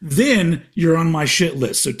 Then you're on my shit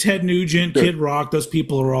list. So Ted Nugent, Kid Rock, those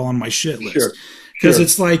people are all on my shit list. Because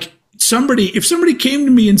it's like if somebody came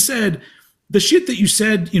to me and said, the shit that you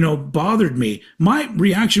said, bothered me, my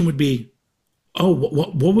reaction would be, oh,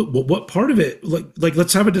 what part of it? Like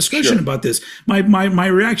let's have a discussion about this. My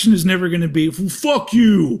reaction is never going to be, well, fuck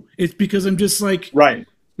you. It's because I'm just like,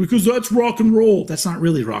 because that's rock and roll. That's not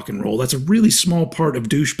really rock and roll. That's a really small part of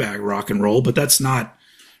douchebag rock and roll, but that's not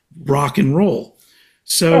rock and roll.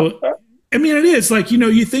 So, I mean, it is like,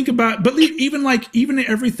 you think about, but even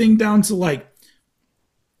everything down to like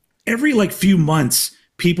every like few months,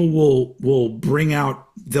 people will bring out,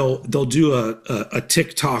 they'll do a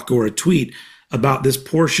TikTok or a tweet about this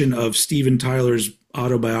portion of Steven Tyler's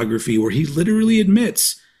autobiography where he literally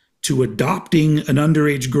admits to adopting an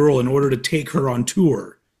underage girl in order to take her on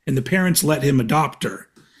tour, and the parents let him adopt her.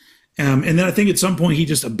 And then I think at some point he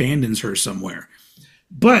just abandons her somewhere.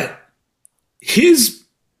 But his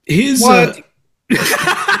what?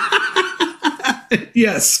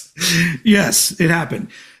 Yes, it happened.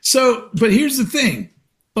 So, but here's the thing.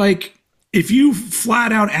 Like, if you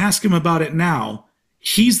flat out ask him about it now,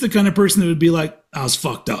 he's the kind of person that would be like, I was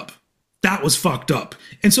fucked up. That was fucked up.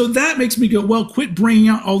 And so that makes me go, well, quit bringing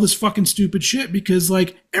out all this fucking stupid shit, because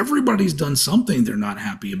like everybody's done something they're not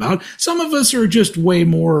happy about. Some of us are just way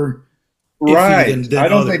more iffy than I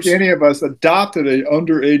don't others. think any of us adopted an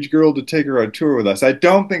underage girl to take her on tour with us. I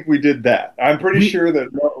don't think we did that. I'm pretty sure that,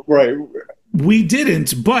 we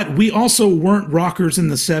didn't, but we also weren't rockers in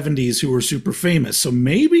the 70s who were super famous. So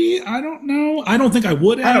maybe, I don't know. I don't think I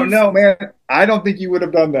would have. I don't know, man. I don't think you would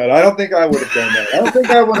have done that. I don't think I would have done that. I don't think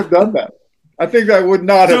I would have done that. I think I would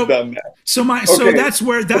not have done that. So that's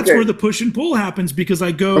where the push and pull happens, because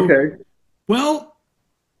I go, well,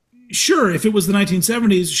 sure, if it was the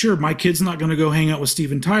 1970s, sure, my kid's not going to go hang out with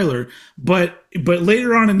Steven Tyler. But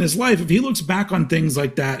later on in his life, if he looks back on things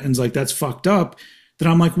like that and is like, that's fucked up,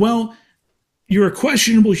 then I'm like, well, you're a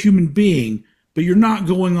questionable human being, but you're not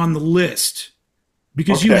going on the list,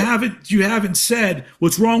 because you haven't said,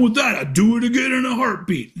 what's wrong with that? I'd do it again in a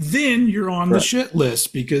heartbeat. Then you're on the shit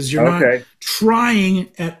list, because you're not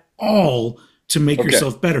trying at all to make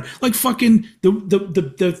yourself better. Like fucking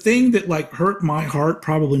the thing that like hurt my heart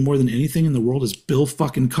probably more than anything in the world is Bill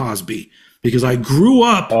fucking Cosby, because I grew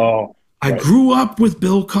up with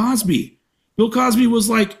Bill Cosby. Bill Cosby was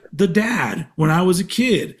like the dad when I was a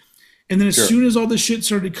kid. And then as soon as all this shit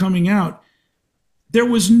started coming out, there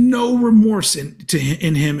was no remorse in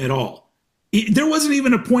him at all. There wasn't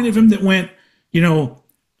even a point of him that went,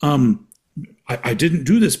 I didn't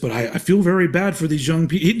do this, but I feel very bad for these young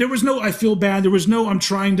people. There was no, I feel bad. There was no, I'm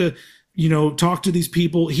trying to, talk to these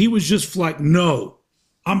people. He was just like, no,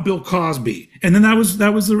 I'm Bill Cosby. And then and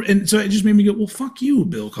so it just made me go, well, fuck you,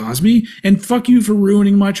 Bill Cosby. And fuck you for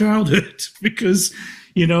ruining my childhood, because,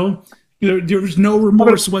 there was no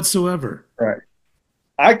remorse whatsoever. Right.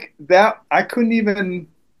 I couldn't even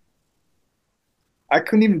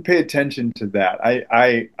pay attention to that.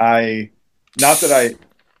 I not that I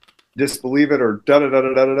disbelieve it or da.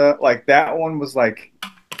 Like that one was like,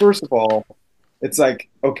 first of all, it's like,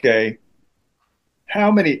 okay,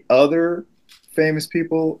 how many other famous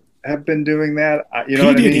people have been doing that? You know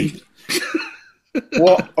what I mean?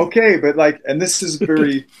 Well, okay, but like, and this is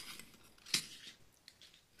very.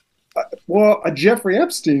 well, a Jeffrey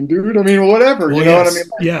Epstein, dude. I mean, whatever. Well, You know what I mean? yes.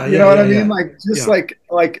 Yeah, You yeah, know what yeah, I mean? yeah. Like just Yeah.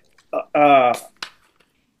 like uh,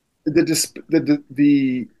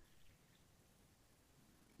 the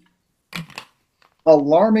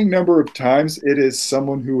alarming number of times it is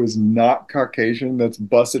someone who is not Caucasian that's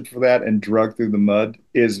busted for that and dragged through the mud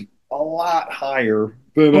is a lot higher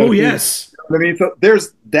than I Oh, think. yes. I mean, so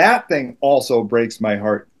there's that thing also breaks my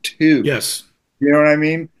heart too. Yes. You know what I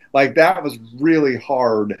mean? Like that was really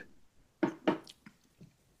hard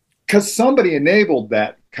because somebody enabled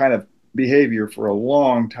that kind of behavior for a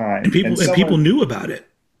long time, and And people someone, knew about it.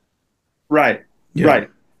 right, Yeah. right.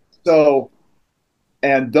 So,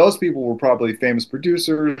 and those people were probably famous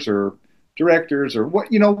producers or directors or what,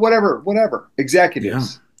 whatever, Yeah.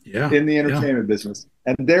 executives Yeah. in the Yeah. entertainment business,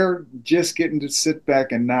 and they're just getting to sit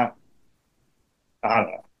back and not, I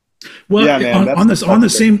don't know. Well, Yeah, man, on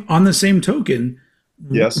the same token,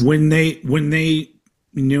 yes, when they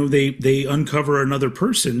they uncover another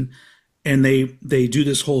person and they do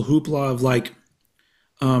this whole hoopla of like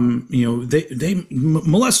they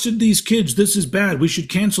molested these kids, this is bad, we should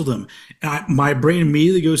cancel them. My brain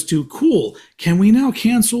immediately goes to, cool, can we now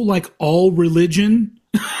cancel like all religion?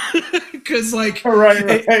 Because like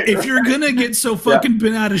if you're gonna get so fucking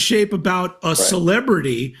bent out of shape about a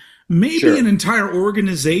celebrity, maybe sure, an entire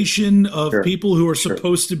organization of sure, people who are sure,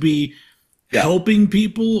 supposed to be yeah, helping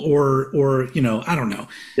people, or I don't know.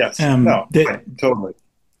 yes, no, That right, totally. It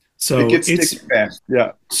so gets it's sticky fast.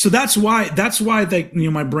 Yeah, so that's why like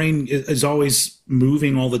my brain is always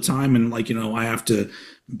moving all the time, and like I have to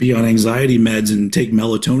be on anxiety meds and take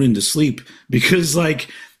melatonin to sleep because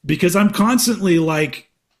I'm constantly like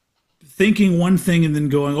thinking one thing and then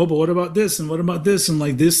going, oh, but what about this and what about this and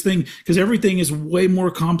like this thing, because everything is way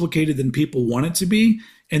more complicated than people want it to be.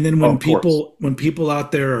 And then of course. when people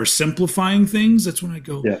out there are simplifying things, that's when I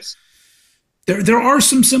go, Yes. there are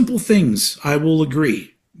some simple things, I will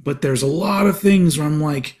agree, but there's a lot of things where I'm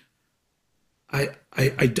like, I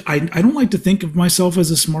don't like to think of myself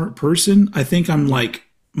as a smart person. I think I'm like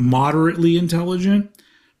moderately intelligent,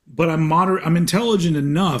 but I'm intelligent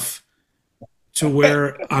enough to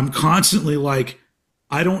where I'm constantly like,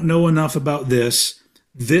 I don't know enough about this.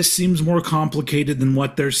 This seems more complicated than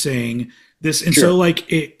what they're saying. This and so Sure. like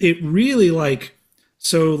it really like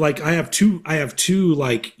so like I have two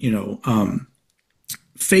like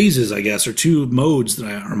phases, I guess, or two modes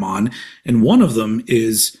that I'm on, and one of them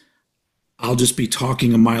is I'll just be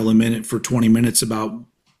talking a mile a minute for 20 minutes about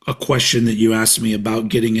a question that you asked me about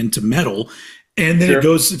getting into metal, and then it Sure.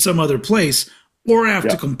 goes to some other place, or I have to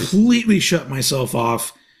Yeah. completely shut myself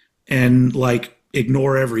off and like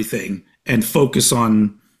ignore everything and focus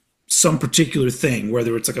on some particular thing,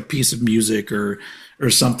 whether it's like a piece of music or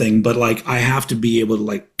something. But like I have to be able to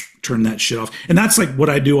like turn that shit off. And that's like what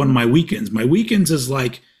I do on my weekends. My weekends is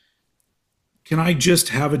like, can I just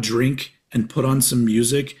have a drink and put on some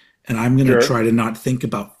music, and I'm going to Sure. try to not think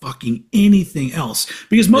about fucking anything else,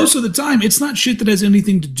 because most Sure. of the time it's not shit that has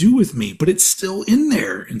anything to do with me, but it's still in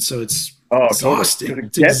there. And so it's Oh, totally. exhausting. Because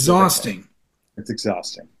It's it gets everything. exhausting. It's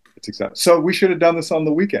exhausting. It's exhausting. So we should have done this on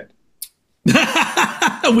the weekend.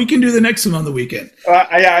 We can do the next one on the weekend.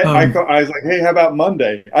 I was like, hey, how about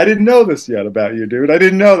Monday? I didn't know this yet about you, dude. I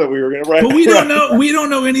didn't know that we were going to write. But we don't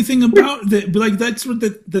know anything about that. Like that's what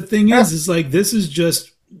the thing is like this is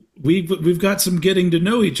just we've got some getting to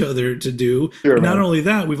know each other to do. Sure, But not man. only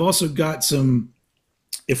that, we've also got some,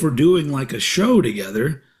 if we're doing like a show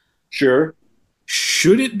together, Sure.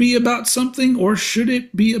 should it be about something or should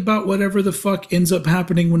it be about whatever the fuck ends up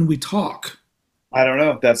happening when we talk? I don't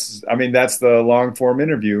know. I mean, that's the long form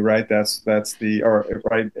interview, right? Or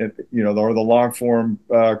the long form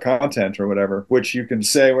content or whatever, which you can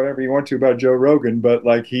say whatever you want to about Joe Rogan, but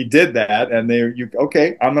like he did that, and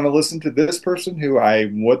okay, I'm going to listen to this person who I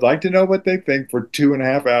would like to know what they think for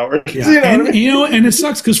 2.5 hours. Yeah, You know and what I mean? and it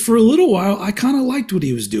sucks because for a little while I kind of liked what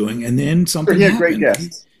he was doing, and then something He had great happened.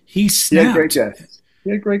 guests. He He had great snapped. guests. He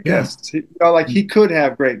had great Yeah. guests. He could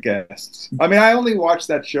have great guests. I mean, I only watched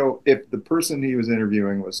that show if the person he was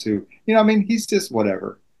interviewing was who. I mean, he's just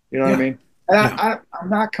whatever. You know what I Yeah. mean? And Yeah. I'm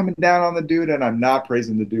not coming down on the dude, and I'm not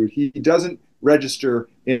praising the dude. He doesn't register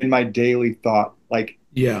in my daily thought like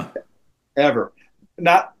Yeah. ever.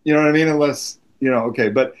 Not, you know what I mean? Unless, okay.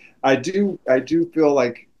 But I do feel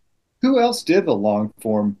like who else did the long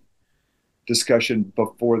form discussion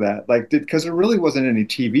before that? Like, because there really wasn't any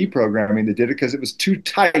TV programming that did it because it was too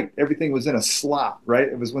tight. Everything was in a slot, right?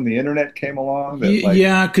 It was when the internet came along that, like,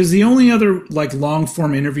 Yeah, because the only other like long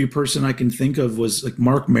form interview person I can think of was like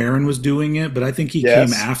Mark Maron was doing it, but I think he came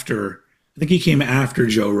yes, after. I think he came after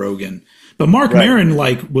Joe Rogan. But Mark right, Maron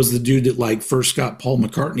like was the dude that like first got Paul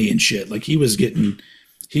McCartney and shit. Like he was getting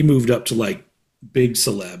he moved up to like big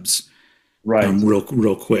celebs, Right.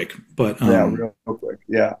 Real quick. But real quick.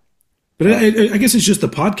 Yeah. But I guess it's just the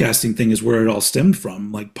podcasting thing is where it all stemmed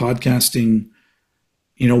from. Like podcasting,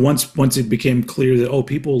 once it became clear that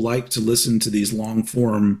people like to listen to these long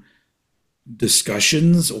form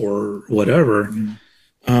discussions or whatever,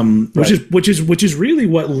 which is really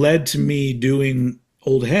what led to me doing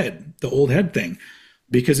the old head thing,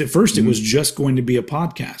 because at first it was just going to be a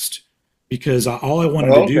podcast, because all I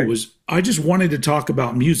wanted to do was I just wanted to talk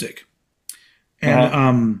about music,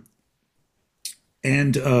 and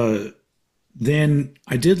then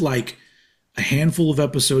I did like a handful of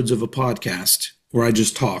episodes of a podcast where I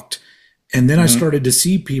just talked. And then I started to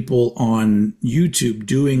see people on YouTube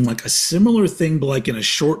doing like a similar thing, but like in a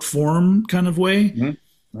short form kind of way.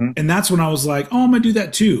 And that's when I was like, I'm going to do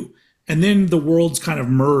that too. And then the worlds kind of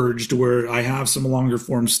merged where I have some longer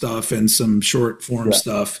form stuff and some short form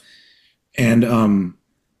stuff. And,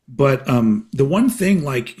 the one thing,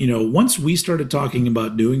 like, once we started talking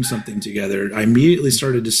about doing something together, I immediately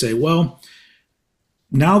started to say, well,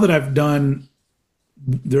 now that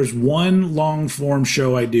there's one long form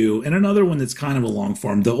show I do and another one that's kind of a long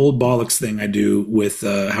form, the Old Bollocks thing I do with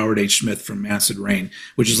Howard H. Smith from Acid Rain,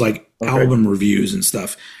 which is like album reviews and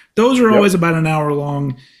stuff. Those are always about an hour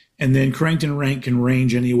long. And then Cranked and Rank can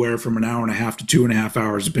range anywhere from an hour and a half to 2.5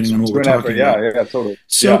 hours, depending on what we're talking about. Yeah, totally.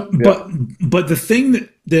 So, but the thing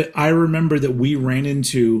that I remember that we ran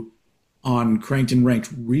into on Cranked and Ranked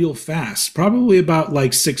real fast, probably about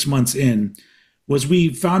like 6 months in, was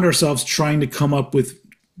we found ourselves trying to come up with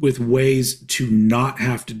ways to not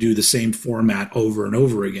have to do the same format over and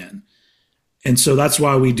over again. And so that's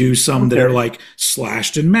why we do some that are like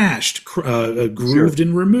slashed and mashed, grooved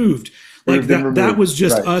and removed. Like that was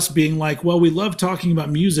just us being like, well, we love talking about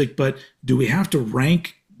music, but do we have to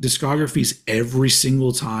rank discographies every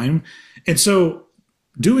single time? And so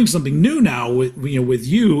doing something new now with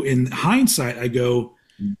you, in hindsight, I go,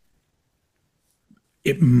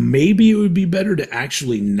 maybe it would be better to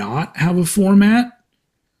actually not have a format.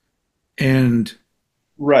 And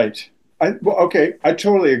I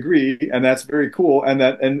totally agree, and that's very cool.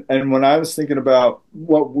 And when I was thinking about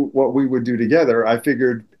what we would do together, I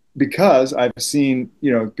figured, because I've seen,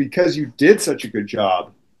 because you did such a good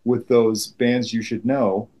job with those bands you should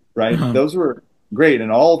know, right? Those were great,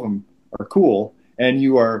 and all of them are cool, and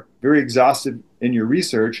you are very exhaustive in your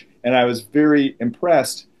research, and I was very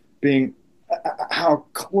impressed being how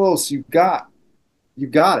close you got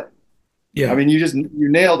it. Yeah. I mean,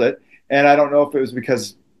 you nailed it. And I don't know if it was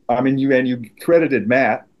because, you credited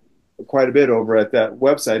Matt quite a bit over at that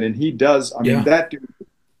website, and he does. That dude,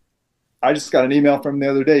 I just got an email from him the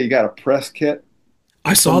other day. He got a press kit.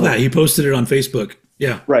 I saw that. He posted it on Facebook.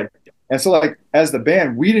 Yeah. Right. And so, like, as the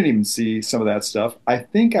band, we didn't even see some of that stuff. I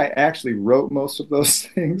think I actually wrote most of those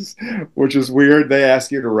things, which is weird. They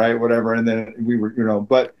ask you to write whatever, and then we were,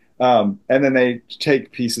 but and then they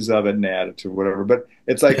take pieces of it and add it to whatever. But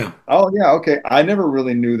it's like, okay. I never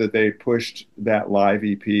really knew that they pushed that live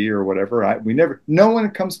EP or whatever. No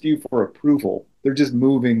one comes to you for approval. They're just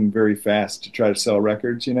moving very fast to try to sell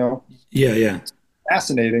records, Yeah. It's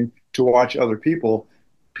fascinating to watch other people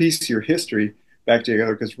piece your history back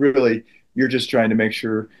together, because really you're just trying to make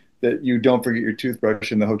sure that you don't forget your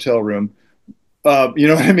toothbrush in the hotel room. You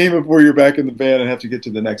know what I mean? Before you're back in the van and have to get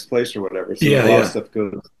to the next place or whatever. So a lot of stuff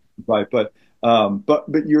goes by. But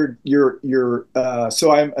you're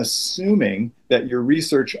so I'm assuming that your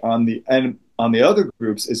research on the other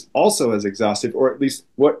groups is also as exhaustive, or at least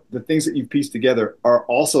what the things that you've pieced together are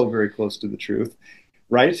also very close to the truth,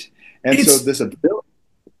 right? And so this ability.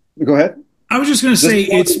 Go ahead. I was just going to say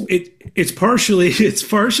it's partially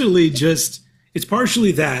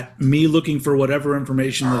that me looking for whatever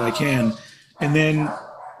information that I can, and then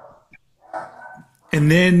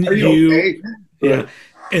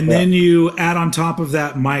then you add on top of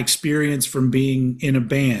that my experience from being in a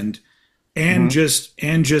band, and just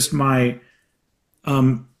my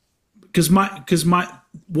because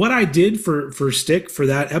what I did for Stick for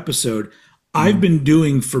that episode, I've been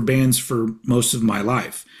doing for bands for most of my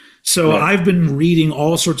life. So I've been reading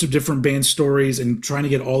all sorts of different band stories and trying to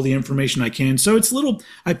get all the information I can. So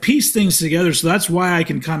I piece things together. So that's why I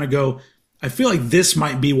can kind of go, I feel like this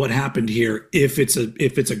might be what happened here if it's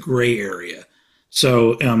a gray area.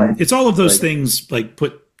 So it's all of those things like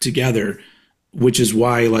put together, which is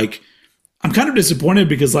why like I'm kind of disappointed,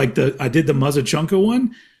 because like I did the Muzza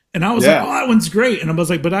one, and I was like, oh, that one's great. And I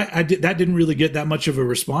was like, but that didn't really get that much of a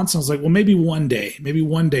response. I was like, well, maybe one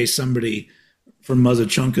day somebody from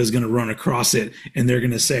Muzza is going to run across it and they're going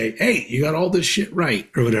to say, hey, you got all this shit right,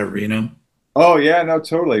 or whatever, Oh yeah, no,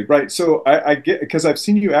 totally. Right. So I get, because I've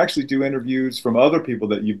seen you actually do interviews from other people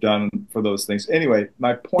that you've done for those things. Anyway,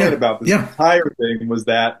 my point Yeah, about this yeah, entire thing was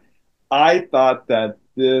that I thought that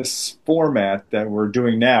this format that we're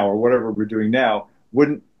doing now, or whatever we're doing now,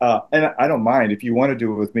 wouldn't and I don't mind if you want to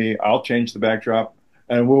do it with me, I'll change the backdrop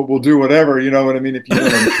and we'll do whatever, you know what I mean? If you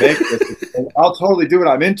want to make this, I'll totally do it.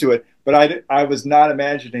 I'm into it. But I was not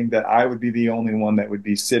imagining that I would be the only one that would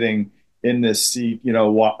be sitting in this seat, you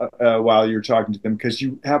know, while you're talking to them, because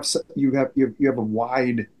you have a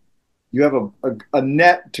wide, you have a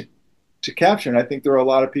net to capture. And I think there are a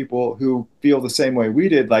lot of people who feel the same way we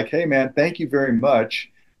did. Like, hey man, thank you very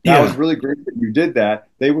much. That was yeah, really great that you did that.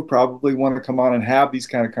 They would probably want to come on and have these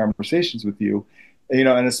kind of conversations with you, you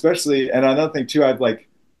know. And especially, and another thing too, I'd like,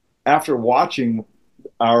 after watching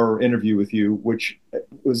our interview with you, which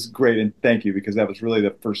was great, and thank you, because that was really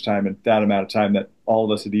the first time in that amount of time that all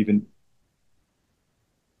of us had even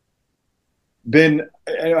been,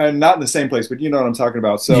 and not in the same place, but you know what I'm talking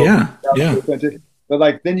about. So yeah, yeah, but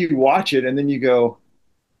like then you watch it and then you go,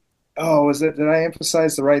 oh, did I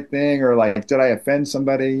emphasize the right thing, or like did I offend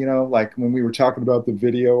somebody? You know, like when we were talking about the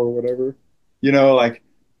video or whatever. You know, like,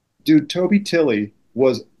 dude, Toby Tilley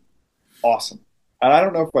was awesome. And I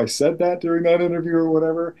don't know if I said that during that interview or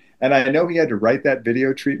whatever. And I know he had to write that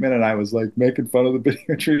video treatment, and I was like making fun of the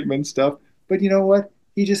video treatment stuff. But you know what?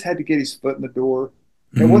 He just had to get his foot in the door.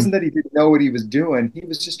 It hmm wasn't that he didn't know what he was doing. He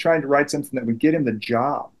was just trying to write something that would get him the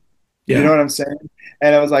job. You know yeah, what I'm saying?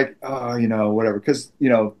 And I was like, oh, you know, whatever. Because, you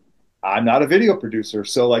know, I'm not a video producer.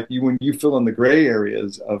 So like you, when you fill in the gray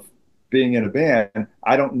areas of being in a band,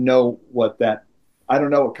 I don't know what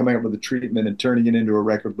coming up with a treatment and turning it into a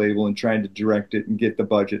record label and trying to direct it and get the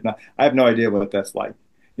budget. And I have no idea what that's like.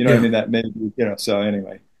 You know what I yeah. mean? That maybe, you know, so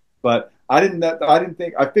anyway, but I didn't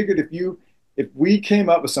think, I figured if we came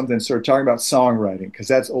up with something and started talking about songwriting, because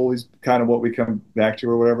that's always kind of what we come back to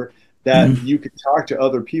or whatever, that hmm you could talk to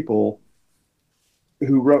other people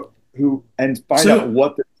and find out So,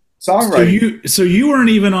 what the so songwriting. you weren't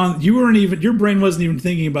even on. You weren't even. Your brain wasn't even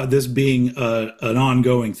thinking about this being an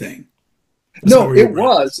ongoing thing. That's not No, where your brain it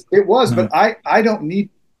was, was. but I don't need.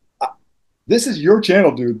 This is your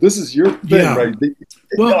channel, dude. This is your thing, Yeah. right?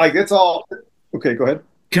 Well, Like it's all okay. Go ahead.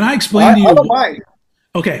 can I explain to I don't you? mind.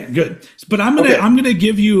 Okay, good. But Okay, I'm gonna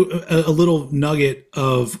give you a little nugget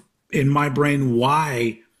of in my brain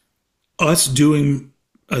why us doing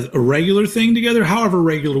a regular thing together, however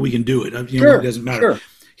regular we can do it. You know, it sure, doesn't matter. sure,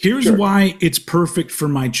 Here's sure. why it's perfect for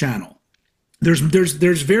my channel. There's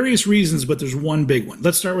various reasons, but there's one big one.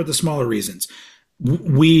 Let's start with the smaller reasons.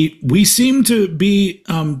 We seem to be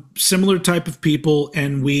similar type of people,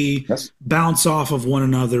 and we Yes. bounce off of one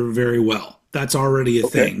another very well. That's already a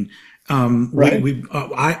Okay. thing. Right.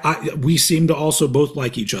 We seem to also both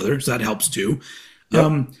like each other, so that helps too.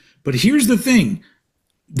 Yep. But here's the thing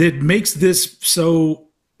that makes this so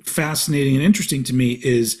fascinating and interesting to me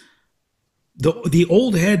is the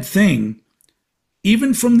old head thing.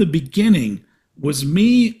 Even from the beginning, was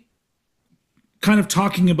me kind of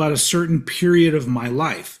talking about a certain period of my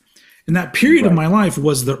life. And that period of Right. my life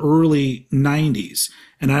was the early 90s.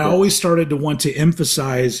 And I always Yes. started to want to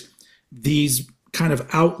emphasize these kind of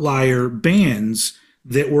outlier bands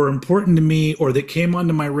that were important to me or that came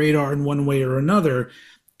onto my radar in one way or another.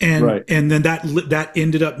 Right. And then that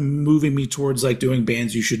ended up moving me towards like doing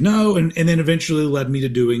bands you should know, and then eventually led me to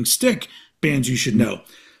doing stick bands you should know.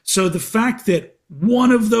 So the fact that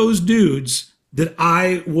one of those dudes that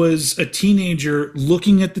I was a teenager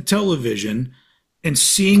looking at the television and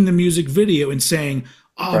seeing the music video and saying,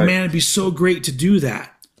 oh Right. man, it'd be so great to do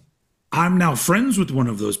that. I'm now friends with one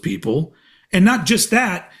of those people. And not just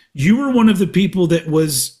that, you were one of the people that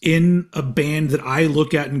was in a band that I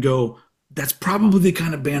look at and go, that's probably the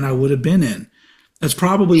kind of band I would have been in. That's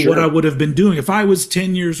probably what I Sure. would have been doing. If I was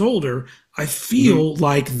 10 years older, I Hmm. feel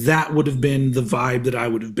like that would have been the vibe that I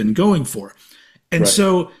would have been going for. And Right.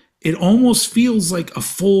 so it almost feels like a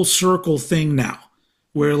full circle thing now,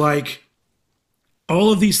 where like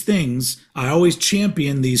all of these things, I always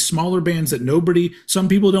champion these smaller bands that some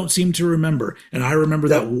people don't seem to remember. And I remember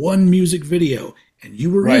that Yep. one music video, and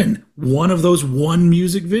you were Right. in one of those one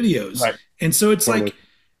music videos. Right. And so it's Totally. like,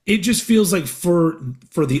 it just feels like for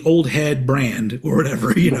the old head brand or whatever,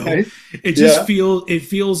 Right. it Yeah.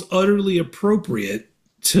 feels utterly appropriate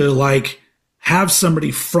to like have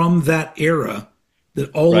somebody from that era that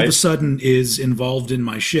all of a Right. sudden is involved in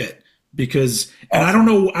my shit because and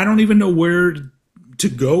Awesome. I don't even know where to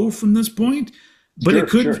go from this point, but Sure.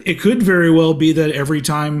 Sure. it could very well be that every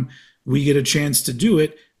time we get a chance to do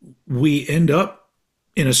it, we end up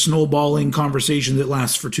in a snowballing conversation that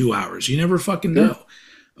lasts for 2 hours. You never fucking Sure. know.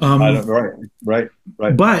 I don't, right, right,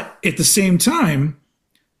 right. But at the same time,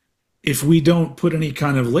 if we don't put any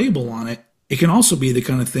kind of label on it, it can also be the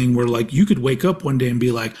kind of thing where like you could wake up one day and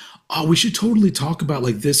be like, oh, we should totally talk about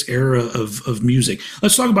like this era of music.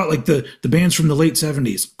 Let's talk about like the bands from the late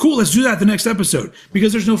 70s. Cool, let's do that the next episode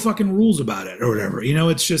because there's no fucking rules about it or whatever. You know,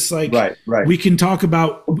 it's just like Right, right. we can talk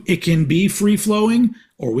about it can be free flowing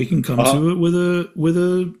or we can come to it with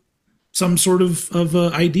a some sort of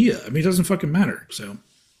idea. I mean, it doesn't fucking matter. So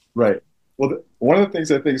Right. Well, one of the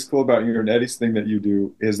things I think is cool about you and Eddie's thing that you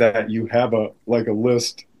do is that you have a like a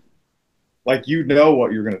list, like you know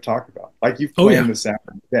what you're going to talk about, like you've oh planned yeah. this out,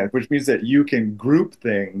 in advance, which means that you can group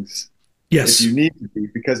things if Yes. you need to be,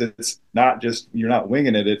 because it's not just you're not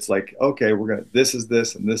winging it. It's like, okay, we're gonna this is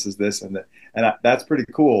this and this is this and that, and that's pretty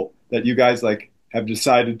cool that you guys like have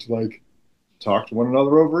decided to like talk to one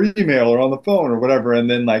another over email or on the phone or whatever, and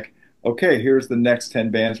then like, okay, here's the next 10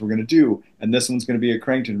 bands we're going to do, and this one's going to be a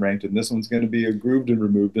Crankton ranked, and this one's going to be a grooved and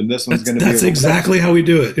removed, and this one's going to be That's a exactly how we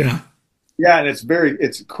do it. Yeah. yeah, and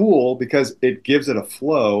it's cool because it gives it a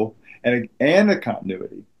flow and a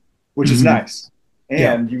continuity, which is Mm-hmm. nice,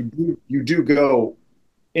 Yeah. and you do go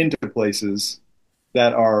into places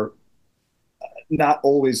that are not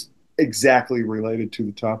always exactly related to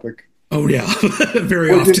the topic. Oh yeah.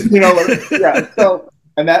 Very Which is, often. yeah. So,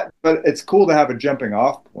 and that, but it's cool to have a jumping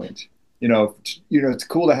off point. It's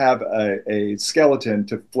cool to have a skeleton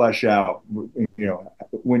to flesh out.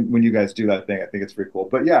 When you guys do that thing, I think it's pretty cool.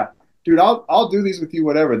 But yeah, dude, I'll do these with you.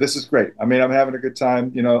 Whatever. This is great. I mean, I'm having a good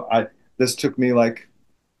time. This took me like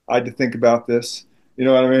I had to think about this. You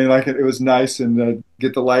know what I mean? Like it was nice and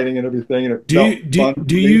get the lighting and everything, and it Do felt you do fun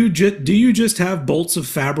do for me. you just do you just have bolts of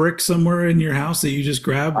fabric somewhere in your house that you just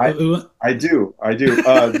grab? I I do. I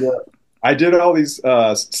do. I did all these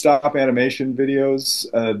stop animation videos.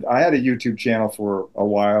 I had a YouTube channel for a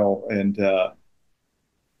while, and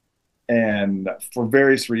for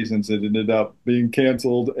various reasons, it ended up being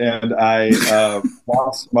canceled, and I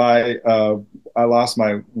lost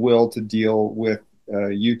my will to deal with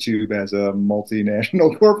YouTube as a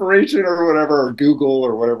multinational corporation or whatever, or Google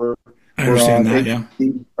or whatever. I We're understand on that. Yeah.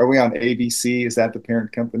 ABC. Are we on ABC? Is that the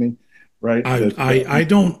parent company? Right? I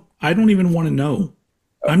don't even want to know.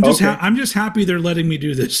 Okay. I'm just happy they're letting me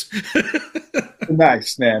do this.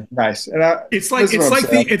 Nice, man. Nice. And this is what I'm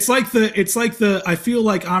saying. It's like the I feel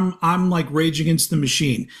like I'm like Rage Against the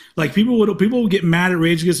Machine. Like people would get mad at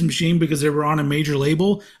Rage Against the Machine because they were on a major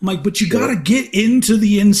label. I'm like, but you got Sure. to get into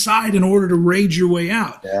the inside in order to rage your way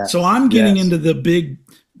out. So Yes. I'm getting Yes. into the big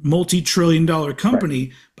multi-trillion-dollar Right.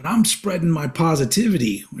 company, but I'm spreading my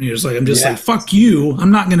positivity. And you're just like I'm just like Yes. fuck you.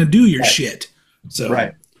 I'm not going to do your Right. shit. So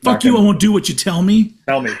Right. Not fuck you. I gonna won't do what you tell me.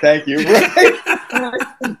 tell me. Thank you.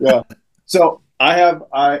 Right. Yeah. So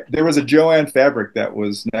there was a Joanne Fabric that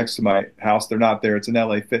was next to my house. They're not there. It's an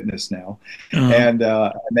LA Fitness now, Uh, and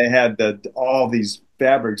they had all these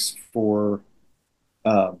fabrics for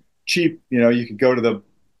cheap. You could go to the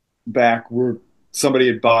back where somebody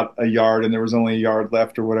had bought a yard and there was only a yard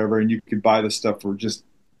left or whatever, and you could buy the stuff for just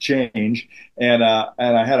change. And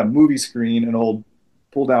I had a movie screen, an old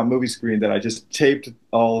pull down movie screen that I just taped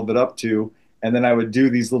all of it up to, and then I would do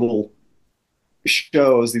these little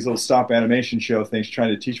shows, these little stop animation show things, trying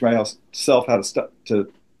to teach myself how to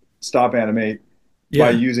stop animate by yeah.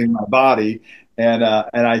 using my body. And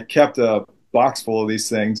I kept a box full of these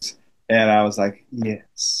things, and I was like,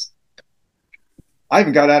 yes. I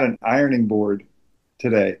even got out an ironing board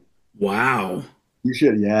today. Wow. You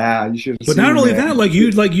should have But not seen, only that,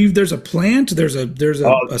 man. there's a plant, there's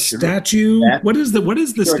Oh, a sure. statue. That, What is the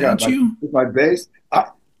sure, I got statue? my base.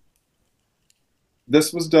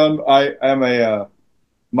 This was done. I am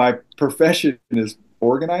my profession is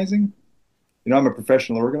organizing. I'm a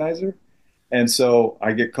professional organizer, and so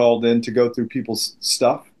I get called in to go through people's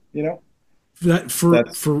stuff. That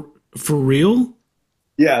That's for real?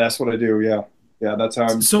 yeah, that's what I do. Yeah, yeah,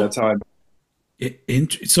 So that's how I'm.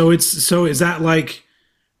 so is that like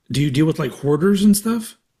do you deal with like hoarders and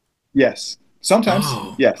stuff? Yes, sometimes.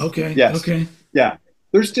 Oh, Yes, okay, yes, okay. yeah.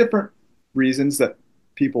 There's different reasons that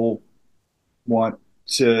people want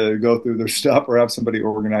to go through their stuff or have somebody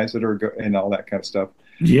organize it or go and all that kind of stuff.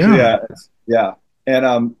 So Yeah. yeah, yeah.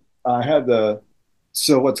 And I had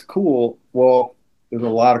so what's cool, well, there's a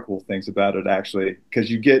lot of cool things about it actually, because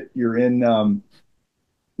you're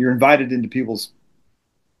invited into people's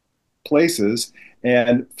places,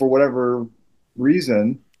 and for whatever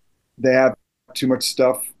reason, they have too much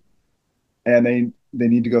stuff and they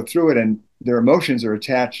need to go through it, and their emotions are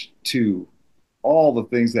attached to all the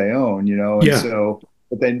things they own, and Yeah. so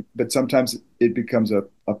but sometimes it becomes a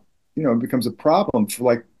it becomes a problem for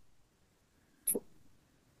like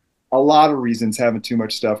a lot of reasons having too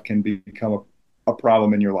much stuff can become a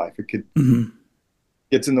problem in your life. It could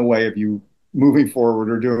gets in the way of you moving forward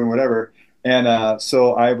or doing whatever. And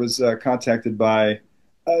so I was contacted by,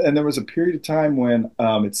 and there was a period of time when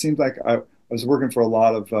it seemed like I was working for a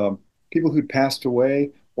lot of people who'd passed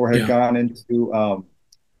away or had gone into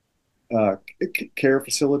care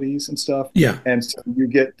facilities and stuff. Yeah. And so you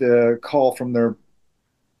get the call from their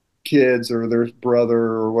kids or their brother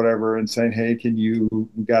or whatever and saying, hey, we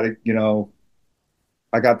got to,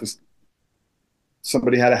 I got this.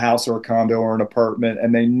 Somebody had a house or a condo or an apartment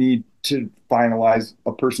and they need to finalize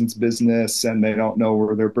a person's business and they don't know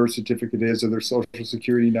where their birth certificate is or their social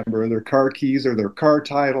security number or their car keys or their car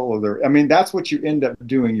title or that's what you end up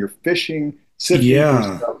doing. You're fishing, sifting for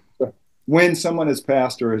stuff when someone has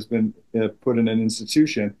passed or has been put in an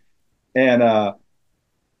institution. And I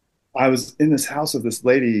was in this house of this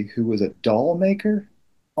lady who was a doll maker.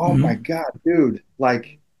 Oh my God, dude.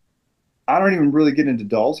 Like, I don't even really get into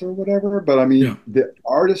dolls or whatever, but I mean, the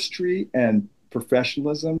artistry and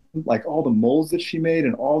professionalism, like all the molds that she made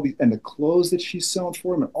and and the clothes that she's sewn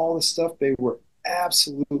for them and all the stuff, they were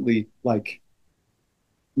absolutely like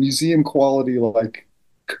museum quality, like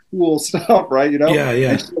cool stuff, right? Yeah,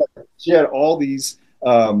 yeah. And she had all these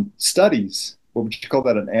studies. What would you call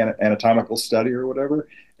that? An anatomical study or whatever.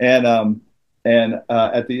 And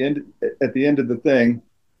at the end of the thing,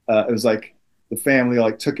 it was like the family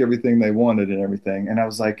like took everything they wanted and everything, and I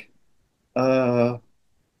was like, and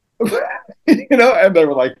they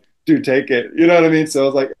were like, dude, take it. You know what I mean? So it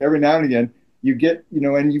was like every now and again you get,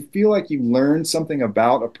 and you feel like you learn something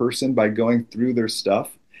about a person by going through their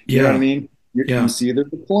stuff. You know what I mean? You see their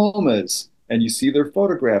diplomas and you see their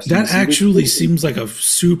photographs. That actually seems like a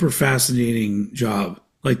super fascinating job.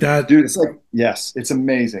 Like that, dude. It's like, yes, it's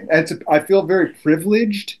amazing. And I feel very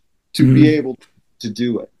privileged to be able to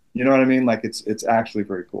do it. You know what I mean? Like it's actually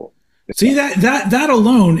very cool. See, that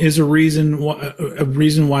alone is a reason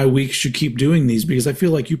why we should keep doing these, because I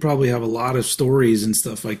feel like you probably have a lot of stories and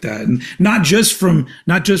stuff like that, and not just from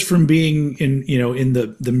being in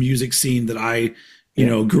the music scene that I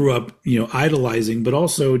grew up idolizing, but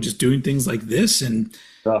also just doing things like this, and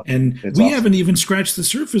we awesome. Haven't even scratched the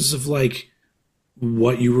surface of like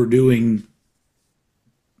what you were doing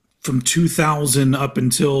from 2000 up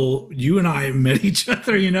until you and I met each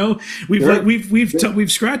other.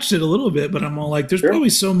 We've scratched it a little bit, but I'm all like, there's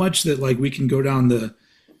probably so much that like we can go down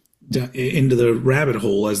into the rabbit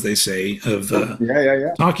hole, as they say, of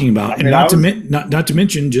talking about, and not to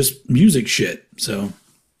mention just music shit. So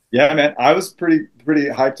yeah, man, I was pretty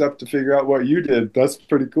hyped up to figure out what you did. That's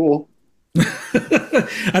pretty cool.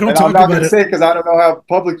 I'm not going to say because I don't know how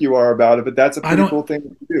public you are about it, but that's a pretty cool thing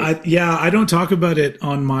to do. I don't talk about it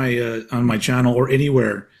on my channel or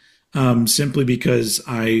anywhere, simply because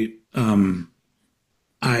I don't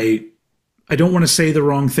want to say the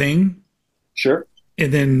wrong thing. Sure.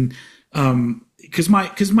 And then because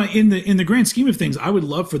in the grand scheme of things, I would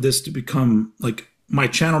love for this to become like my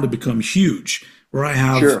channel to become huge, where I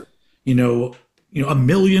have 1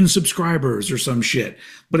 million subscribers or some shit.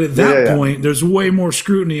 But at that point, there's way more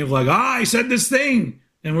scrutiny of like, I said this thing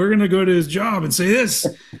and we're going to go to his job and say this.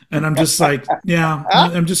 And I'm just like,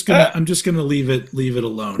 I'm just going to leave it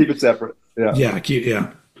alone. Keep it separate. Yeah.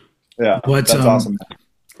 Yeah. Yeah. But, that's awesome.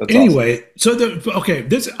 That's anyway, awesome. So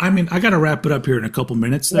I got to wrap it up here in a couple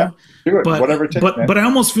minutes though. Yeah, do it. Whatever it takes, but I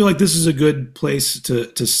almost feel like this is a good place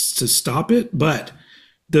to stop it. But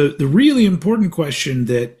the really important question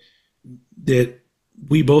that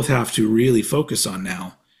we both have to really focus on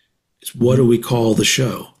now is, what do we call the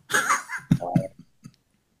show?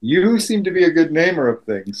 You seem to be a good namer of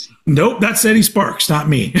things. Nope, that's Eddie Sparks, not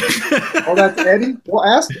me. Oh, that's Eddie? Well,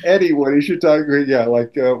 ask Eddie what he should talk about. Yeah,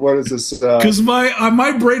 like, what is this? Because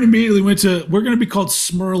my brain immediately went to, we're going to be called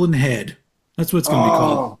Smirl and Head. That's what it's going to be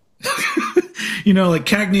called. Like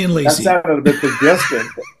Cagney and Lacey. That sounded a bit suggestive.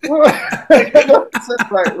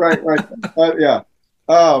 Right. Yeah.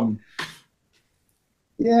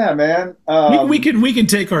 Yeah, man. We can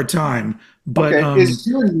take our time, but is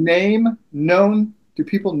your name known? Do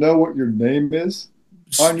people know what your name is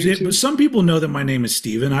on YouTube? Some people know that my name is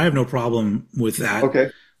Steven. I have no problem with that. Okay,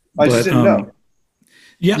 I just didn't know.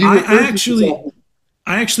 Yeah, I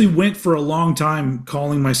actually went for a long time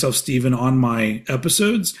calling myself Steven on my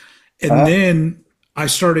episodes, and then I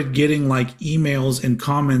started getting like emails and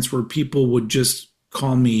comments where people would just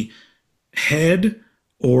call me Head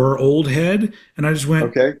or Old Head, and I just went,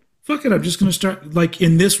 okay, fuck it, I'm just gonna start like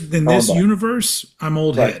in this universe, I'm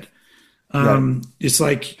Old Head. It's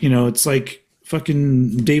like it's like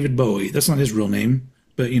fucking David Bowie. That's not his real name,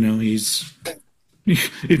 but he's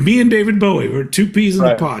me and David Bowie. We're two peas in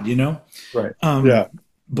a pod, Right. Yeah.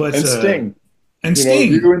 but And Sting. and You know,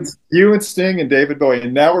 Sting. you and Sting and David Bowie.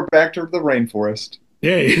 And now we're back to the rainforest.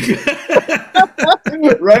 Yeah,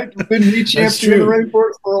 Right? Didn't he that's champion the true.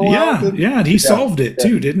 rainforest for a while? Yeah, yeah, and he Yeah, solved it yeah.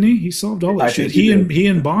 too, didn't he? He solved all that I shit. think he did. He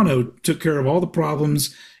and Bono took care of all the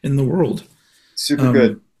problems in the world. Super Um,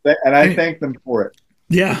 good. And I and- thank them for it.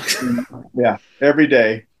 yeah, Yeah, every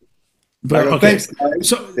day. I but go, okay. thanks, guys.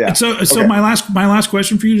 So Yeah. so Okay. my last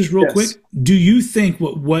question for you, just real quick. Yes. Do you think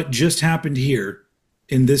what just happened here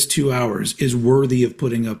in this 2 hours is worthy of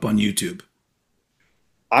putting up on YouTube?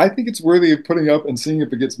 I think it's worthy of putting up and seeing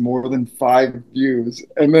if it gets more than 5 views.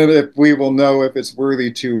 And then if we will know if it's worthy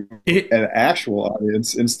to It an actual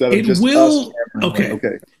audience instead of it just will. us. Hammering Okay. away.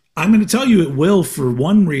 Okay. I'm going to tell you it will for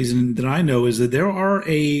one reason that I know is that there are at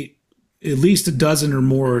least a dozen or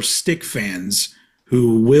more Stick fans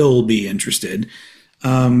who will be interested.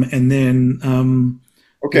 And then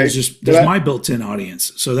Okay. there's my built-in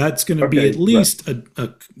audience. So that's going to be Okay, at least a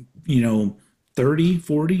 30,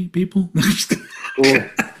 40 people. Ooh,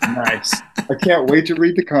 nice. I can't wait to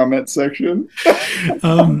read the comment section.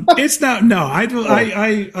 It's not, no, I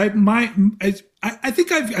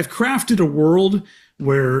think I've crafted a world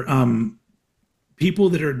where people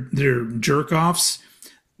that are jerk offs,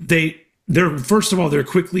 they're first of all, they're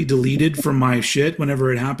quickly deleted from my shit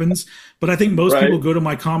whenever it happens. But I think most Right. people go to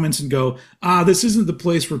my comments and go, this isn't the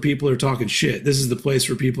place where people are talking shit. This is the place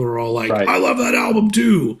where people are all like, Right. I love that album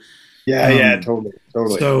too. Yeah, totally.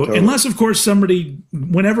 So Totally. unless of course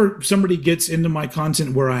whenever somebody gets into my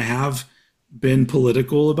content where I have been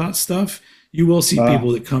political about stuff, you will see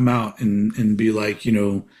people that come out and be like,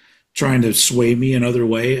 trying to sway me another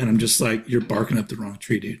way. And I'm just like, you're barking up the wrong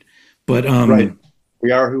tree, dude. But, Right.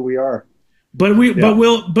 We are who we are. but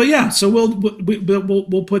so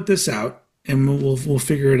we'll put this out and we'll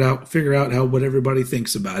figure out how what everybody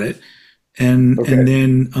thinks about it. And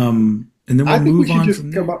then we'll I think we move should on just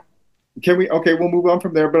from come there. up. Can we? Okay, we'll move on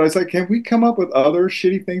from there. But I was like, can we come up with other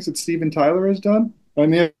shitty things that Steven Tyler has done? I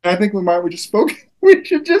mean, I think we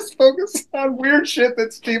should just focus on weird shit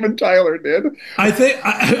that Steven Tyler did.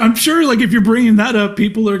 I'm sure, like, if you're bringing that up,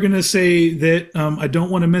 people are going to say that I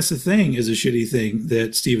Don't Want to Miss a Thing is a shitty thing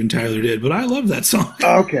that Steven Tyler did, but I love that song.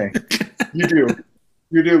 Okay, you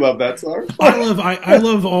do love that song. I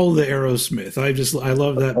love all the Aerosmith. I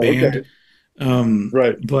love that band. Okay.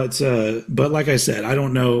 Right. But like I said, I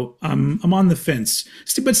don't know. I'm on the fence.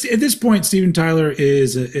 But at this point, Steven Tyler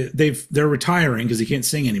they're retiring because he can't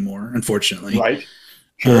sing anymore, unfortunately. Right.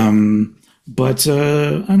 Sure. But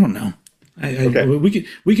I don't know. Okay.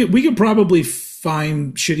 We could probably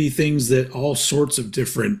find shitty things that all sorts of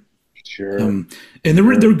different. Sure. And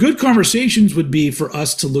the good conversations would be for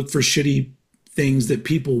us to look for shitty things that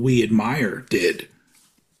people we admire did.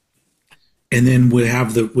 And then we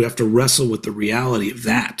have to wrestle with the reality of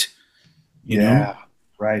that. You know?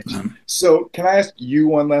 Right. So can I ask you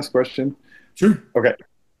one last question? Sure. Okay.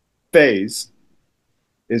 Phase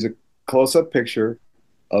is a close-up picture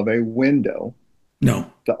of a window.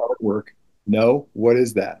 No. The artwork. No. What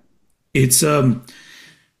is that? It's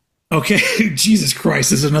okay. Jesus Christ,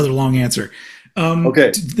 this is another long answer.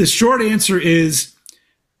 Okay. The short answer is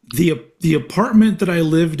the apartment that I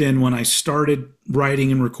lived in when I started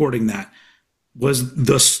writing and recording that was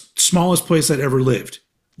the smallest place I'd ever lived.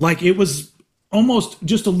 Like, it was almost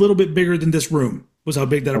just a little bit bigger than this room was how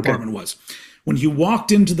big that apartment was. When you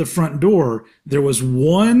walked into the front door, there was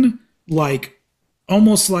one, like,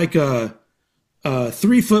 almost like a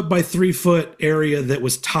 3 foot by 3 foot area that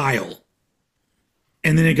was tile.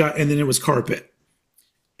 And then it was carpet.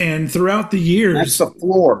 And throughout the years, That's the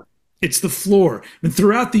floor. it's the floor. And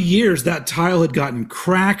throughout the years, that tile had gotten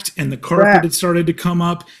cracked and the carpet had started to come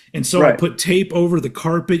up. And so I put tape over the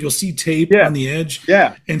carpet. You'll see tape on the edge.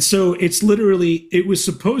 Yeah. And so it was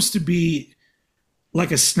supposed to be like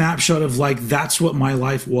a snapshot of, like, that's what my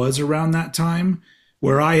life was around that time,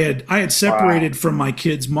 where I had separated from my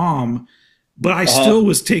kid's mom, but I still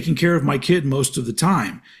was taking care of my kid most of the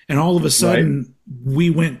time. And all of a sudden we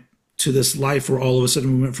went to this life where all of a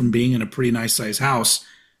sudden we went from being in a pretty nice sized house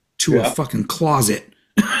to a fucking closet.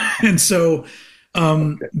 And so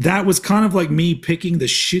that was kind of like me picking the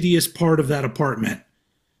shittiest part of that apartment.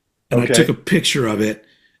 And I took a picture of it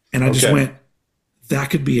and I just went, that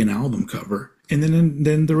could be an album cover. And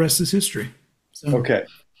then the rest is history. So. Okay.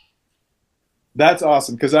 That's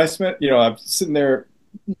awesome. Because I'm sitting there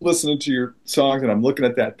listening to your songs and I'm looking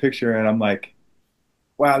at that picture and I'm like,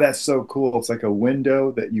 wow, that's so cool. It's like a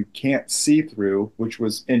window that you can't see through, which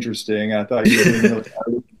was interesting. I thought you didn't know.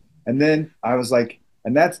 And then I was like,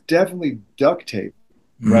 and that's definitely duct tape,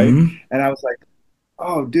 right? Mm-hmm. And I was like,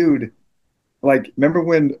 oh, dude, like, remember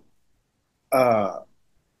when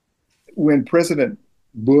President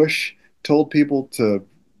Bush told people to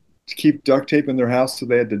keep duct tape in their house, so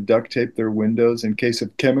they had to duct tape their windows in case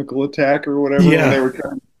of chemical attack or whatever when they Yeah. were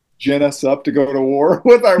trying to gin us up to go to war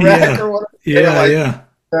with Iraq Yeah. or whatever. They were Yeah. like, Yeah.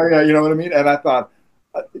 yeah, yeah, you know what I mean? And I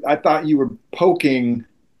thought you were poking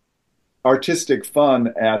artistic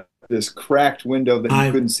fun at this cracked window that you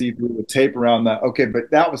I couldn't see through the tape around that. Okay, but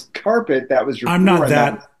that was carpet, that was your I'm floor, not and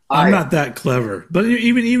that was I'm tile. not that clever. But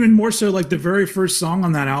even more so, like the very first song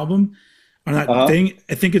on that album, on that Uh-huh. thing,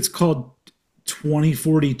 I think it's called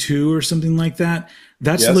 2042 or something like that.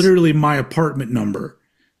 That's Yes. literally my apartment number.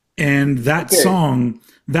 And Okay.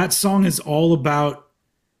 that song is all about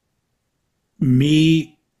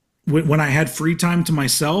me when I had free time to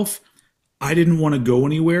myself. I didn't want to go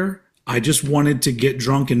anywhere. I just wanted to get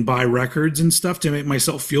drunk and buy records and stuff to make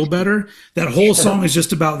myself feel better. That whole Sure. song is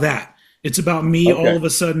just about that. It's about me all Okay. of a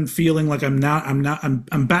sudden feeling like I'm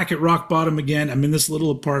back at rock bottom again. I'm in this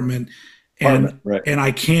little apartment Apartment. and Right.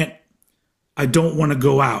 I don't want to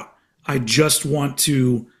go out. I just want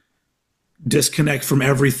to disconnect from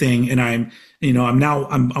everything. And I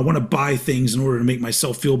want to buy things in order to make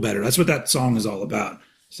myself feel better. That's what that song is all about.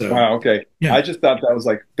 So Wow. Okay. I yeah, just thought that was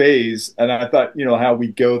like phase, and I thought, how we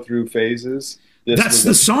go through phases. This that's was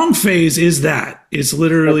the song phase is that okay. it's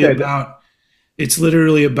literally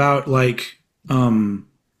about like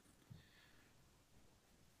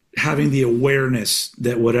having the awareness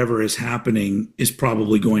that whatever is happening is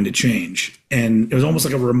probably going to change. And it was almost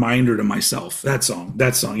like a reminder to myself. That song,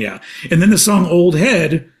 yeah. And then the song Old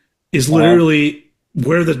Head is Uh-huh. literally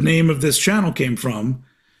where the name of this channel came from.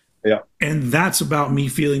 Yeah. And that's about me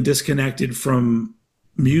feeling disconnected from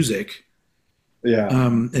music, Yeah.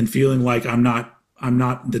 and feeling like I'm not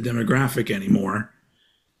the demographic anymore.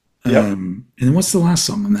 Yep. And then what's the last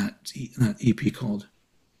song on that EP called?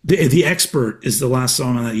 The Expert is the last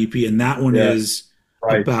song on that EP, and that one Yes. is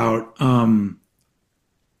Right. about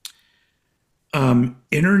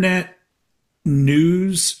internet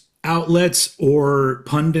news outlets or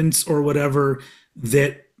pundits or whatever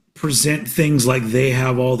that present things like they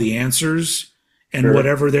have all the answers, and Sure.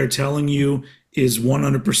 whatever they're telling you is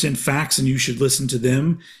 100% facts and you should listen to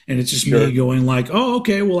them. And it's just me Sure. going like, oh,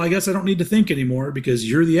 okay, well, I guess I don't need to think anymore because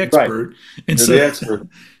you're the Right. expert. And You're so the expert.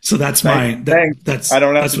 so that's Thanks. my Thanks. I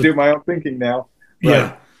don't have that's to what do my own thinking now. Right.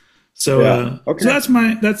 yeah. So, Yeah. so Okay. that's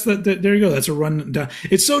there you go. That's a run down.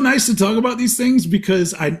 It's so nice to talk about these things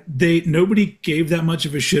because nobody gave that much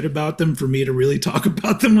of a shit about them for me to really talk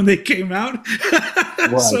about them when they came out.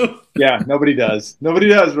 Right. So, Yeah. Nobody does. Nobody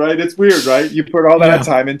does. Right. It's weird, right? You put all that yeah.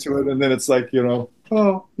 time into it, and then it's like,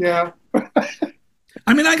 oh yeah.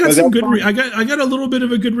 I mean, I got But some that's good. fine. I got a little bit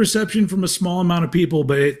of a good reception from a small amount of people,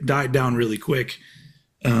 but it died down really quick.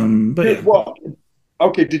 But yeah, Well,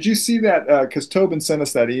 okay. Did you see that? Because Tobin sent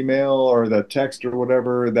us that email or the text or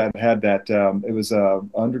whatever that had that. It was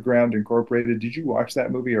Underground Incorporated. Did you watch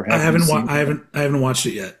that movie or have you seen it? I haven't watched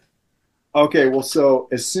it yet. Okay, well, so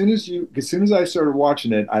as soon as I started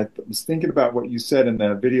watching it, I was thinking about what you said in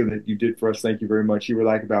the video that you did for us. Thank you very much. You were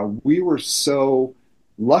like about we were so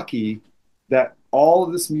lucky that all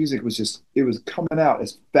of this music it was coming out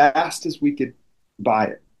as fast as we could buy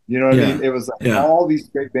it. You know what I Yeah, mean? It was like yeah. all these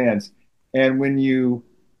great bands. And if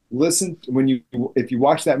you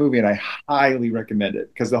watch that movie, and I highly recommend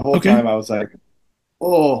it because the whole Okay. time I was like,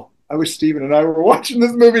 oh, I wish Steven and I were watching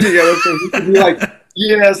this movie together so we could be like,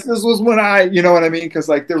 yes, this was when you know what I mean? Because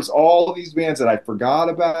like there was all these bands that I forgot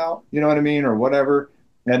about, you know what I mean, or whatever,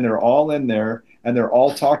 and they're all in there, and they're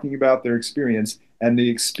all talking about their experience, and the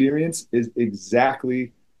experience is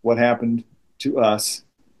exactly what happened to us.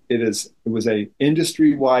 It was a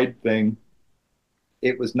industry wide thing.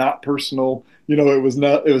 It was not personal, it was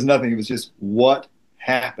nothing. It was just what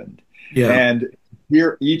happened, Yeah, and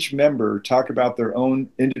hear each member talk about their own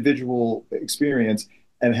individual experience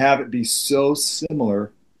and have it be so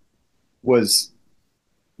similar was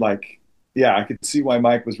like, yeah, I could see why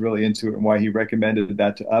Mike was really into it and why he recommended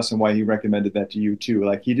that to us and why he recommended that to you too.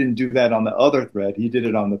 Like he didn't do that on the other thread. He did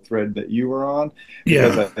it on the thread that you were on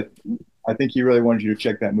because yeah. I think he really wanted you to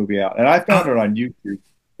check that movie out. And I found Uh, it on YouTube.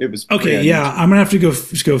 It was free okay, on yeah. YouTube. I'm gonna have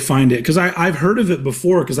to go find it because I've heard of it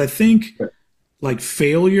before because I think But like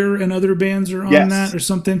Failure and other bands are on that yes. or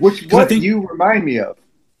something. Which Because I what think you remind me of.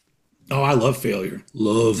 oh, I love Failure,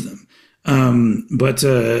 love them. But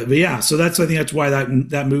yeah, so I think that's why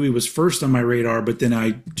that movie was first on my radar, but then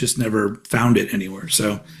I just never found it anywhere.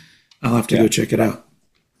 So I'll have to Yeah. go check it out.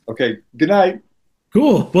 Okay. Good night.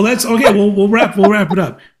 Cool. Well, that's okay. We'll wrap it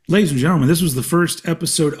up, ladies and gentlemen. This was the first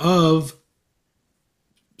episode of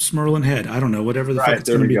Smirl and Head. I don't know, whatever the fuck Right. it's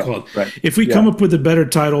There going to we be go. called. Right. If we Yeah. come up with a better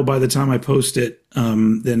title by the time I post it,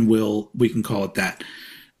 then we can call it that.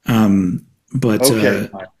 But Okay.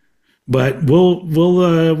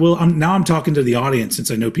 now I'm talking to the audience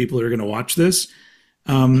since I know people are going to watch this.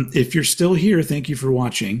 If you're still here, thank you for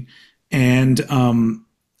watching. And we're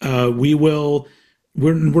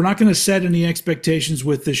not going to set any expectations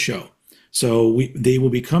with this show. So they will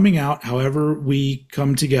be coming out however we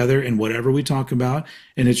come together and whatever we talk about,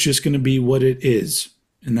 and it's just going to be what it is,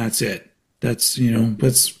 and that's it. That's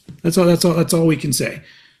that's all we can say.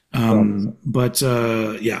 But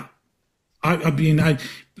yeah, I mean,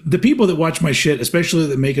 the people that watch my shit, especially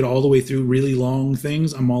that make it all the way through really long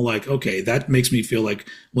things, I'm all like, okay, that makes me feel like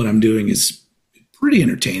what I'm doing is pretty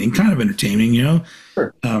entertaining, kind of entertaining, you know.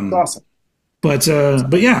 Sure. Awesome. But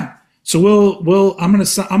yeah. So I'm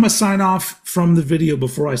gonna sign off from the video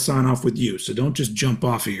before I sign off with you. So don't just jump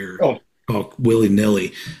off of here willy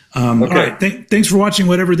nilly. Okay. All right. Thanks for watching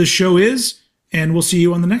whatever this show is, and we'll see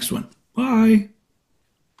you on the next one. Bye.